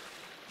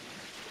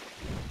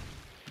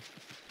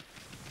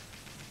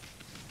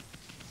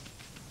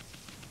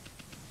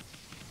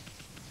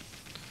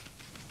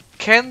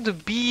 Can the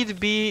bead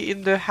be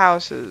in the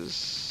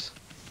houses?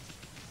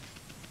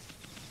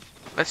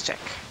 Let's check.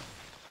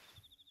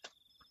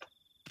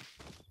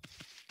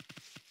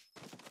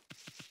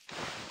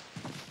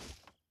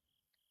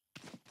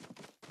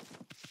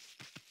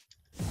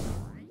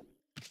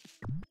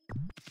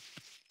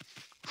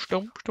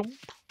 Stomp, stomp.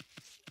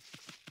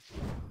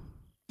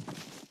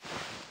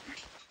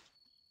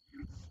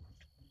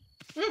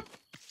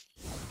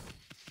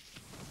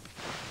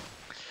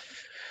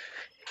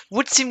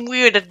 Would seem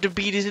weird that the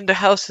bead is in the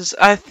houses.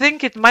 I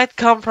think it might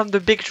come from the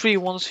big tree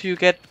once you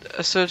get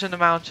a certain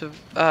amount of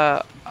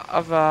the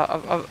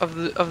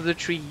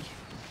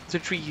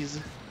trees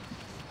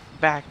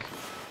back.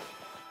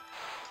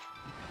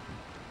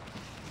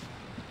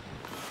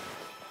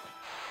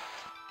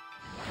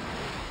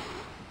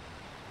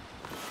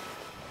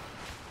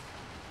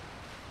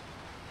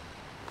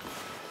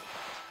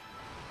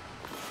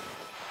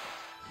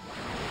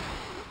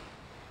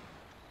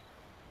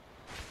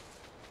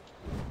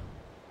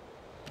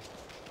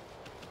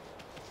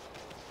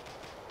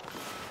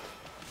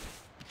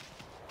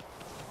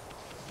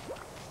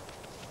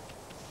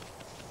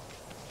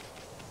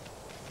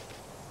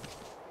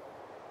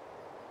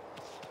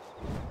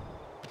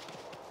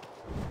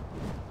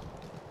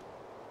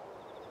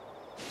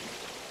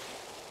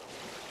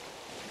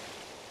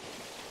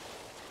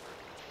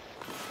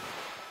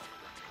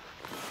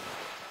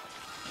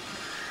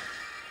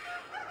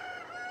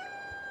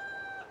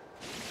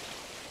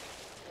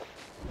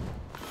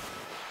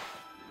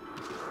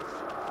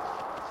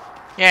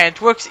 Yeah,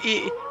 it works.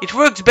 It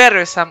works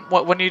better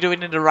when you do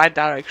it in the right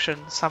direction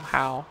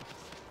somehow.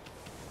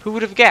 Who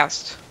would have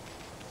guessed?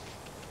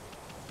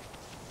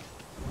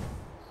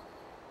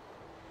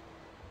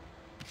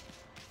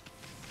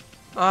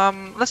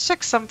 Let's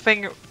check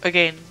something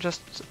again,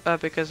 just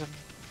because I'm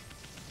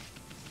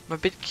a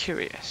bit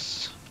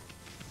curious.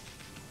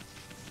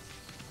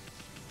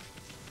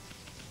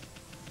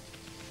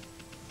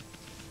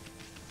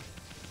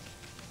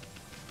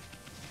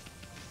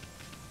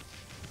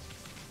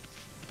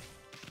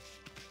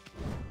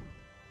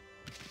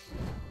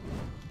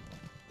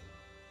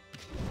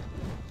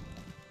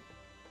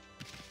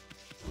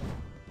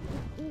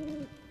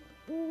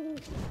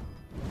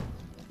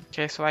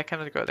 Okay, so I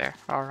cannot go there.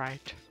 All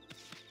right.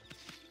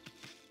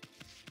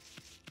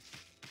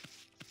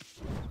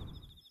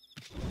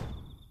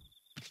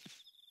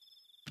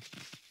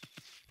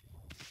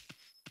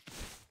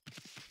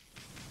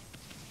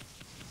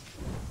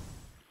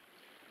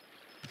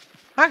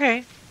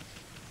 Okay.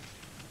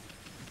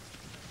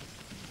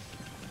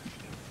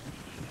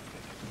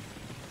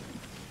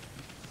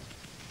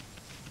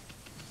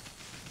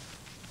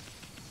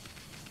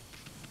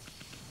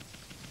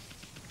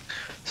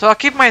 So I'll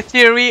keep my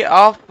theory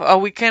of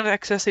we can't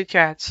access it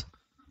yet.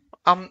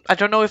 I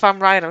don't know if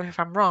I'm right or if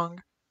I'm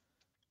wrong.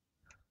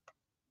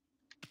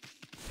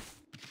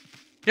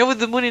 You know, with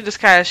the moon in the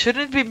sky,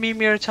 shouldn't it be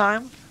Mimir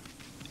time?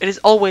 It is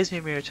always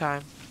Mimir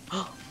time.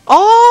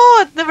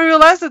 Oh, I never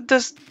realized that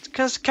this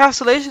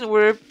constellations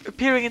were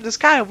appearing in the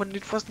sky when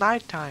it was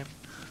nighttime.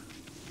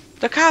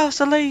 The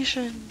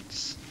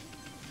constellations.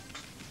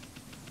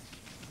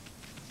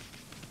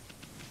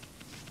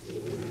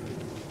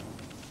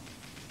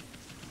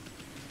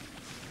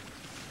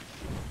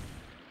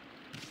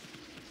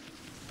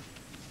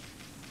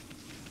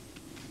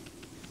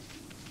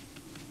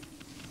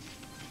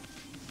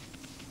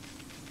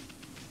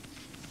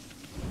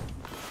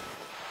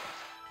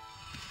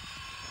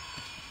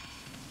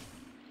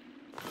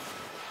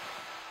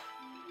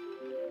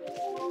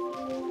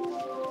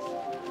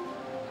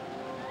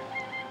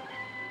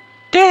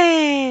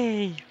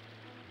 Day!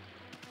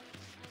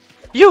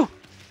 You!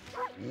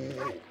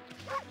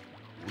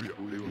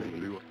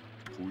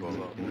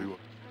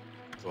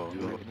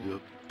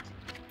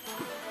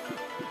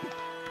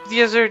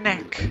 The other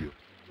neck.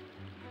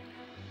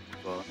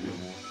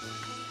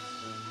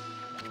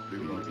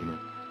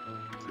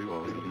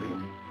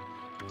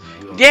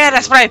 Yeah,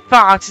 that's what I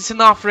thought. It's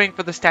an offering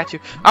for the statue.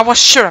 I was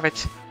sure of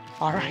it.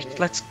 Alright,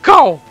 let's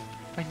go!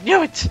 I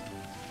knew it!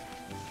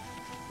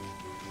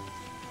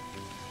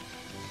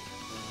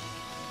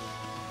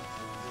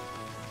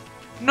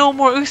 No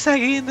more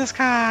Usagi in the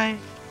sky!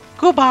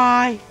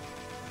 Goodbye!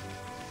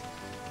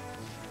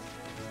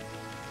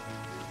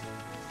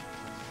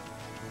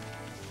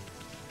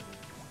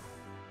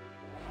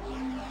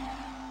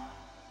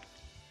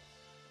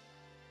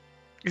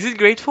 Is it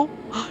grateful?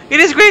 It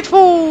is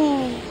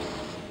grateful!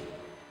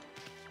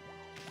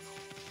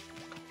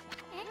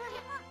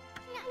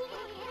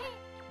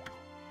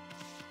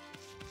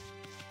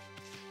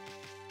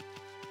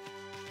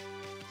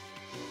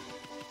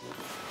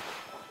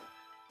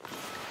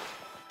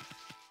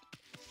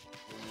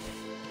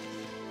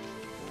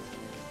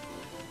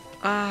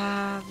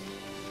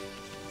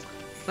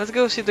 Let's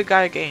go see the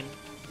guy again.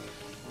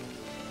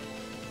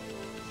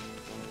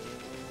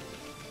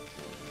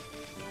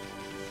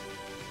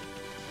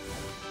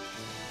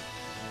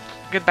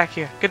 Get back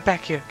here. Get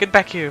back here. Get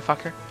back here,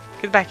 fucker.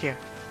 Get back here.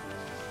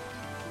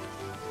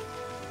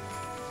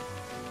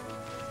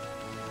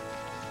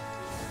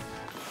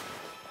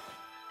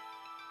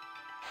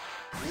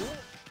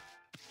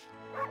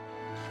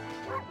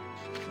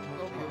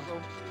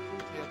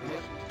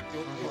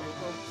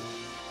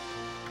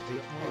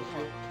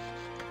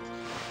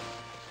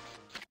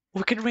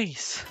 We can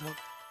race.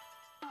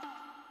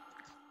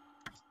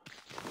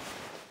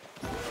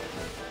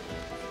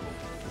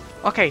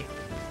 Okay.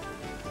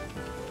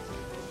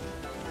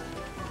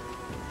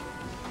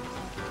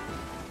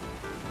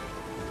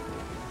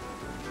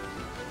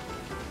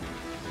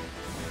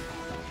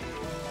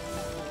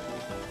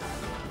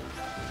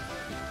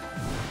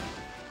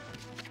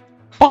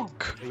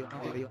 Bonk.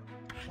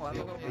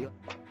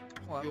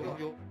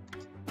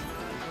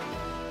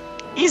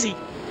 Easy.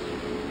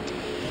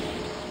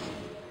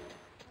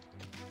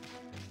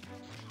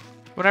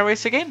 When I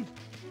race again?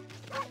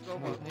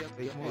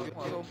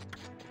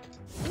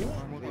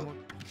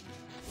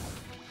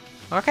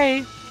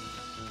 Okay.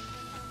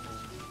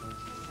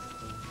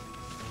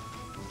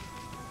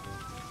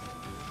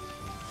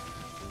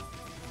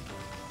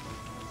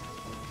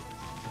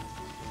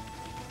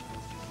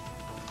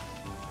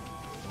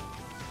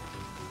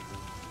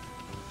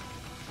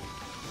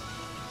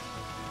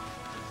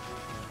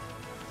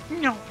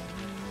 No.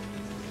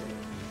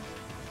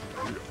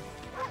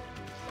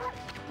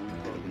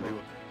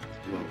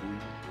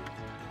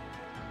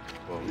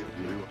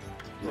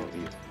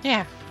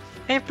 Yeah,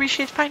 I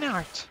appreciate fine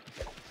art.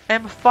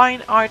 I'm a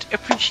fine art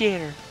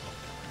appreciator.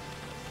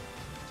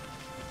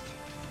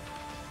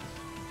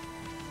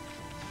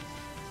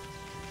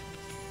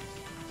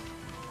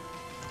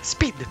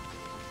 Speed.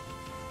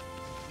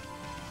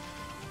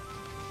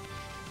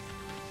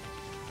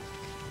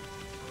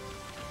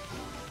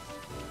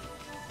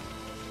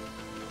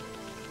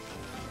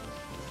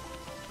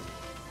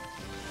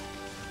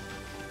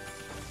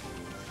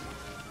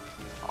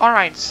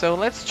 Alright, so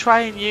let's try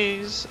and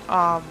use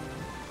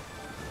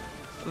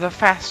the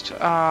fast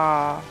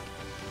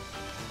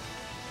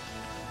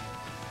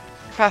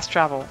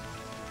travel.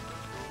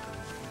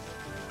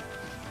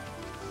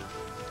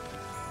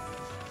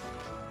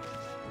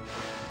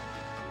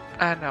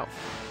 No.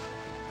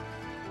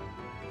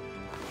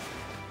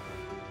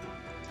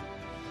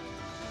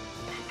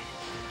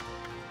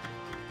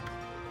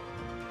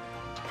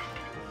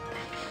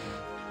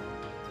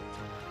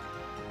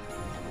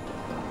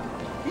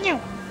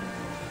 No.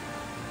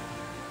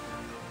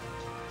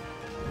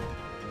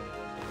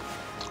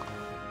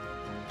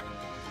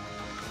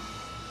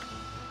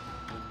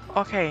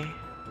 Okay.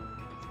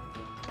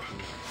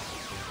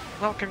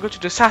 Now we can go to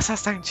the Sasa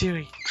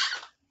Sanctuary.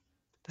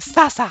 The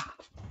Sasa!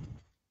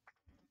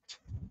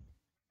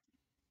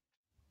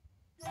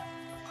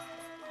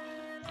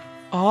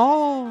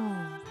 Oh!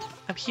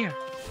 I'm here.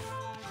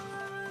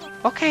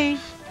 Okay.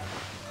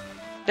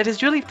 That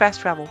is really fast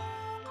travel.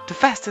 The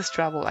fastest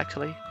travel,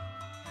 actually.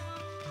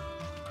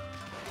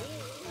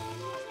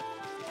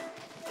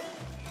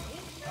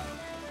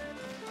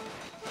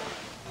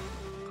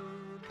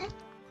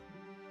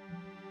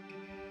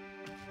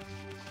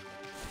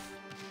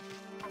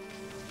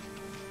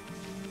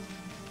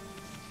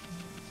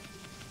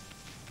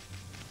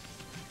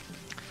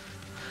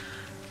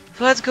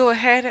 So let's go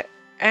ahead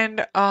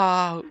and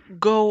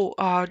go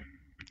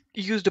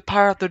use the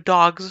power of the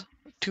dogs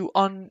to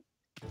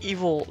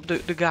un-evil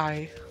the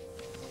guy.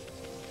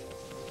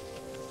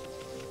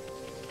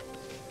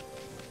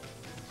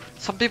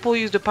 Some people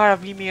use the power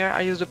of Mimir,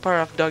 I use the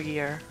power of Dog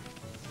Ear.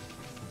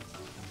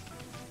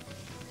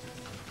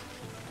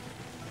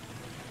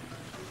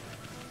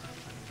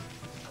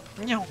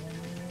 No.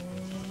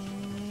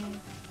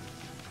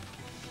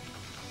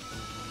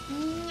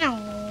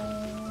 No.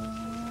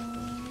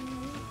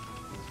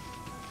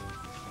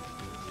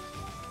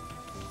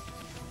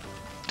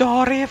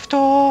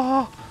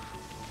 Dorifto!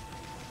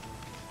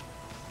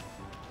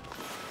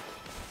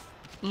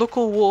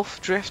 Local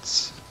wolf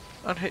drifts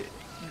on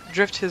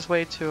his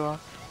way to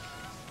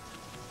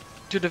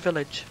the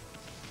village.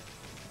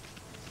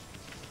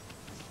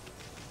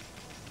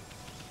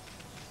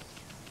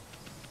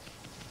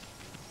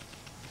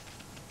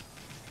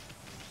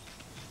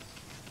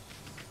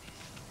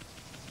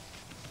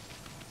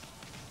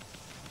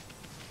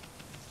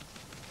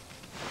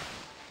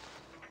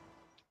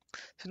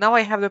 So now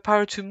I have the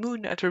power to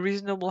moon at a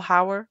reasonable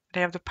hour, and I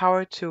have the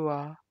power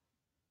to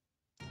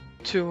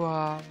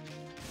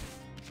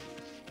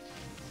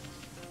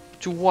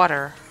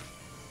water.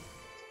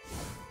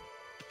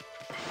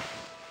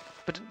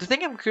 But the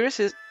thing I'm curious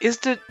is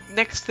the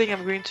next thing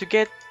I'm going to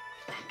get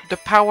the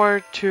power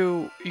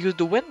to use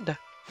the wind?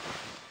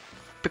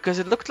 Because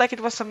it looked like it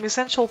was some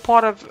essential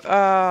part of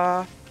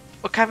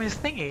Okami's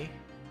thingy.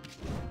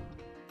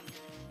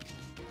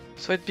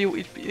 So it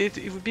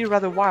would be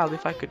rather wild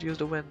if I could use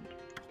the wind.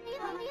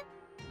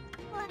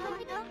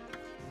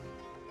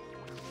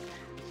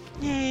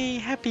 Yay,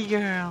 happy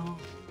girl!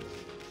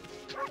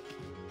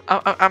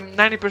 I'm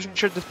 90%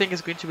 sure the thing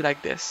is going to be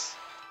like this.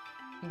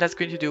 And that's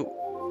going to do...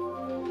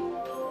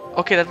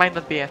 Okay, that might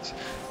not be it.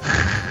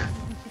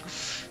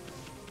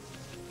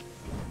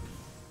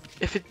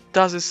 If it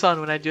does the sun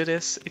when I do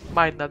this, it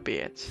might not be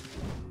it.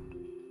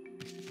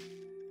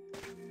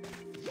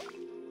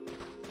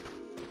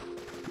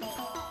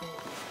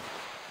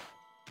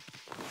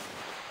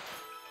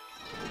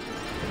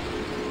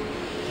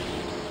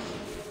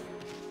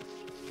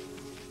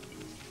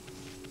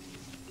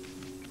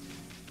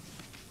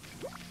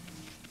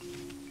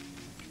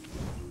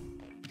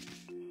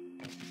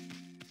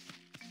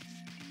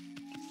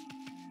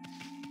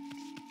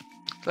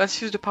 Let's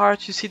use the power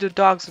to see the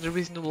dogs at a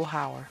reasonable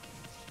hour.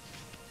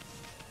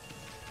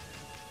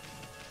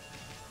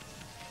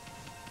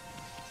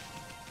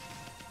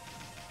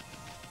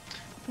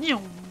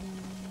 Nyong.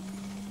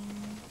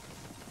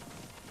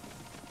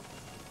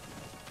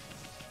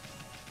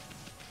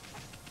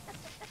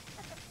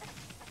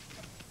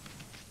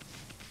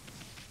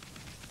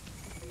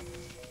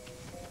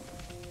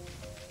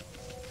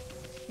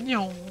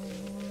 Nyong.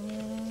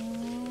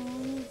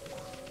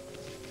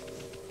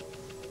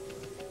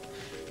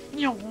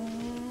 Nyong.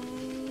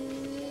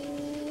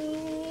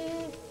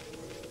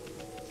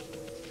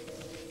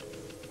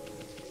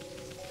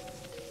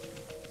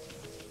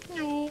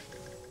 Nyong.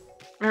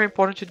 Very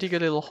important to dig a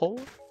little hole.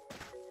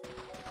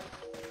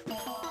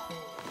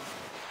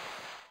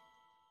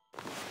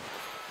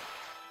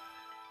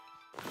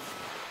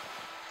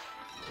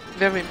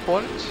 Very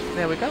important.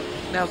 There we go.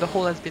 Now the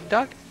hole has been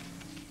dug.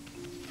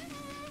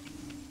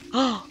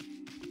 Oh,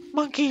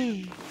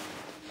 monkey!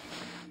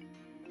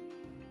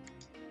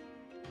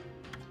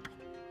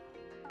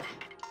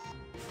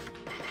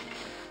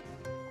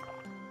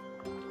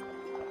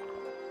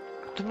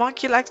 The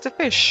monkey likes the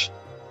fish.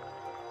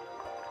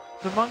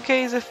 The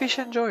monkey is a fish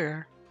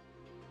enjoyer.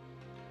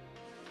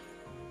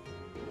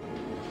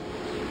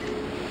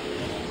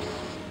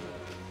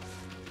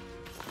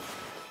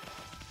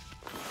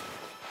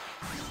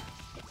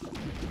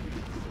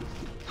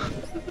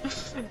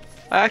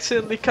 I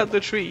accidentally cut the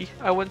tree.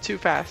 I went too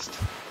fast.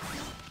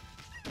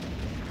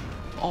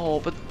 Oh,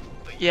 but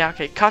yeah,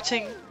 okay.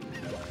 Cutting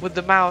with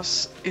the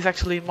mouse is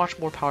actually much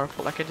more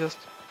powerful. I can just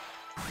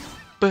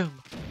boom,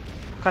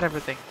 cut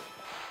everything.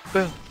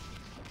 Boom.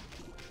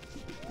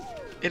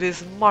 It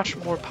is much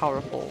more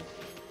powerful.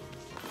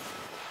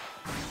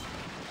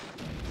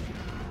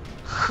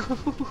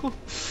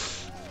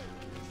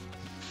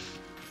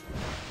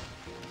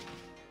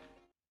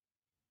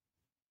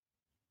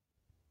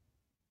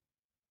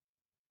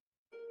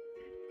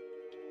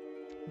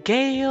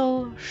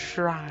 Gale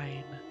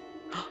Shrine.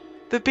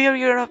 The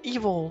barrier of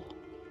evil.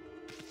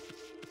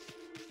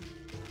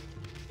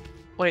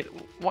 Wait,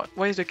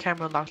 why is the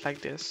camera not like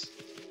this?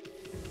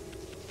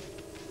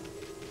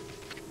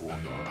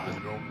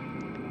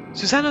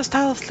 Susanna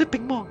style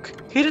sleeping monk.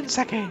 Hidden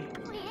sake.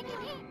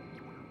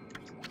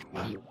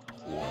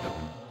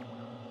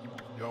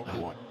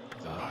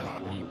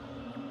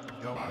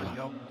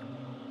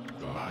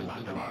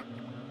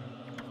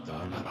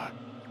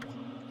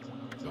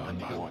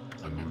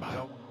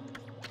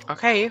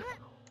 Okay.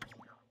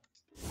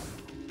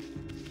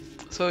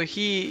 So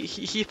he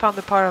found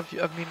the part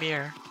of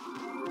Mimir.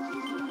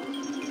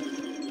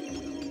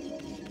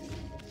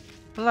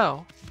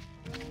 Hello.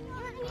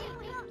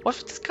 What's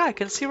with this guy? I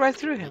can see right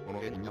through him.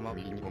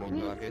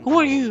 Who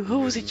are you?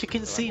 Who is it you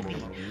can see me?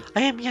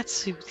 I am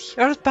Yatsu,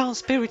 the earthbound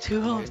spirit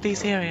who owns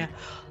this area.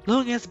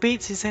 Long as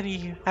Bates is any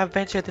you have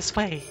ventured this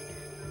way.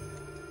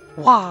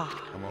 Wow!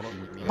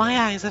 My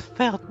eyes have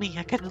failed me,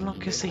 I can no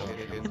longer see.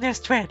 And there's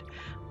dread.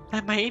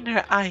 And my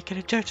inner eye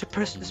can judge a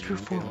person's true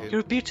form.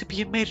 Your beauty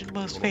be a maiden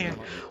most fair.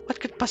 What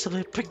could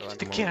possibly bring you to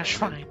the Kira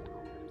Shrine?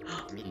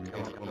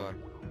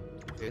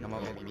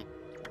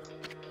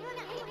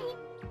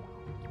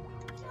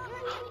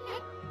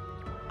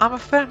 I'm a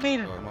fair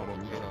maiden.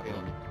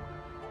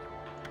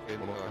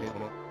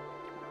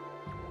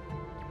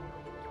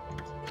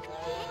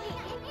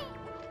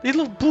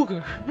 Little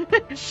booger.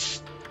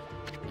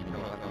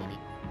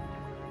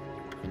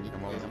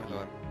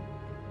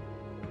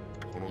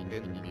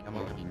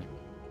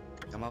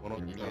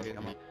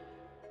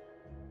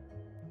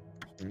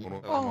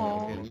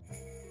 Oh.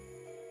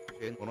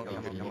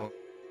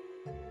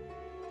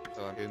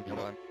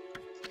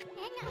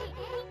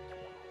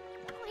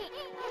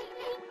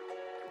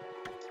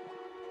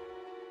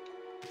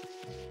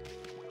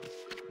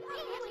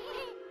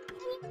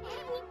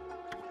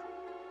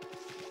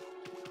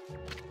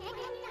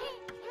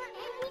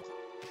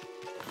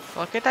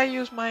 Well, can't I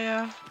use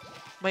my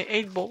my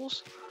 8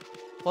 balls?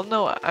 Well,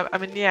 no. I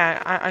mean,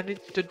 yeah. I need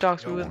the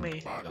dogs to be with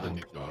me.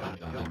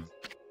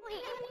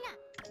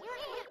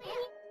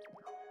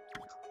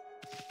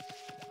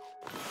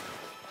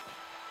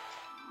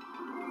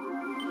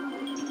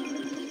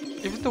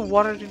 Even the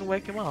water didn't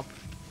wake him up.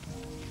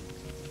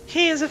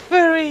 He is a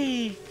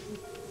furry!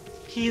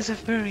 He is a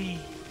furry.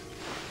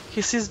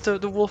 He sees the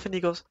wolf and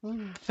he goes,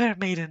 fair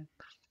maiden.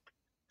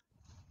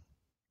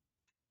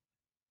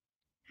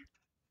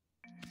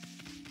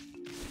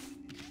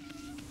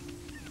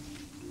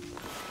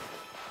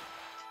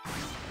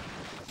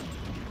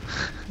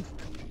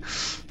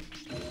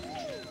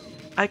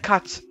 I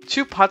cut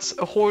 2 pots,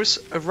 a horse,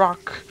 a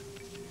rock,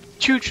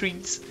 2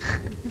 trees.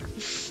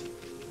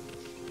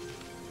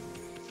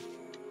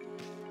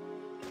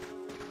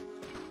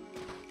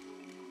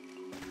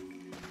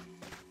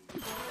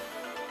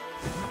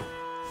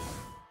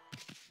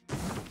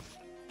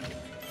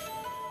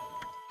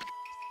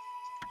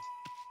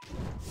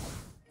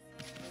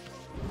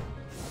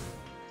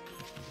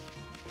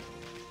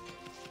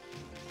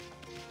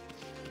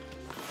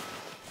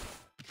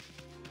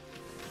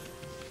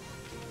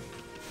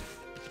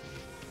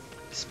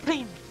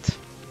 Sprint!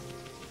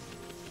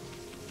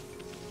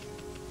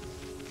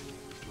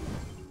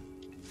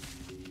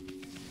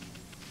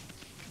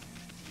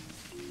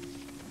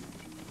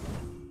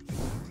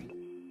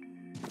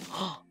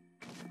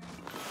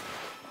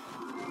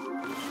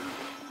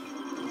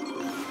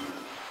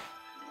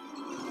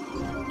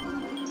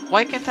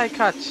 Why can't I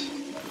cut?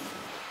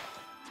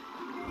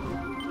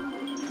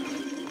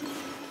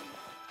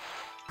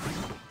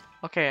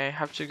 Okay, I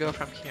have to go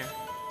from here.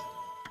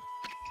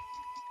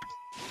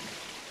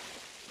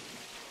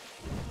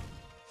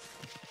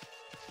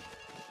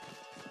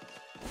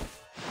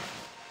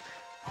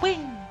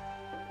 Wing!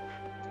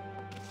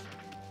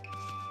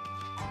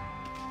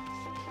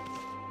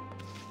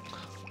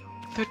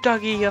 The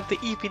doggy of the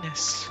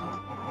eepiness.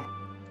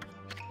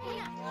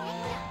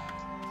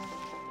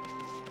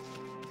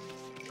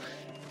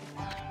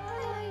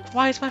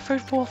 Why is my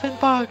first wolf in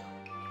bug?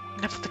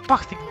 Enough of the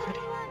bug thing already.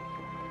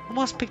 I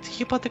must speak to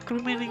you about the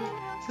remaining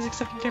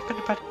 6-7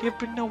 different about it. There have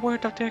been no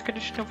word of the air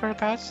conditioner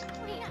whereabouts.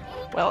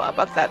 Well,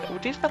 about that, we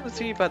did find the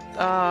three, but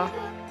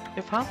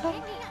you found them?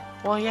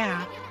 Well,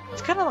 yeah.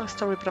 It's kind of a long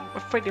story, but I'm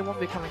afraid they won't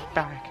be coming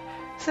back.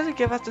 They said to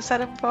give us the set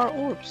of our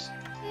orbs.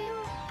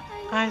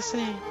 I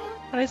see.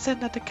 But I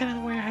said that the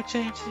cannon warrior had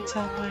changed in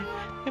some way.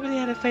 Maybe they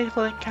had a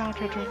fateful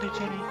encounter during the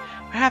journey.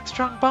 Perhaps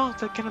strong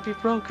bonds that cannot be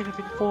broken have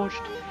been forged.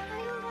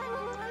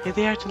 If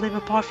they are to live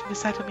apart from the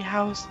Satomi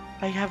house,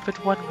 I have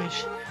but one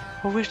wish.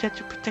 A wish that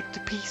to protect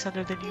the peace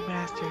under the new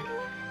master.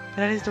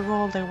 That is the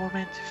role they were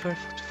meant to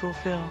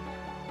fulfill.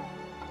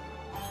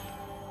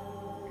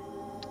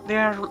 They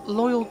are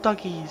loyal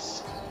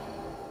doggies.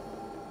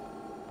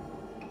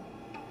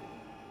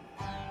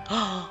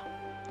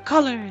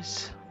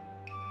 Colors!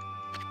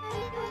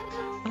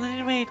 Well,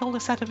 anyway, all the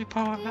Satomi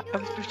power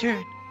have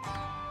returned.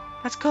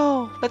 Let's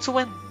go! Let's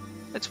win!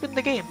 Let's win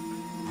the game!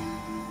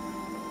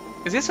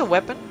 Is this a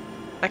weapon?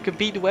 I could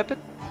be the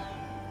weapon?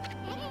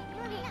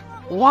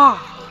 Wow!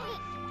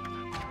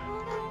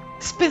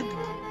 Spin!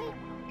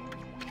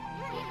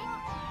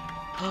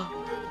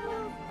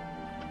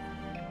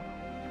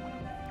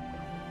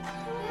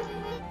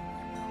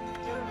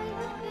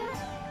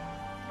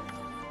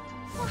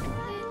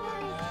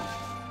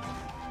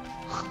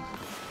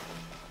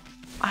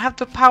 I have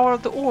the power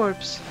of the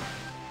orbs.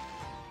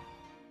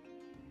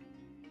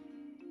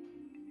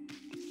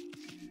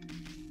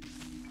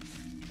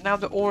 Now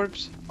the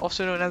orbs,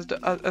 also known as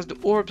the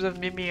orbs of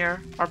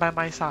Mimir, are by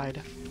my side.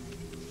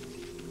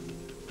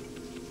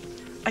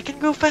 I can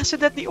go faster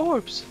than the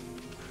orbs.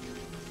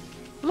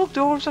 Look,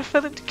 the orbs are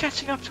failing to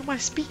catching up to my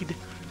speed,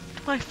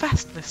 to my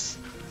fastness.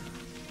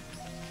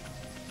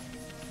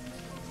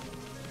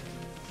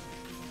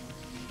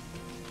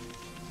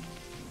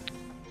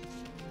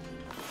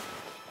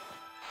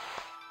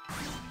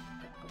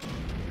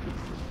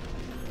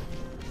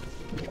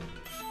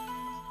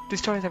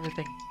 Destroys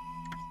everything.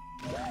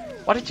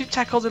 Why did you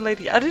tackle the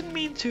lady? I didn't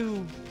mean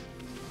to.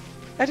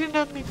 I did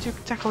not mean to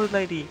tackle the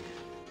lady.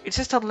 It's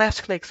just on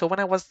left click, so when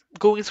I was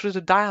going through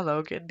the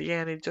dialogue in the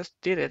end, it just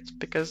did it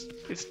because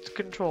it's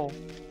control.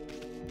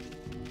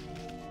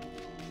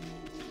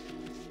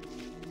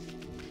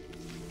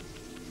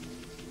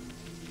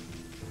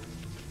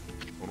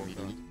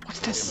 What's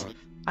this?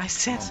 I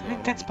sense an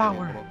intense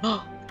power.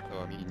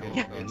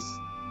 Yeah.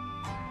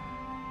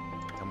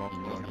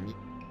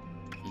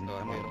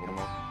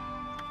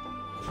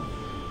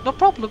 No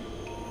problem.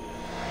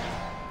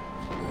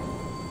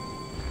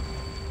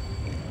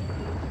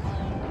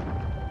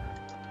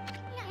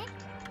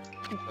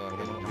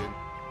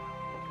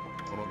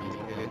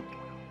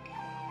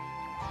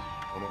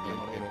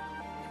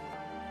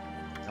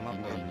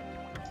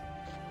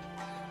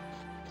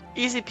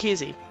 Easy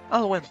peasy.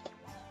 I'll win.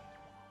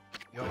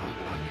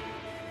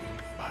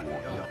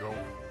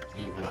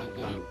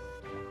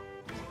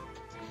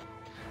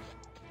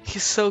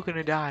 He's so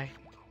gonna die.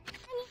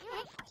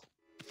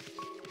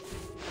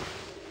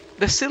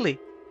 They're silly.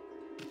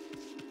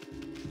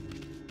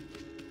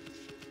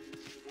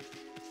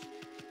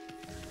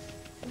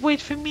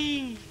 Wait for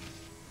me.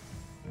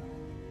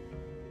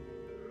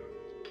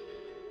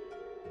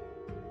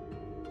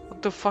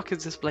 What the fuck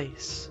is this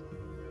place?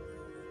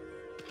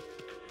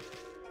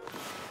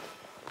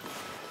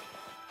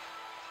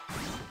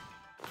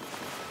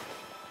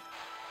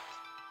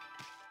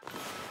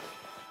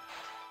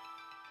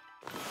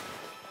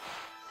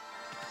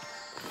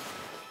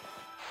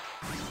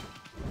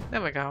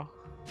 There we go.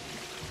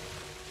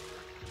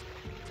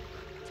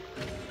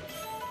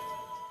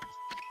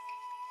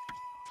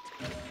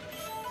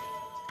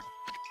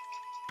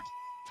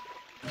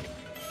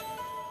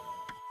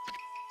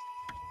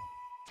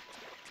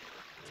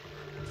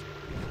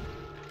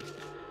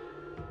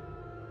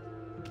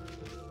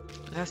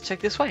 Let's check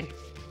this way.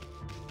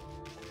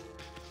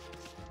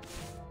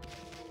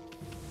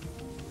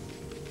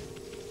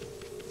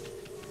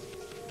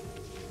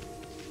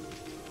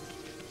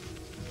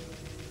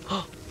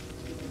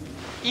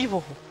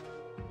 Evil.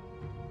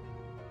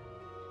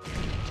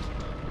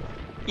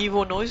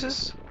 Evil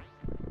noises.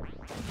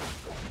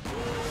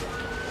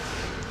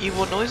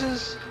 Evil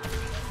noises.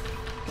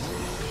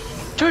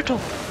 Turtle.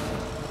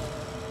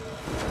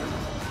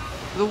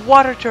 The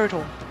water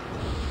turtle.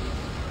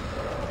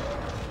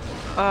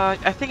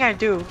 I think I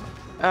do.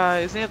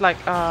 Isn't it like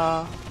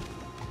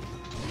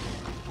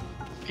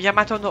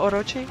Yamato no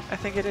Orochi? I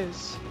think it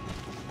is.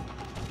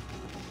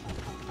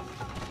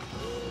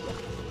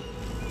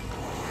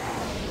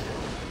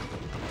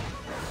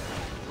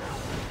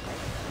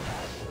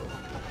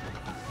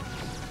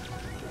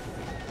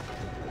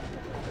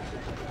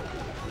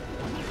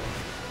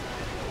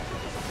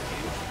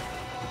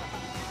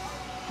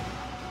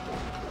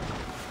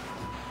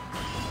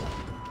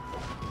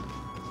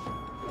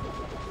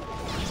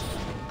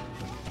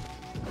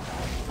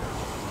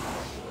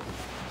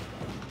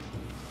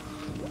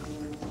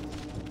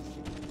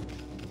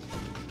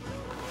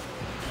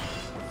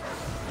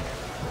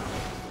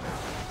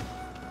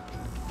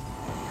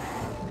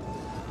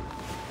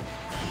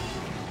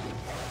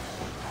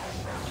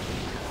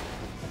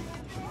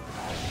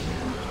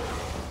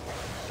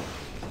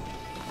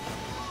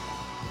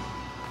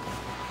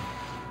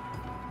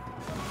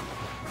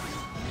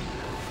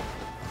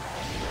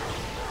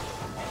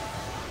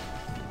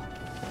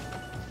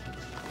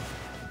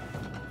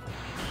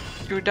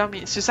 You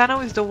dummy.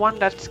 Susanoo is the one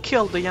that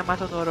killed the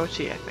Yamato no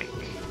Orochi, I think.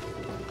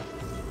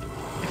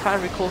 If I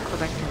recall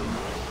correctly.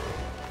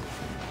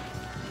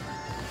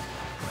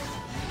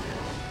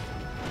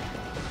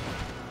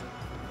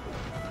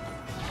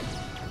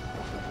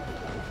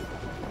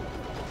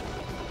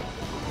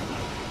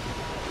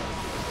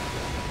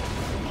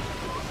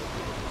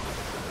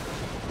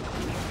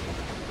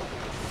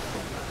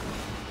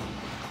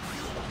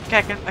 Okay,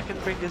 I can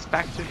bring this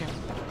back to him.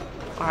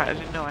 Alright, I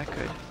didn't know I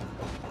could.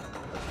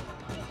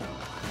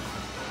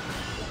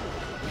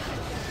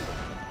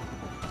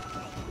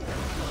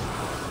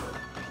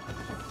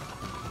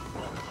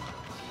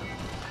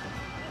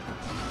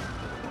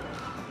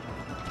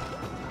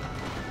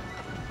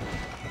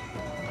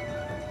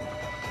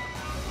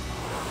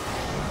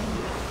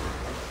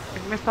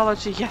 In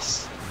mythology,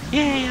 yes.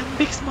 Yay, I'm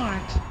big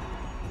smart.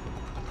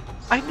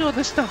 I know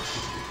the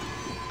stuff.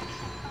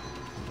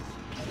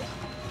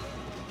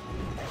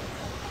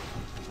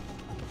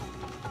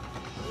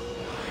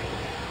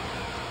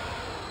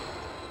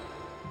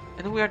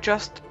 And we are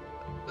just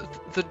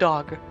the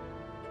dog.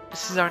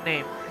 This is our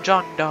name,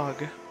 John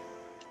Dog.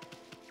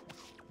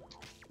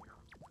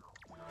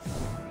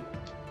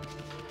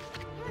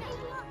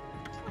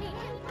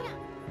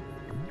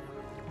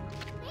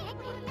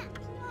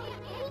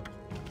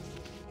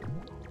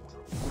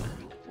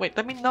 Wait,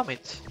 let me numb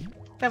it.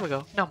 There we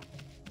go, numb.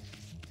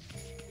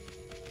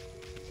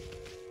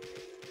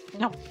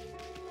 Numb.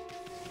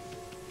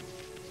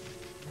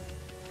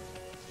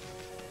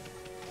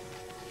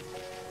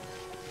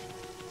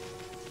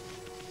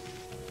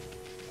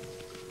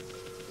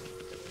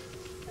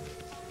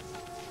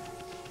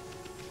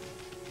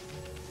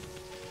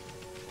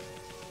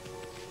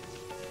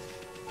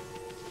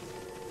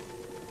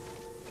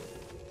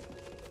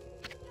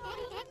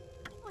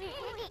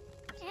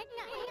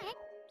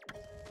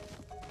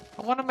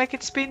 I want to make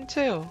it spin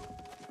too.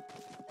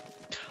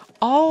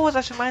 Oh,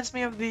 that reminds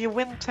me of the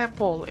Wind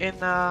Temple in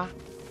no,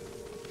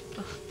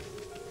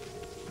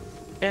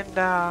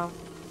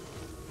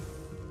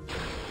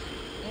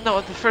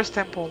 the first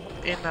temple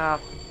in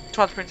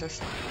Twilight Princess,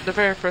 the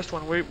very first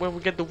one, where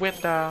we get the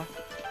wind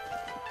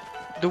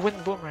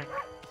boomerang,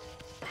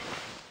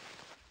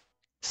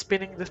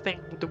 spinning the thing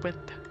with the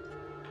wind.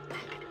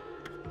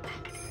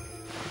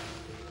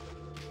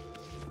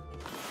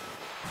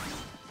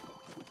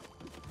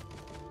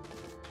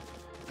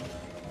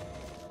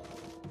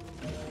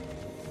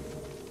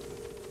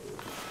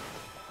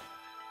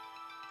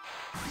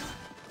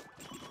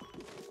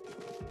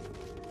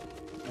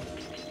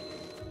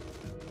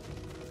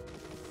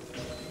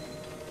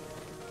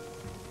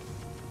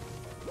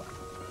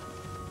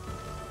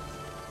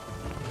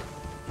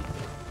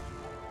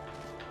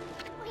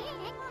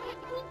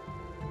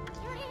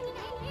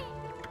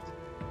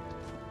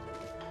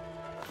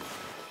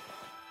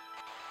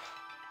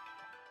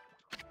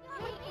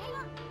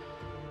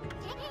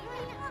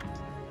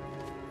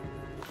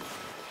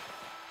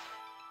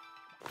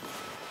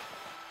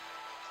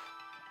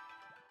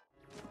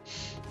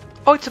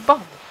 Oh, it's a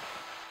bomb!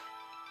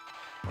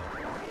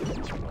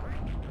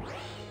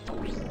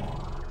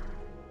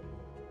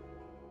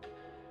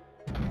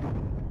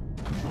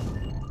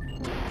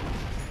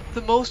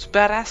 The most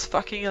badass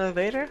fucking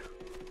elevator?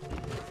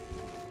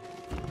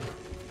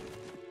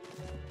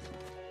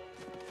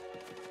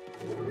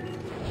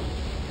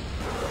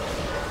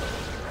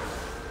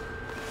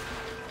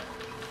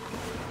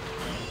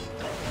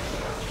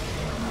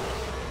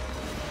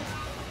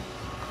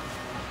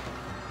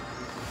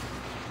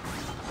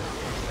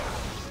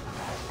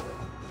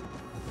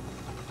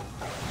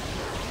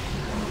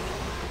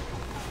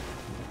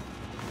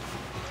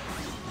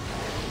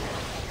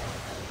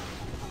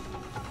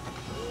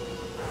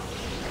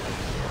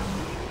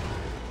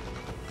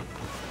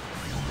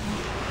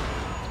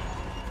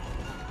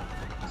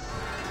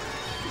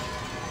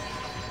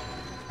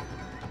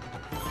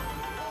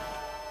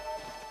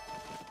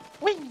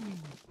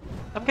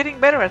 I'm getting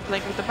better at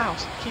playing with the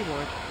mouse and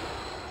keyboard.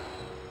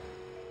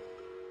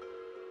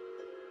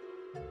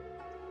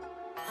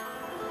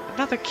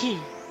 another key.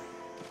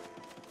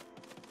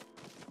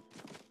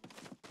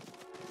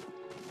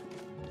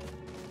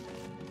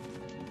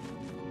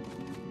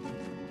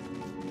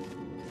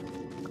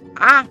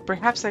 Ah,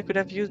 perhaps I could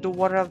have used the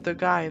water of the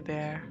guy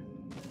there.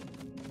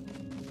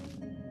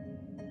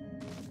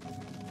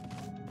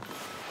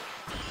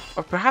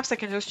 Or perhaps I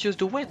can just use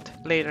the wind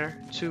later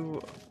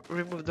to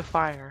remove the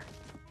fire.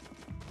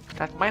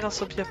 That might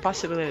also be a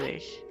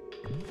possibility.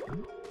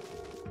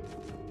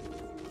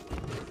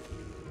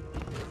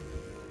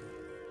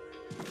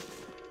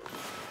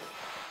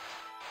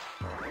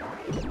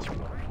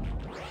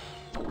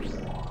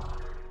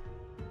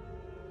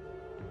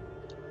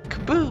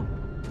 Kaboom!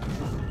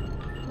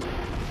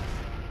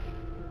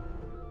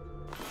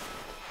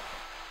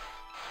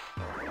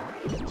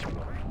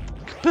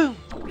 Kaboom!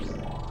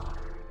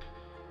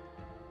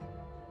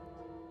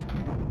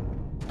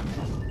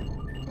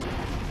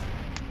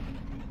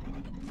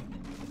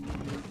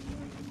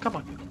 Come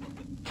on.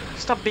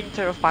 Stop being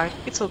terrified.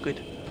 It's all good.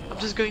 I'm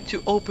just going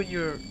to open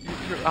your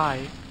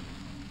eye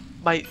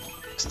by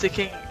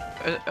sticking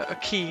a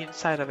key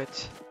inside of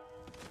it.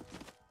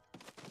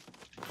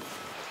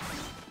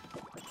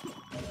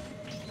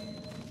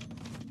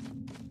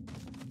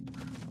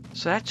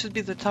 So that should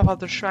be the top of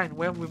the shrine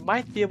where we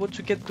might be able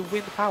to get the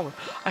wind power.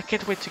 I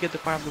can't wait to get the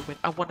power of the wind.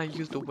 I want to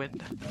use the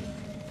wind.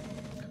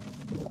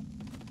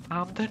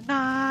 I'm the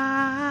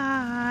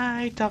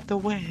knight of the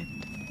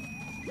wind.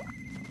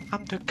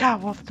 I'm the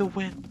cow of the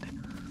wind.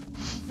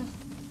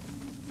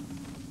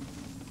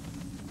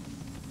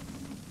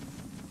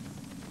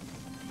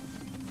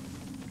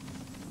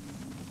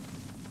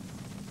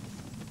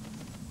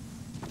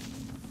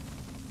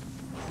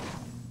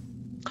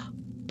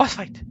 Boss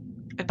fight!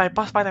 And by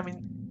boss fight I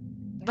mean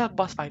not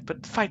boss fight,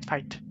 but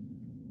fight.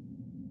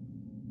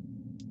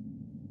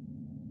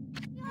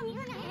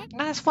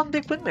 Nice one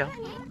big windmill.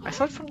 I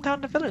saw it from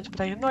down the village,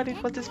 but I had no idea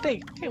it was this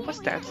big. Hey, what's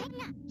that?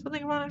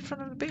 Something around in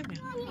front of the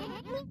windmill.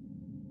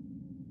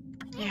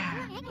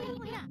 Yeah.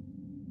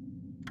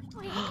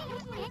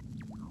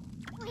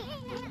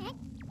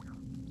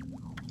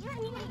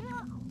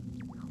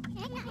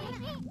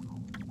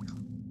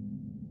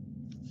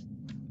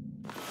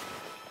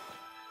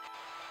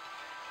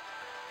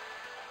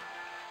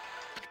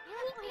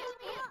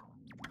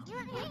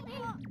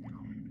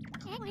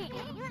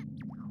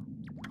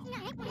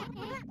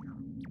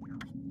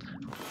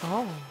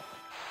 Oh.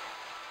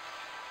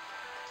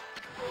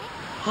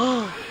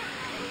 Oh.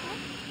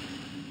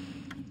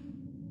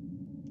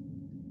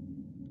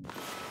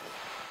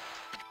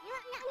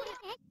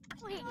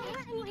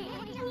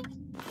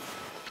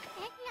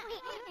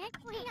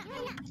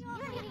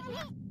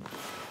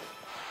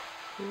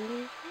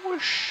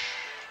 Whoosh.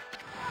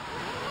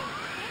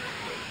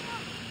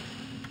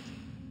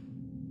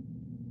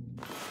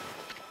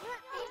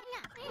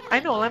 I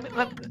know, let me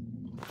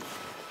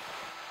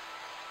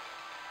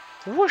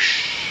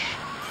whoosh.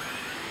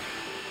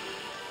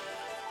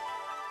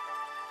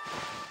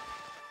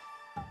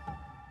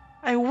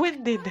 I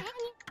winded.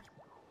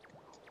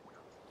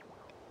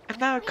 And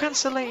now a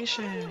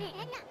consolation.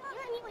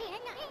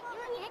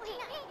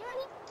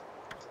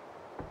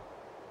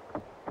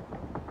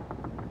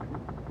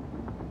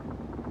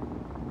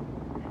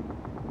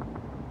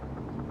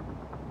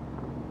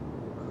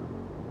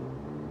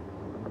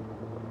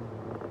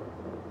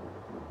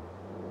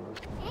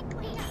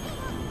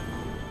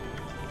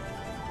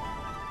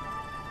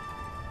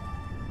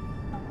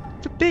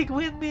 The big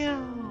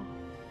windmill.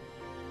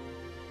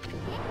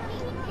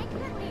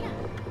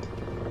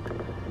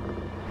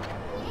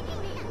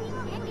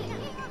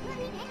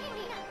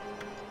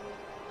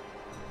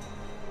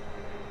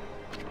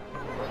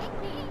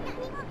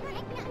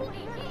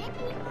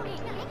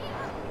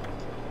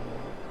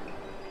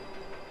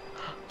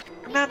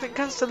 Another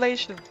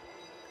constellation.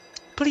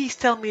 Please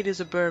tell me it is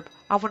a burb.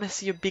 I want to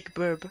see a big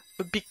burb.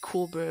 A big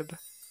cool burb.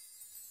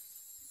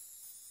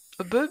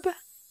 A burb?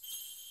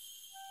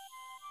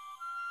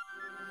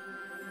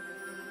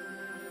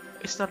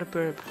 It's not a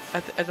burb.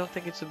 I don't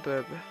think it's a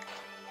burb.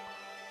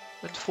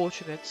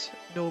 Unfortunate.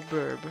 No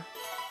burb.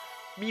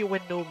 Me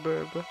when no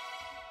burb.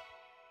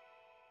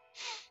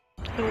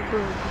 No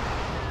burb.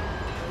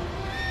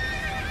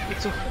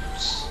 It's a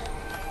horse.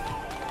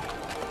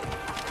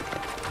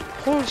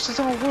 Horses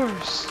are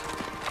worse.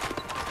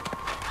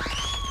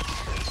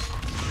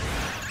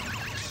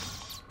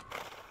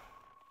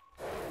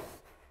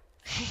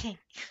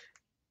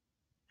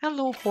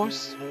 Hello,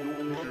 horse.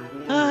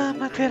 Ah,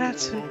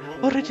 Materatsu,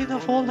 origin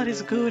of all that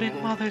is good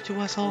and mother to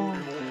us all.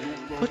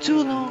 For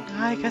too long,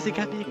 I,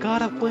 Kazigami,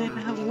 god of wind,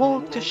 have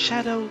walked a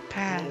shadowed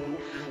path.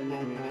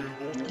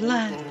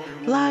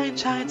 Light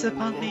shines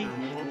upon me.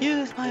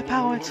 Use my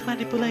power to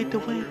manipulate the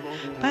wind.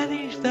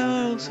 Banish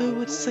those who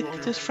would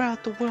seek to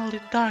shroud the world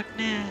in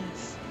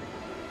darkness.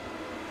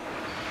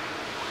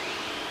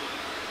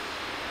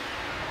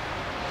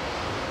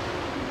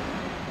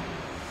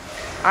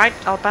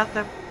 Alright, I'll ban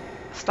them.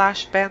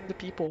 / ban the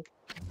people.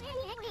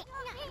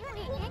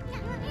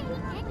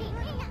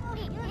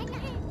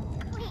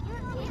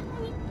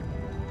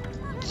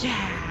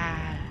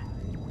 Yeah!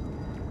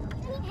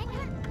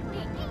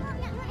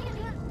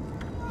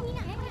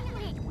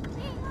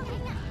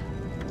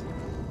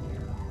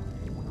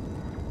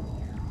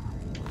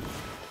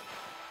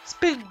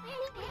 Spin!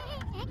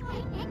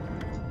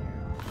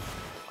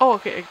 Oh,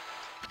 okay.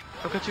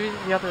 I've got you in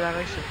the other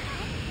direction.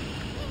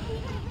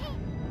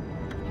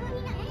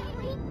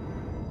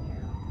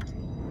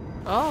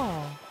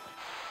 Oh.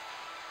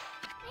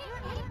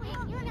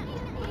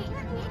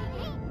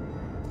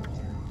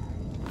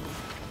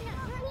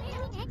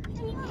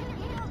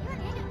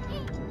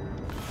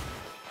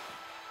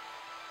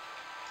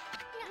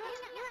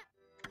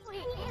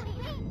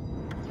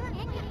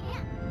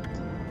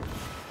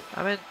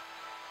 I mean,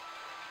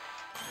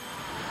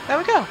 there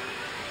we go.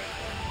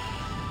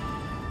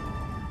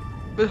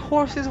 But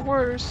horse is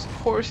worse.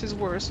 Horse is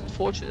worse,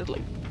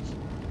 unfortunately.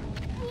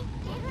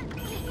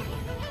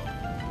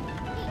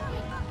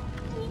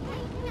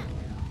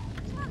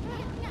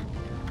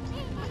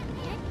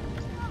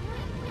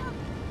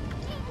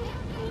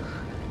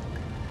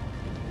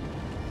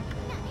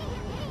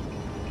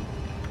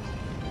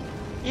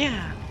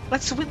 Yeah,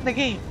 let's win the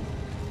game.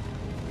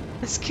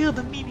 Let's kill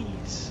the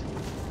minis.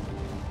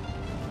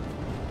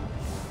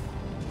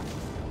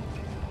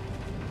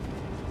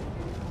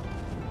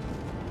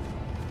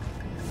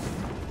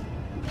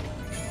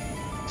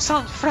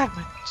 Sound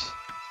fragment.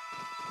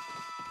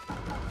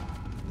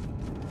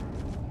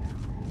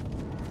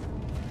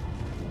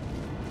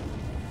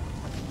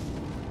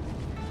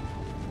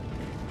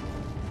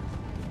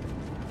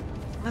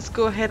 Let's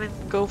go ahead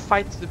and go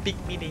fight the big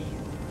mini.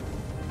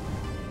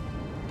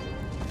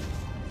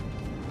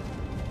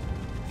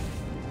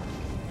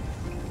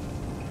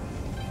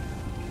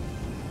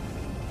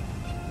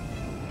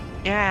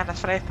 Yeah,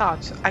 that's what I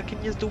thought. I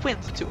can use the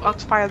wind to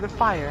unfire the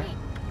fire.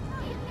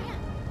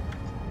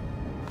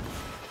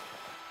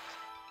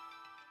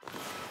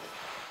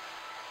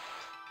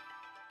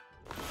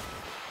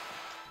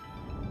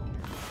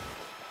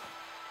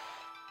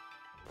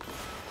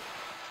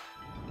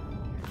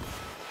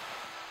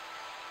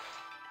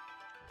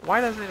 Why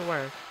doesn't it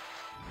work?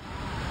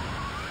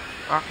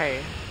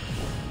 Okay,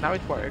 now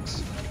it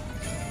works.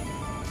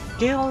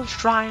 Gale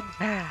Shrine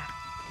Man.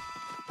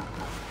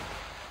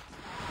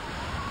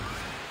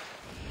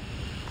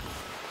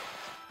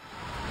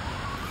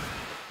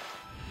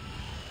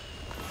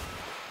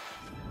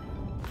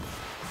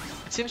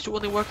 It seems to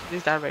only work in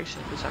this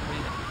direction for some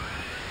reason.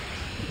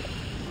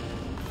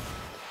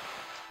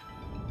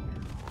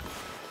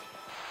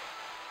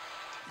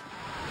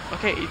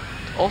 Okay, it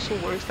also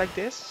works like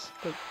this,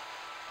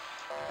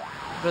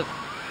 but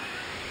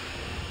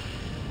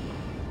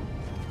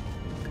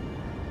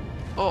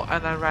oh,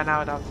 and I ran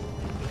out of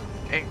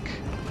ink.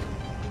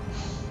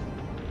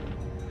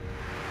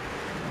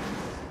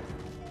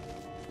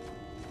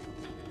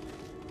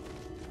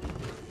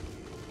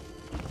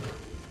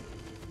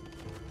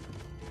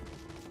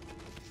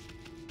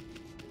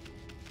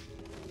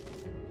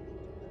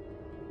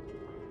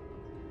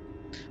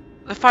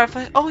 The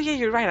firefly. Oh yeah,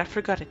 you're right. I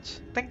forgot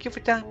it. Thank you for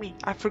telling me.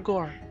 I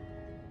forgot.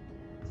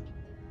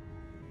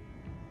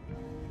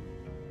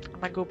 I'm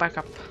gonna go back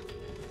up.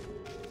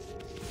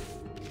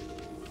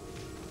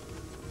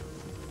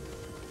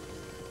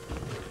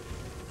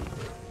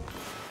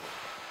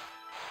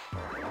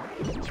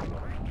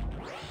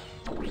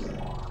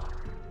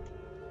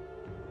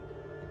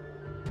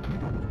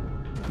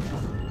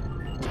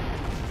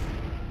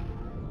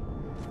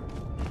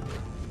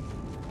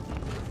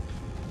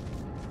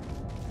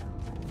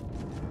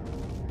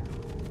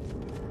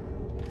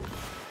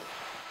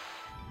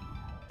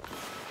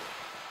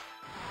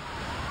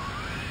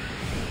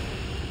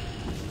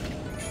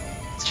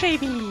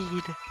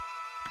 Bead.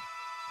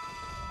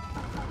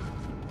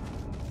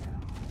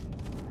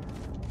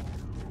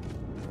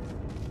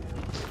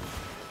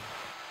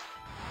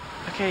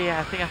 Okay, yeah,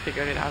 I think I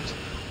figured it out.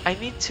 I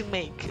need to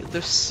make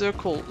the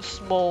circle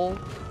small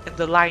and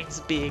the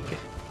lines big.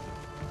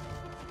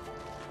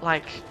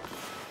 Like...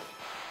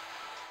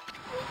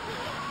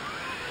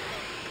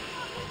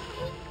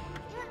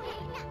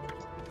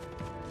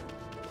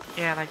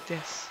 yeah, like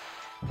this.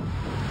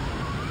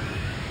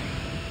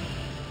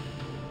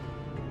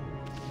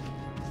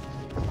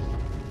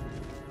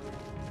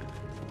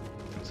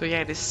 So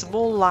yeah, these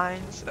small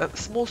lines,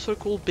 small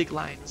circle, big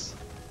lines.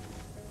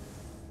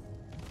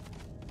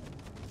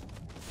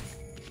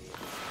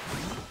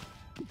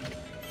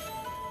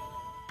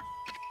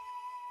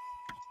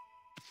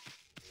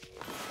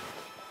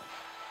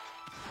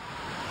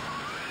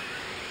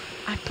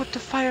 I put the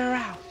fire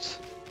out.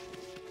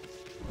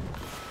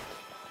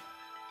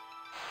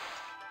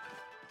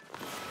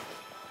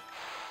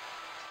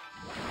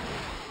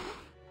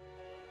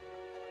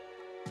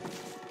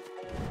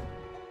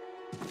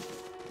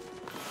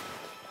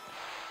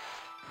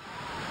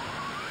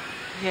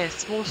 Yes,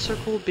 small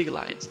circle, big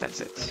lines, that's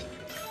it.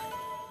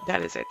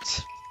 That is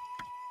it.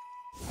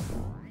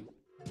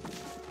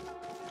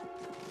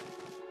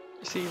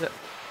 You see that?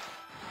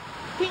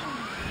 Whee!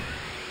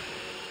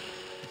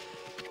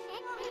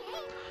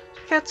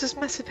 Look at these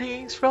massive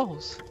hanging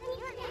scrolls.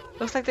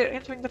 Looks like they're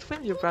entering that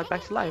wind you brought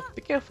back to life.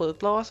 Be careful, it'll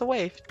blow us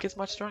away if it gets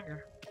much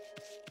stronger.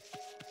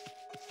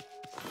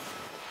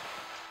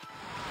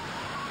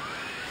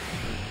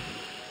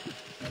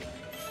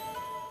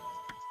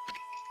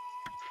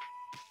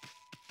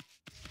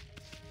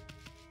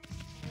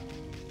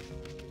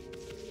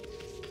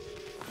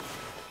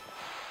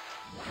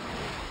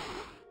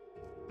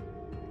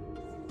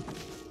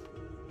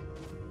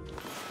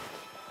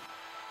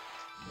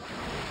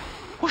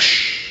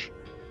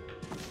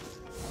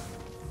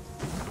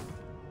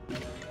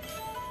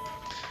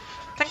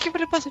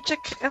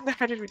 Check, and the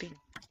headed reading.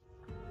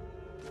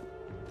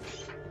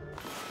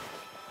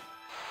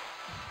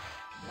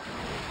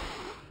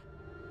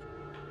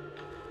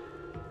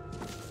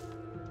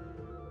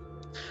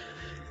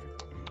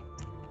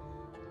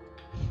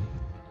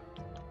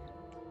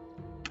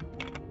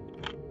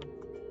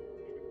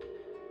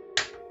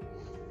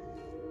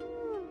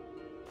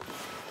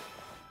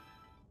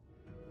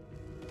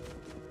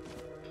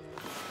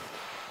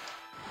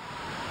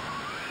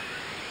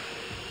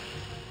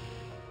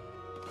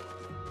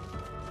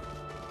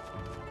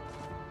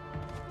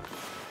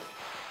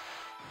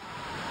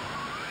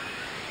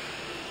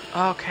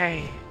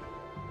 Okay.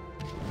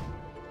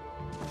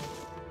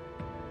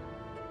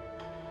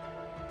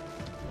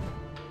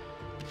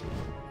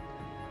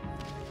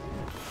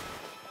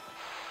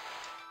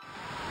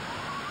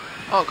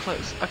 Oh,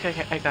 close. Okay,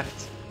 okay, I got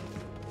it.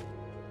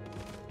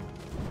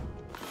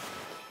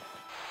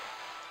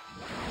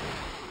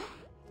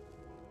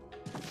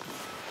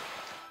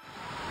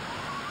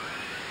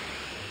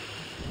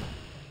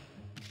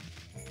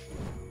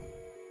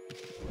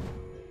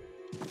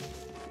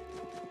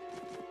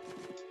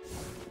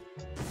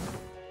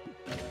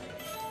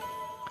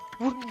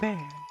 Wooden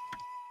bear.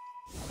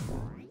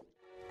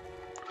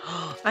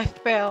 I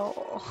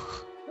fell.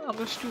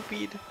 I'm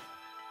stupid.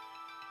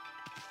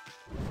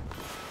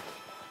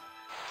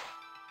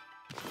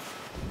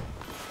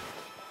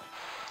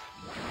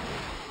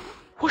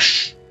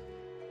 Whoosh!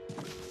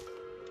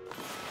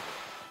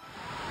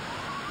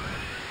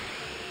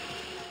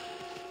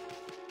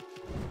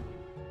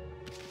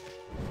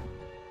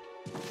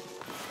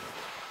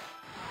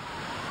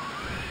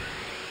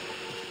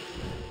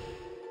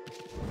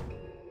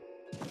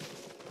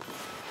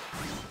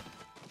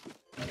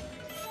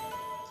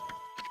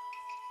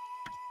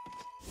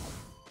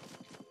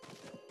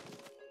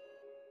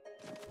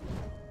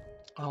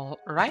 All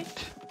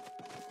right.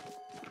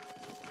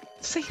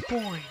 Save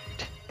point.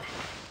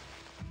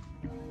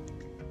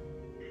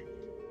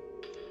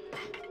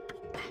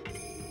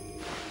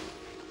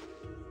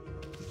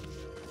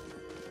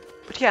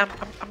 But yeah,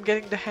 I'm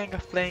getting the hang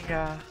of playing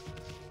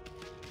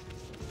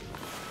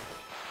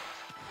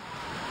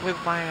with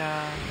my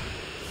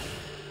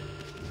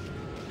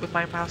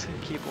mouse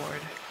and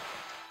keyboard.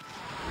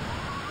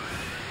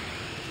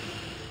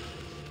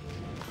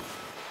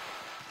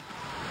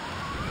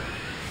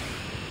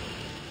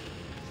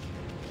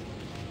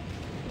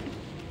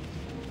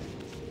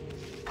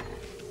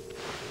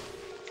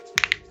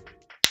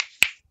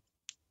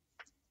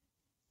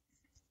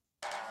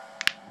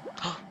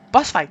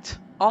 Boss fight!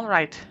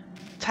 Alright,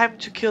 time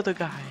to kill the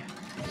guy.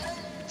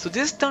 So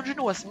this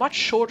dungeon was much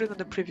shorter than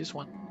the previous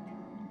one.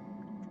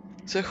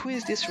 So who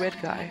is this red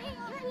guy?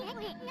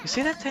 You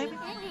see that, Tammy?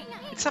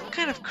 It's some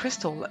kind of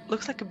crystal that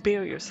looks like a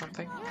berry or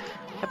something.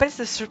 I bet it's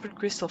the serpent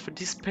crystal for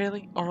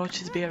dispelling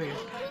Orochi's barrier.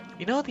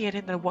 You know the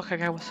item that Waka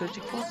guy was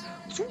searching for?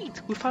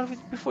 Sweet! We found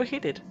it before he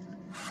did.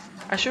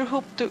 I sure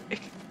hope the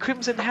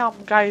Crimson Helm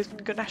guy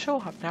isn't gonna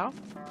show up now.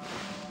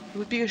 It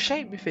would be a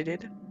shame if he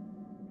did.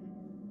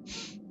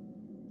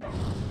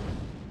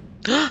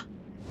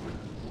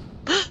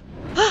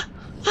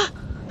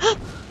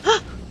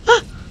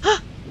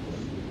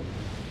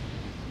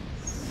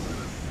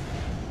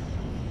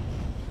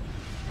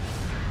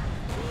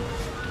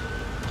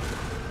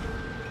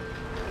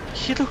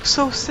 He looks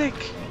so sick.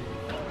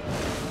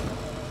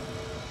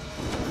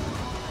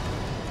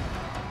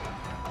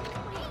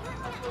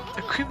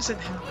 A crimson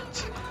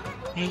helmet.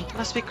 Hey, it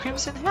must be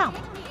Crimson Helm.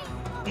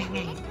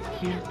 Hey,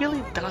 he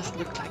really does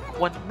look like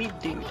one mean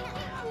dude.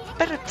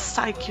 Better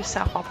psych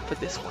yourself up for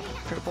this one,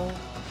 Purple.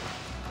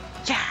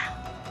 Yeah!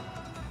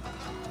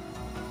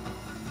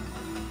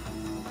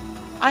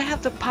 I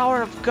have the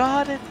power of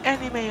God and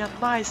anime on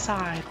my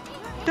side.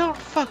 Don't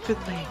fuck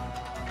with me.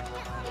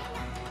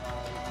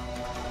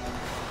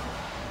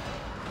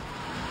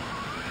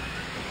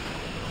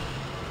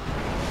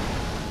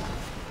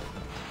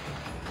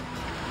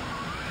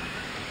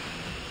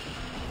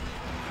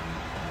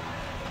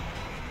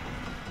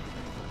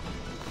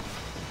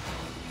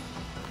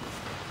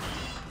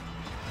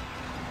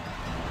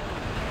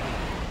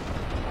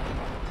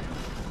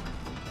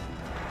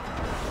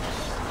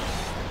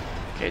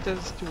 Okay, it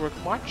doesn't work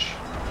much.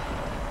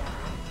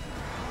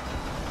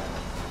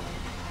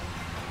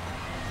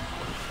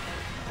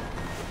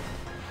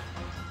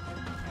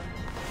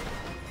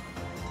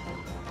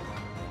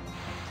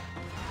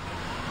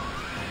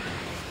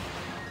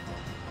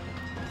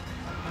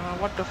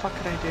 What the fuck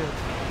can I do?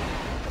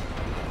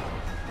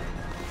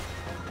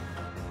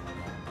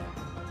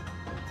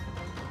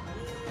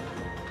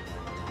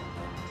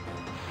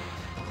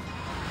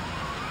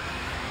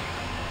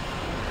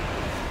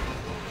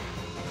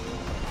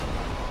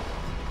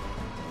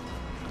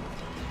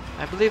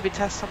 I believe it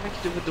has something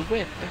to do with the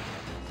wind.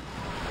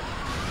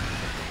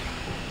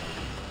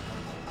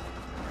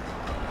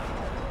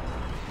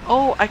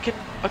 Oh, I can...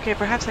 Okay,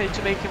 perhaps I need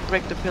to make him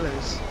break the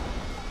pillars.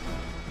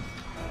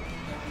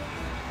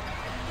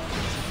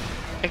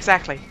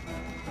 Exactly.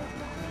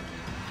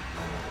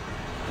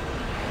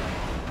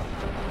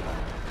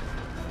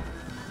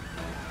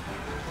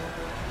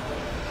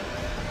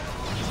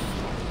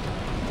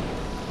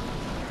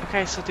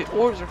 Okay, so the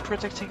orbs are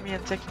protecting me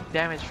and taking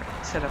damage from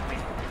instead of me.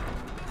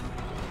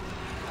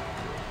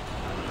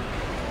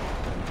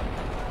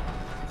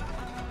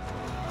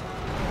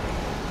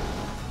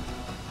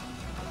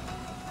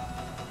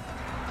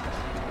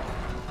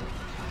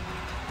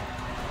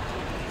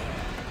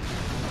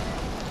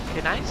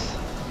 Okay, nice.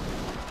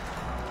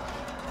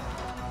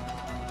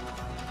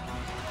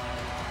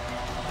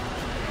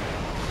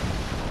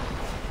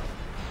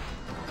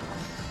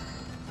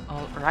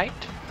 Alright.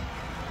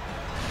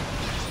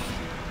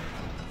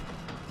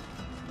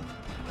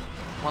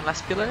 One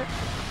last pillar.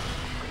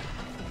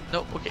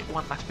 No, okay,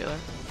 one last pillar.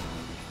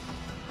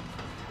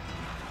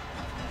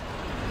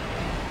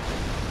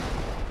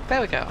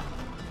 There we go.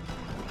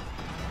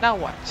 Now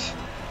what?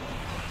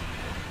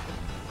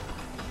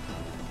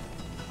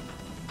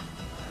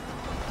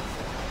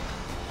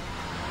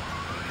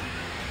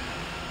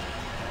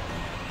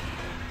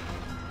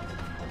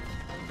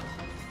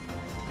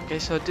 Okay,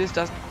 so this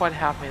doesn't quite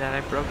help me that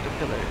I broke the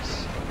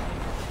pillars.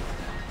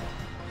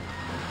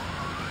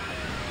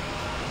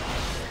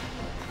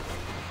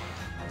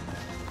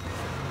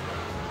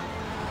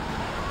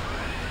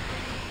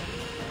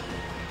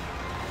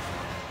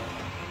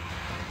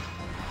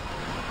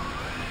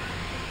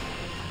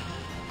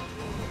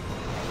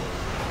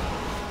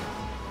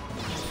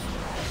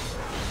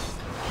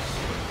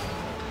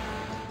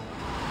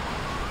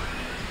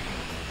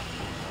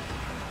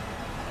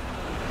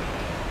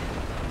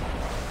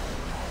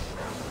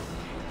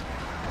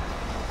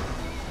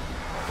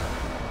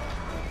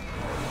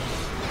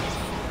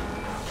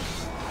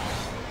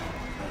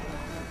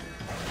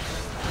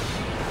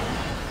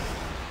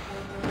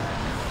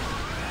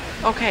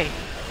 Okay.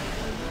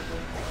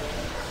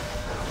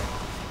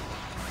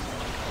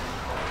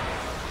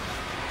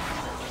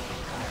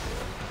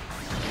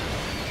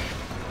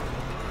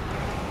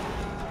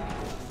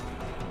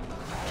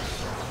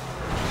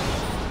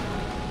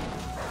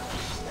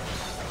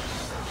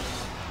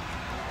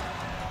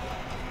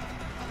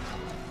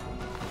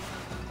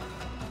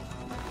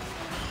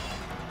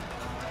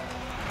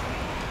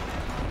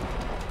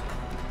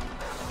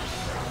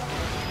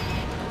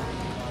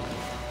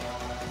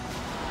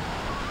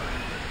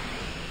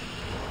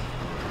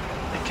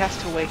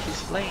 Cast away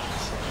his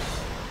flames.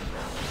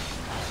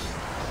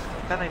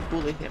 Then I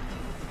bully him.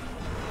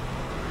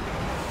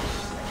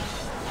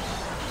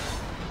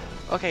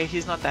 Okay,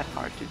 he's not that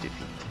hard to defeat.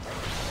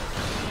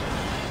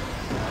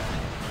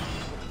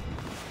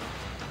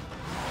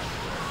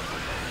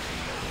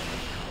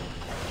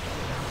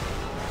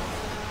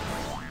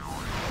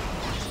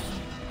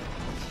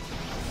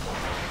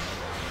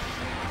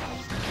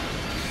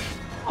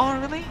 Oh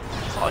really?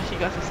 Oh, he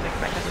got his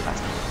neck back at the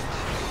last minute.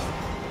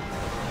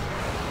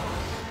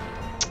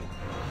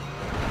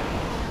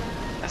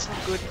 That's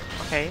not good.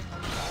 Okay.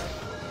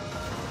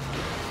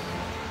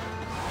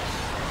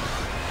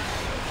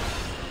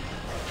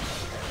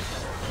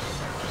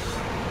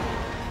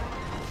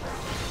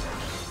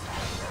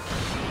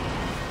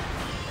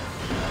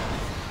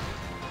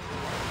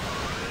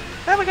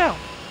 There we go.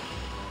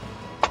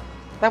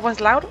 That was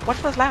loud?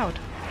 What was loud?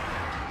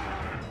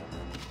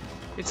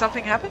 Did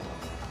something happen?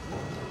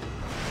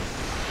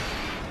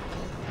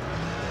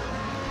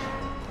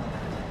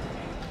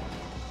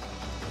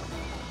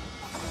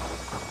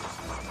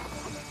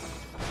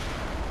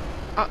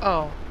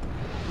 Uh-oh.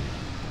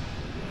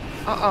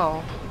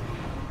 Uh-oh.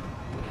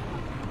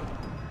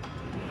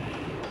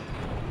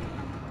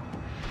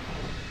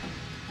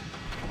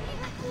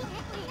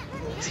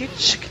 Is he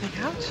chickening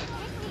out?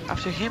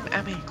 After him,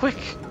 Emmy, quick!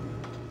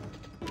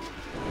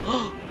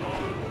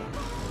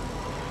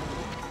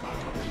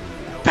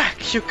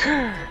 Back, you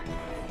cur!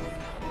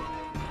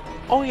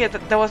 Oh yeah,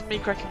 that was me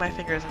cracking my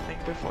fingers, I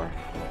think, before.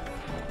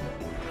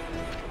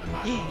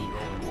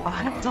 Yeah, I'll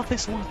handle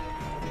this one.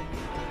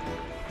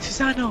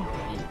 Susano!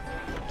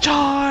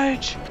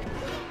 Charge!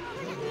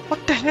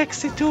 What the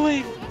heck's he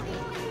doing?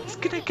 He's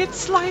gonna get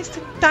sliced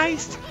and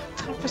diced.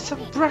 Time for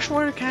some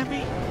brushwork,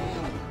 Emmy.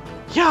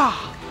 Yeah!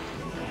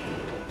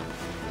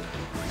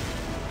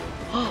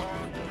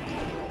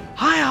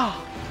 Hiya!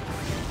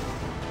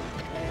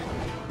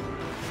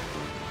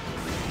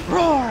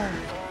 Roar!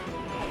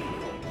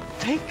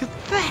 Take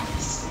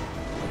this!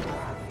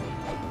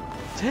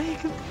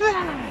 Take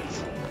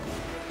that!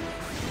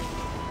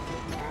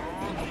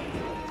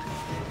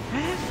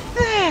 And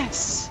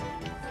this!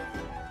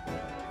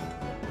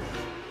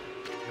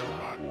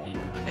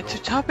 And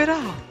to top it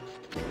off,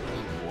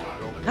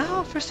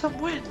 now for some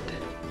wind.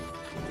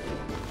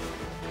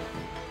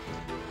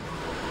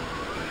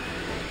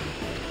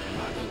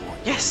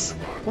 Yes!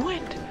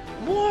 Wind!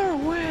 More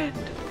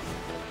wind!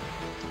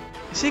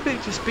 Is he going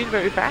to spin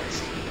very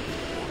fast?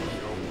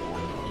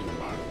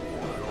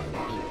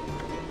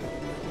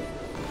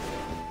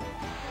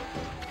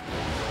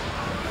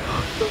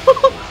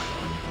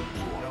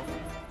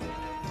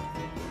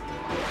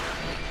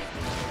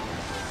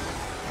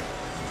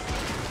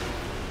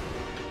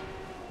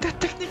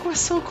 That technique was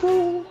so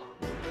cool!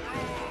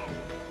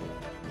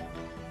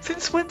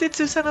 Since when did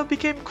Susano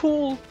become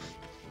cool?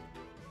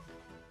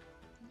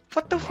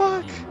 What the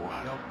fuck?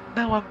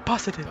 Now I'm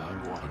positive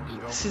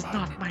This is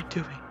not my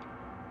doing.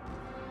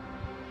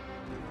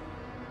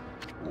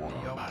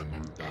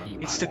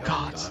 It's the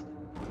gods.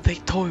 They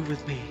toy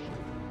with me.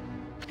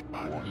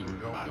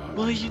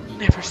 Will you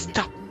never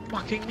stop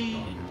mocking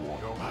me?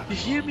 You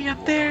hear me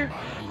up there?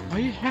 Are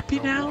you happy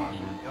now?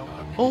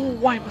 Oh,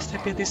 why must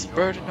I bear this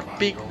burden of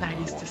being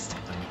nice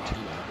descendant?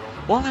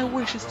 All I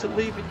wish is to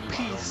live in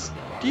peace.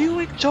 Do you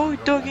enjoy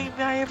dogging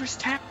my every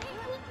step?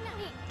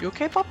 You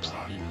okay, Pops?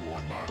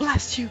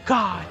 Bless you,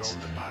 gods!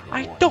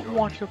 I don't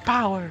want your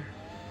power.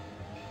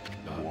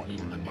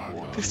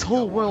 This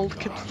whole world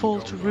can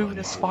fall to ruin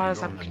as far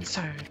as I'm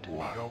concerned.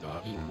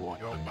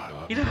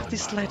 Enough of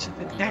this legend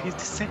that Naga's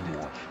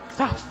descendant.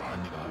 Enough!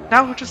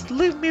 Now just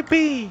leave me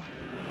be!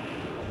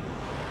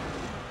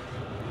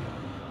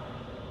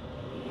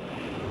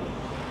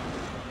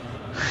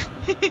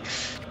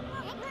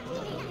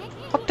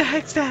 What the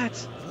heck's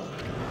that?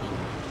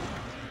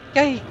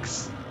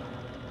 Yikes!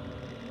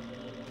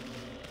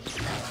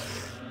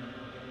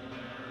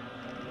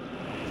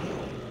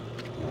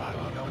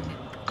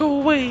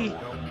 Go away!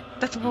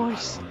 That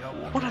voice!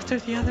 One after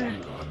the other!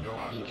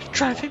 You're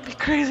driving me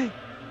crazy!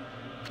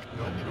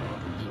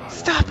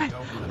 Stop it!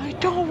 I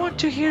don't want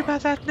to hear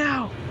about that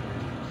now!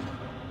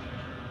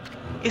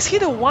 Is he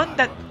the one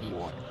that...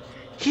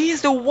 He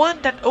is the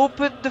one that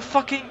opened the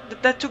fucking...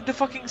 that took the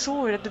fucking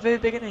sword at the very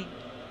beginning.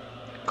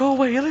 Go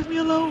away, leave me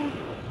alone!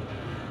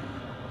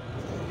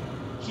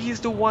 He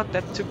is the one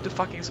that took the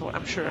fucking sword,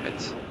 I'm sure of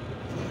it.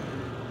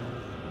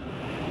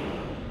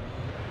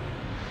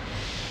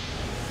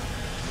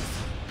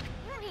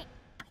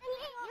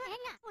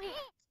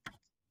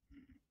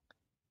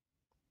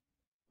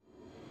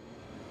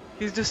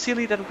 He's the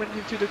silly that went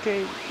into the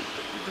cave,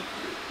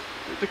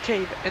 the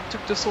cave and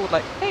took the sword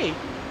like, hey,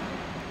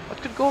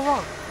 what could go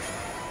wrong?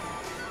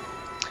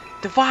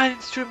 Divine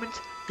instrument,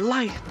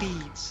 life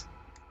beads.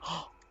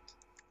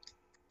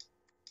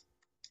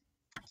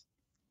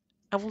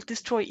 I will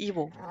destroy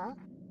evil.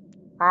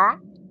 Huh?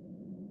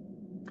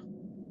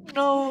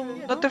 No,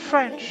 not the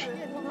French.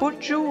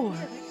 Bonjour.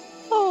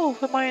 Oh,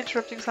 am I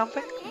interrupting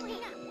something?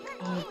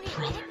 Oh,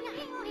 brother.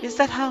 Is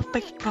that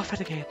half-baked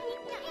prophet again?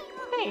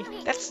 Hey,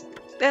 that's...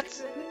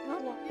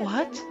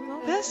 What?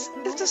 This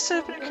is the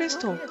serpent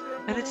crystal,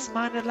 and it's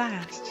mine at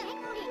last.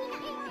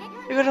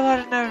 You got a lot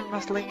of nerve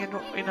muscling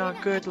in a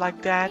good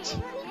like that.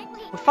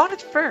 We found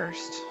it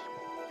first.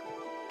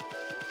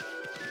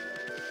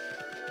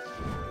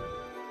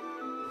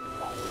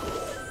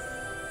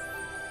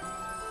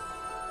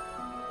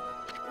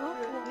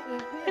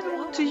 It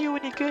won't do you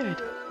any good.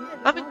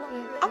 I mean,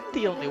 I'm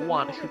the only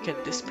one who can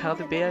dispel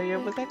the barrier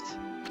with it.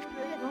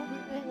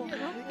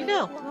 You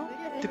know,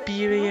 the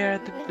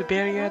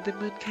barrier at the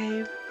moon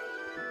cave.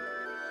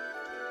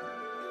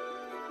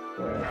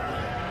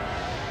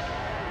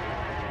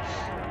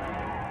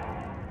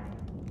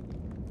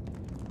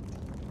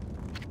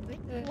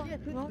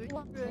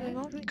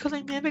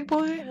 Calling me a big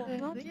boy?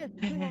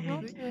 Hey,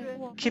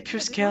 keep your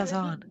scales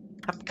on.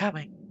 I'm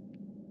coming.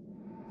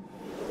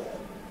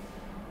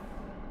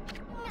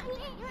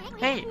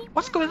 Hey,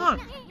 what's going on?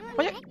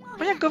 Why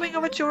you going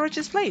over to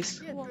Origins'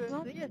 place?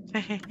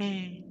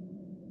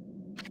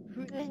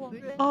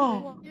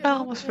 Oh, I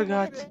almost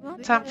forgot.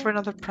 Time for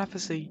another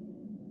prophecy.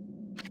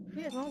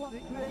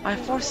 I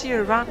foresee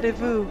a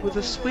rendezvous with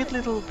a sweet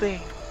little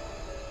thing.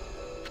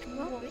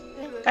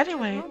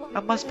 Anyway, I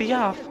must be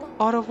off.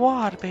 Au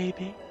revoir,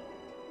 baby.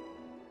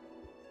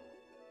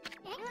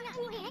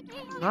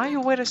 Now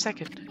you wait a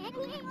second.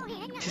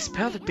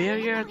 Dispel the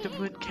barrier at the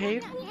moon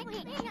cave?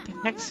 What the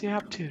heck's you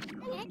up to?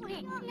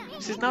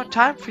 This is now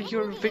time for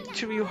your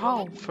victory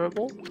hall,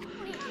 Furball.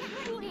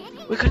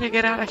 We're gonna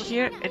get out of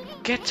here and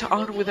get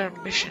on with our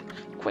mission.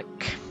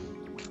 Quick.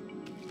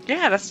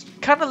 Yeah, that's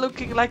kinda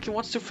looking like he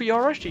wants to free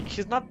Orochi.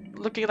 He's not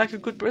looking like a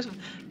good person.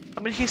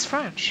 I mean, he's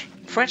French.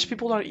 French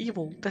people are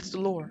evil. That's the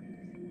lore.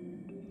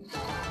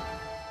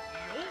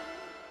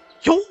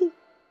 Yo!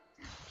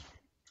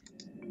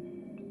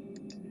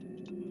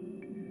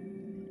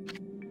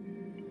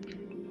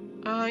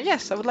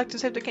 Yes, I would like to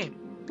save the game.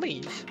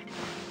 Please.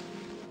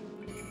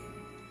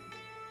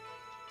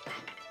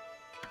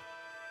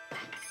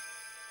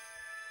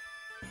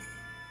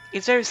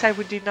 It's very sad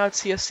we did not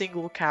see a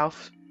single cow.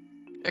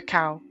 A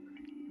cow.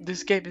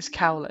 This game is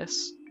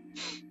cowless.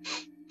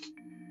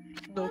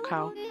 No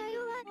cow.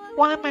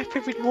 Why, my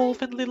favorite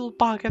wolf and little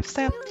bug have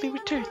silently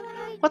returned.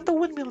 When the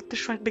windmill at the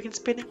shrine began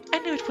spinning, I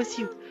knew it was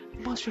you.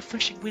 The most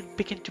refreshing wind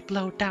began to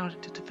blow down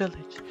into the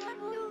village.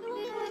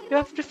 You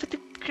have defeated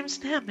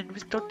Crimson Ham and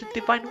restored the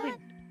divine wind.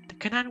 The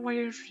Canaan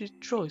warriors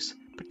rejoice,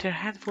 but they're a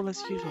handful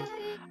as usual.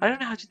 I don't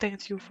know how to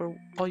thank you for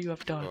all you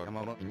have done.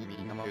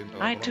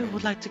 I too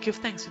would like to give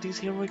thanks to these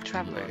heroic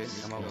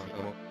travelers.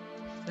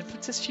 And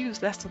Princess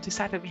Fuse last on this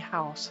side of my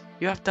house.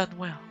 You have done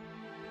well.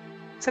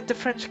 Said the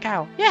French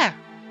cow. Yeah,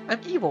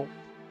 I'm evil.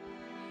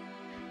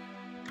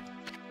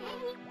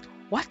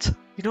 What?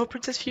 You know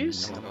Princess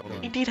Fuse?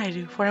 Indeed I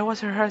do, for I was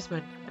her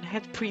husband, and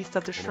head priest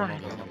of the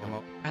shrine.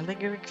 My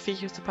lingering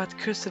fears about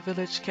Curse the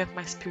village kept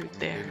my spirit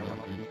there.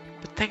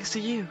 But thanks to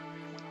you,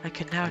 I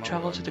can now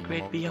travel to the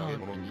great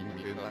beyond.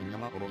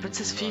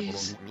 Princess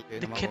Fuse,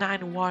 the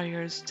canine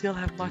warriors still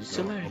have much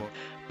to learn,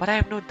 but I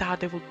have no doubt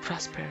they will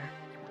prosper.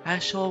 I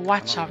shall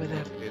watch over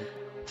them.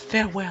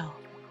 Farewell.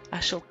 I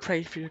shall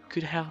pray for your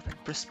good health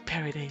and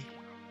prosperity.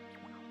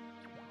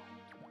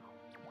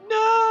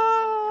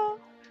 No!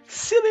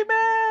 Silly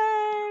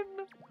man!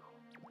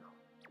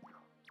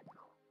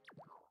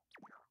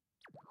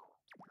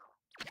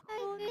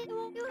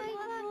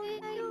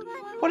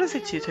 What is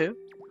it, you two?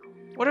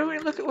 What are we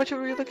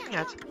looking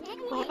at?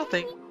 Oh,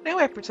 nothing.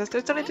 Anyway, Princess,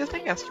 there's only two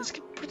things. Just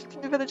keep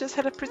protecting the village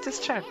ahead of Princess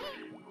Chan.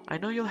 I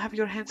know you'll have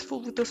your hands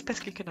full with those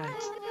pesky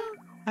canines.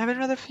 I have been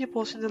rather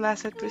feeble since the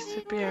last head priestess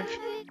appeared.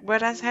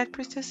 But as head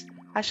priestess,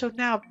 I shall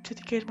now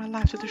dedicate my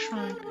life to the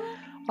shrine,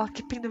 while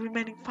keeping the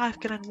remaining 5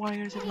 canine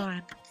warriors in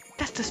line.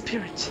 That's the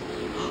spirit!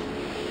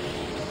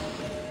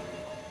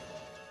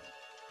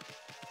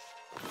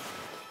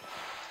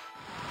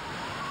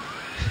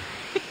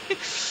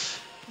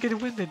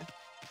 Get winded.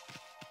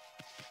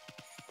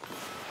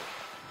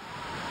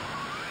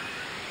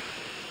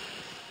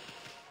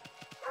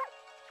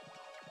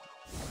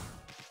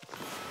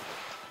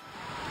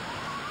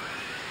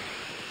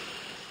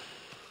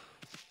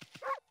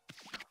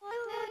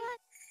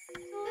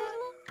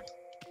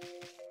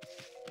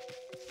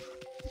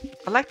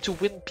 I like to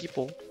win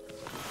people.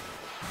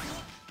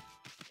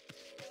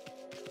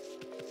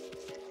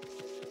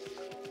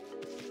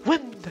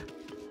 Wind!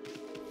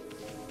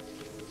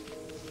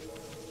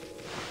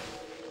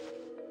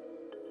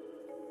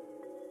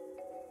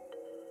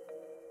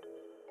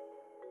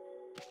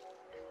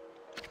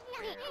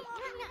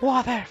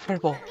 Wow, there,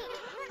 Furball.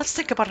 Let's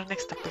think about our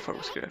next step before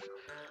we screw up.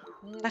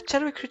 That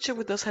shadowy creature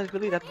with those heads,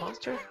 really that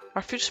monster?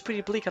 Our future's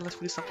pretty bleak unless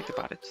we do something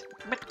about it.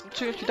 It might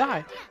trigger to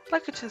die. I'd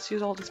like a chance to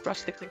use all this brush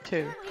stickling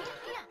too.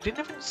 We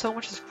didn't even so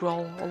much as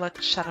growl or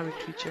that shadowy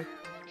creature.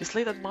 You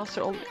slayed that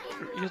monster all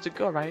years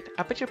ago, right?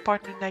 I bet your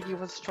partner Nagi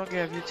was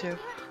stronger of you two.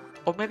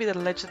 Or maybe the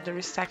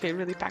legendary Sake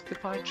really packed the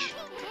punch.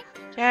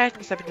 Yeah, it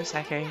must have been the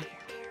Sake.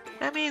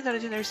 I mean, the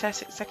legendary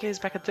Sake is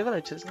back at the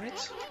village, isn't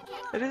it?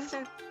 It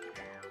isn't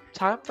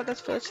time for that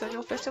village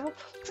annual festival.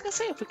 Let's go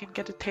see if we can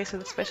get a taste of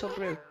the special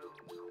brew.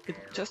 It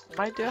just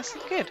might do us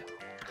some good.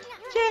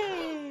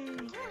 Yay!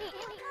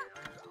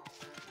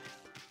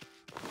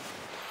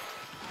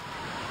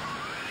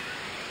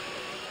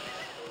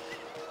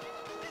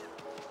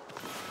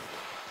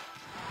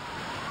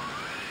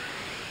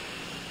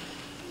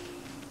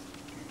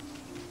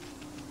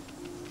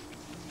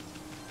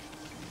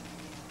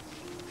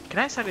 Can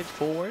I send it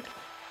forward?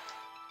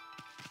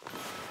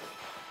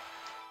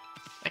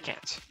 I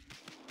can't.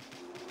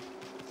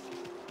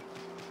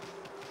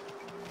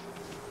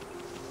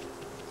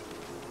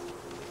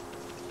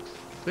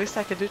 The least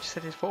I can do to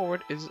send it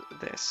forward is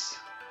this.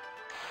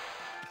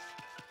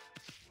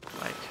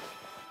 Like.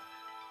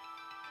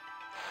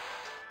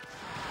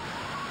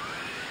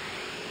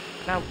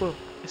 Now boom,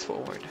 it's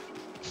forward.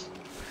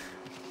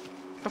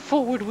 A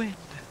forward wind.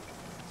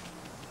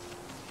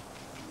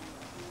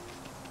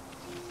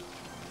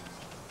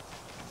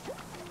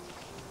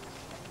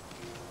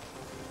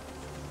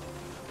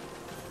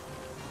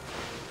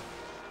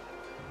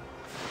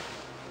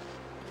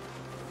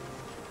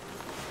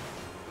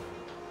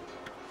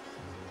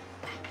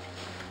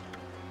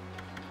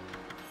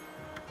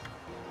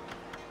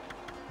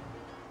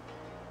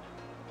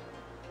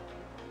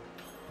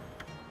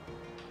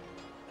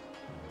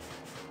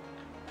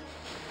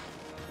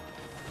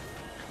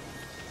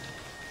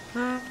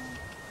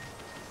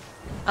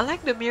 I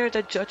like the mirror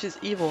that judges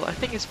evil. I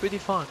think it's pretty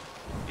fun.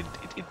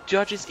 It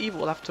judges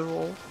evil after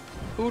all.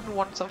 Who wouldn't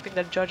want something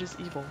that judges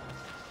evil?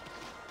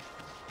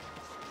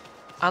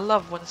 I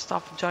love when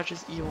stuff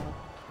judges evil.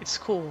 It's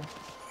cool.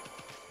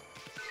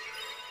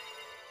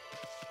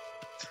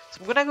 So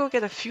I'm gonna go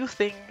get a few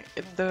things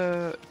in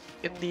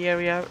the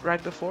area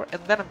right before,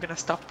 and then I'm gonna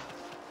stop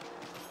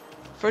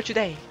for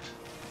today.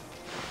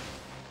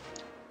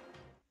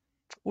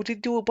 We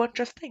did do a bunch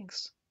of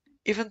things,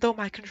 even though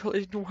my controller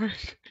didn't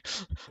work.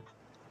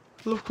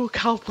 Local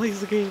cow plays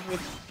the game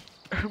with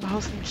her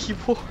mouse and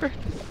keyboard.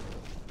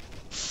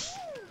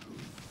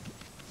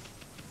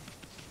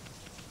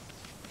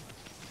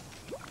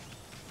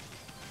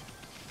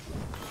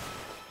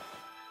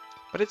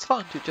 But it's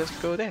fun to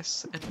just go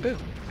this, and boom,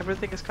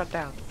 everything is cut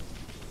down.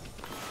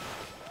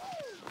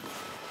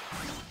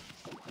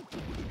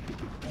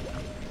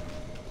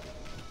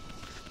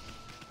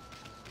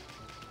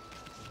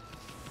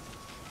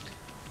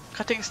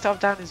 Cutting stuff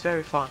down is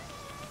very fun.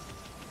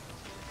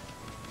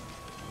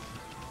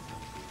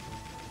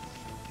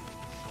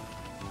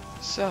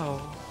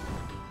 So,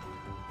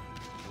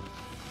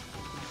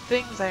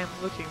 things I am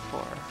looking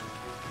for.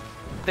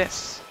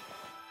 This.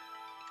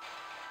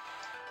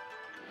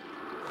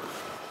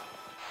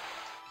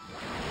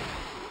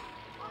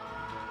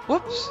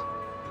 Whoops!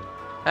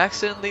 I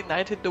accidentally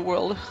knighted the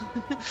world.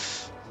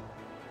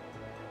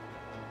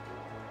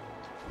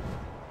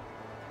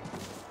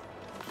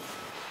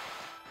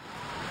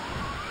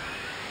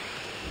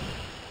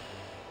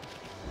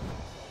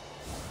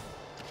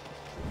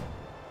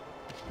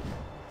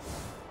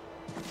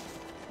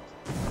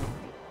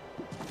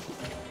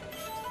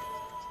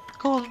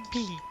 Golden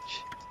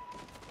Beach.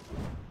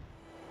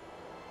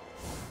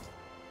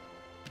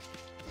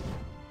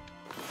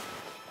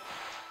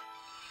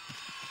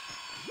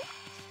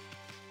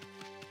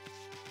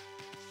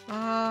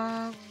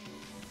 Um,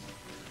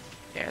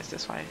 yeah, it's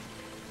this way.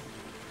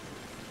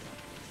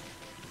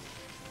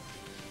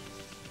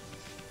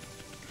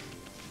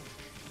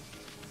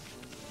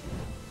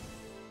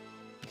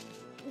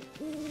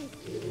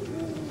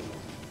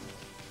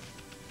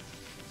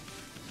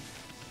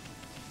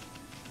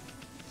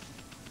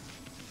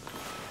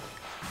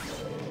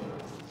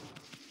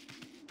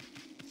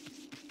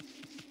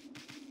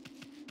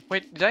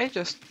 Wait, did I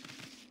just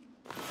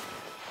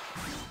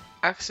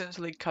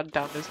accidentally cut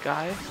down this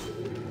guy?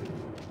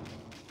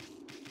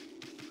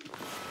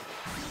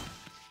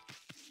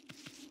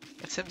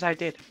 It seems I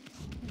did.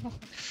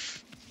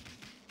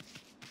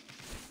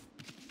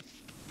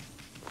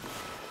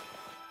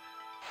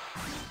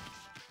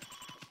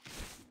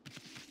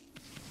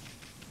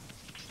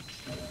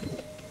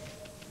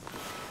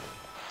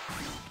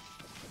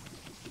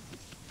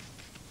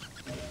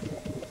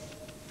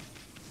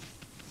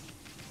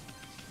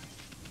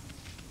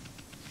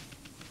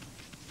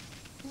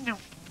 No.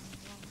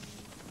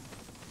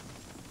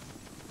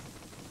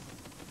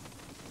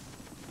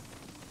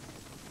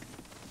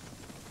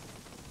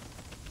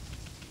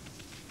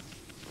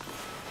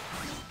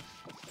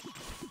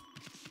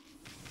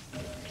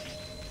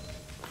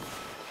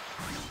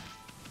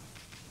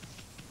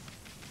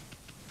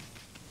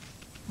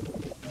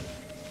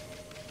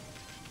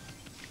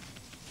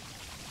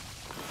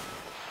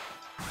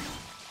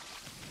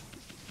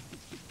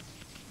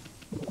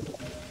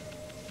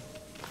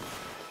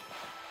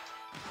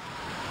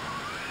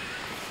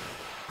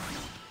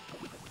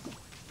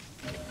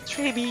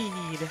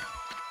 Trade.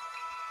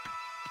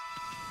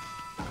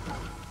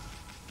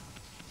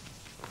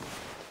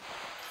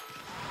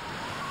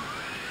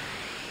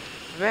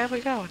 There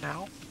we go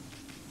now.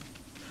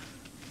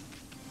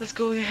 Let's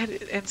go ahead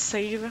and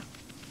save.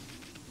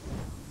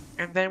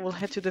 And then we'll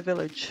head to the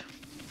village.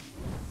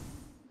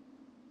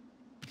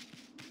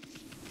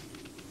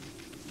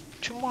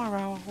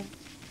 Tomorrow.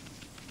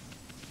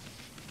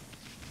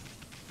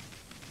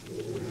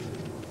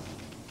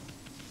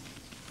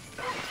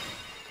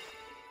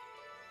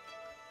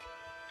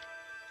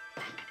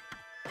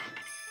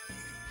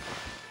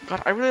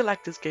 God, I really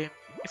like this game.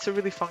 It's a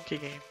really funky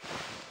game.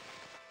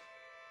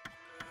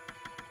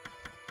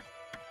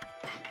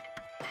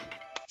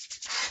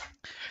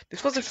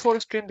 This was a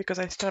short stream because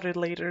I started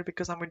later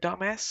because I'm a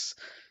dumbass.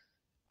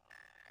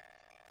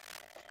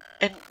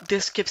 And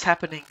this keeps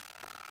happening.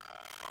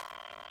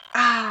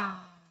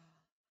 Ah!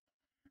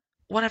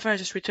 Whenever I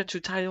just return to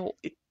title,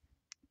 it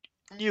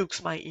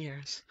nukes my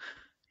ears.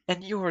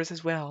 And yours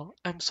as well.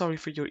 I'm sorry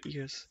for your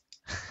ears.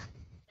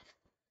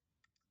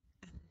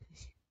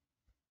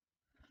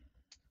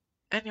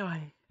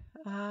 Anyway,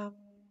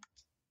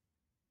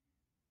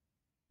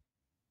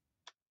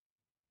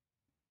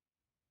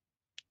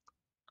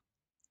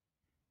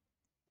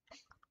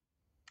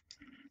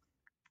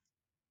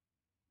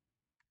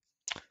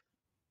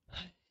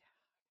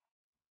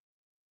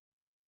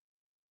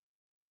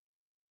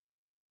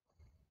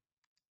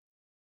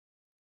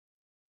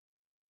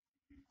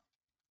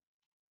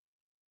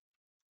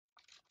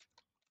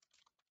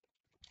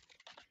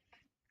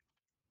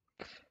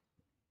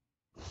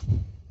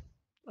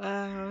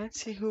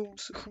 let's see whom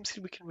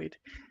we can read.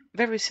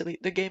 Very silly.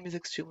 The game is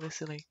extremely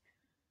silly.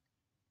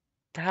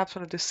 Perhaps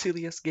one of the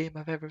silliest game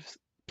I've ever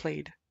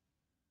played.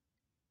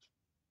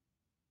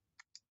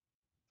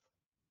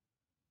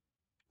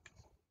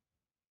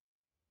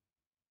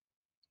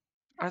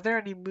 Are there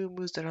any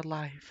moo-moos that are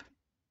live?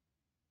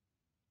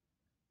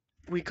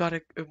 We got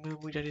a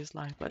moo-moo that is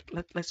live, but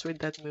let's read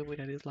that moo-moo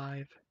that is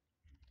live.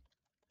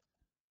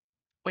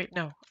 Wait,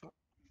 no.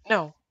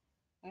 No.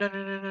 No,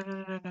 no, no, no, no,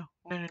 no, no,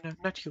 no, no, no,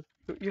 not you.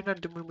 You're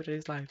not the moo-moo that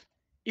is live.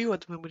 You are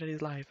the moo-moo that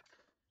is live.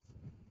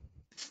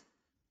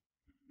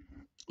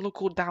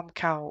 Local damn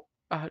cow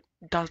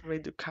doesn't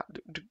rate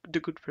the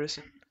good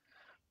person.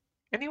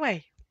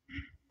 Anyway,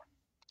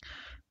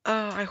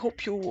 I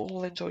hope you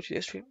all enjoyed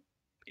today's stream.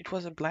 It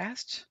was a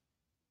blast.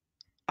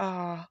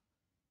 Uh,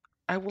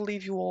 I will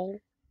leave you all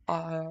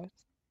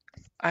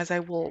as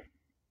I will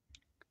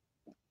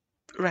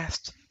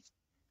rest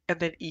and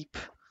then eat.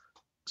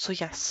 So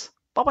yes,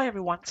 bye bye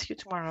everyone. See you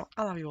tomorrow.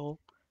 I love you all.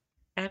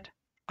 And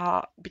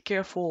be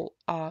careful.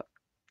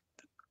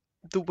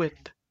 The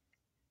wind.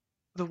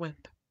 The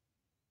wind.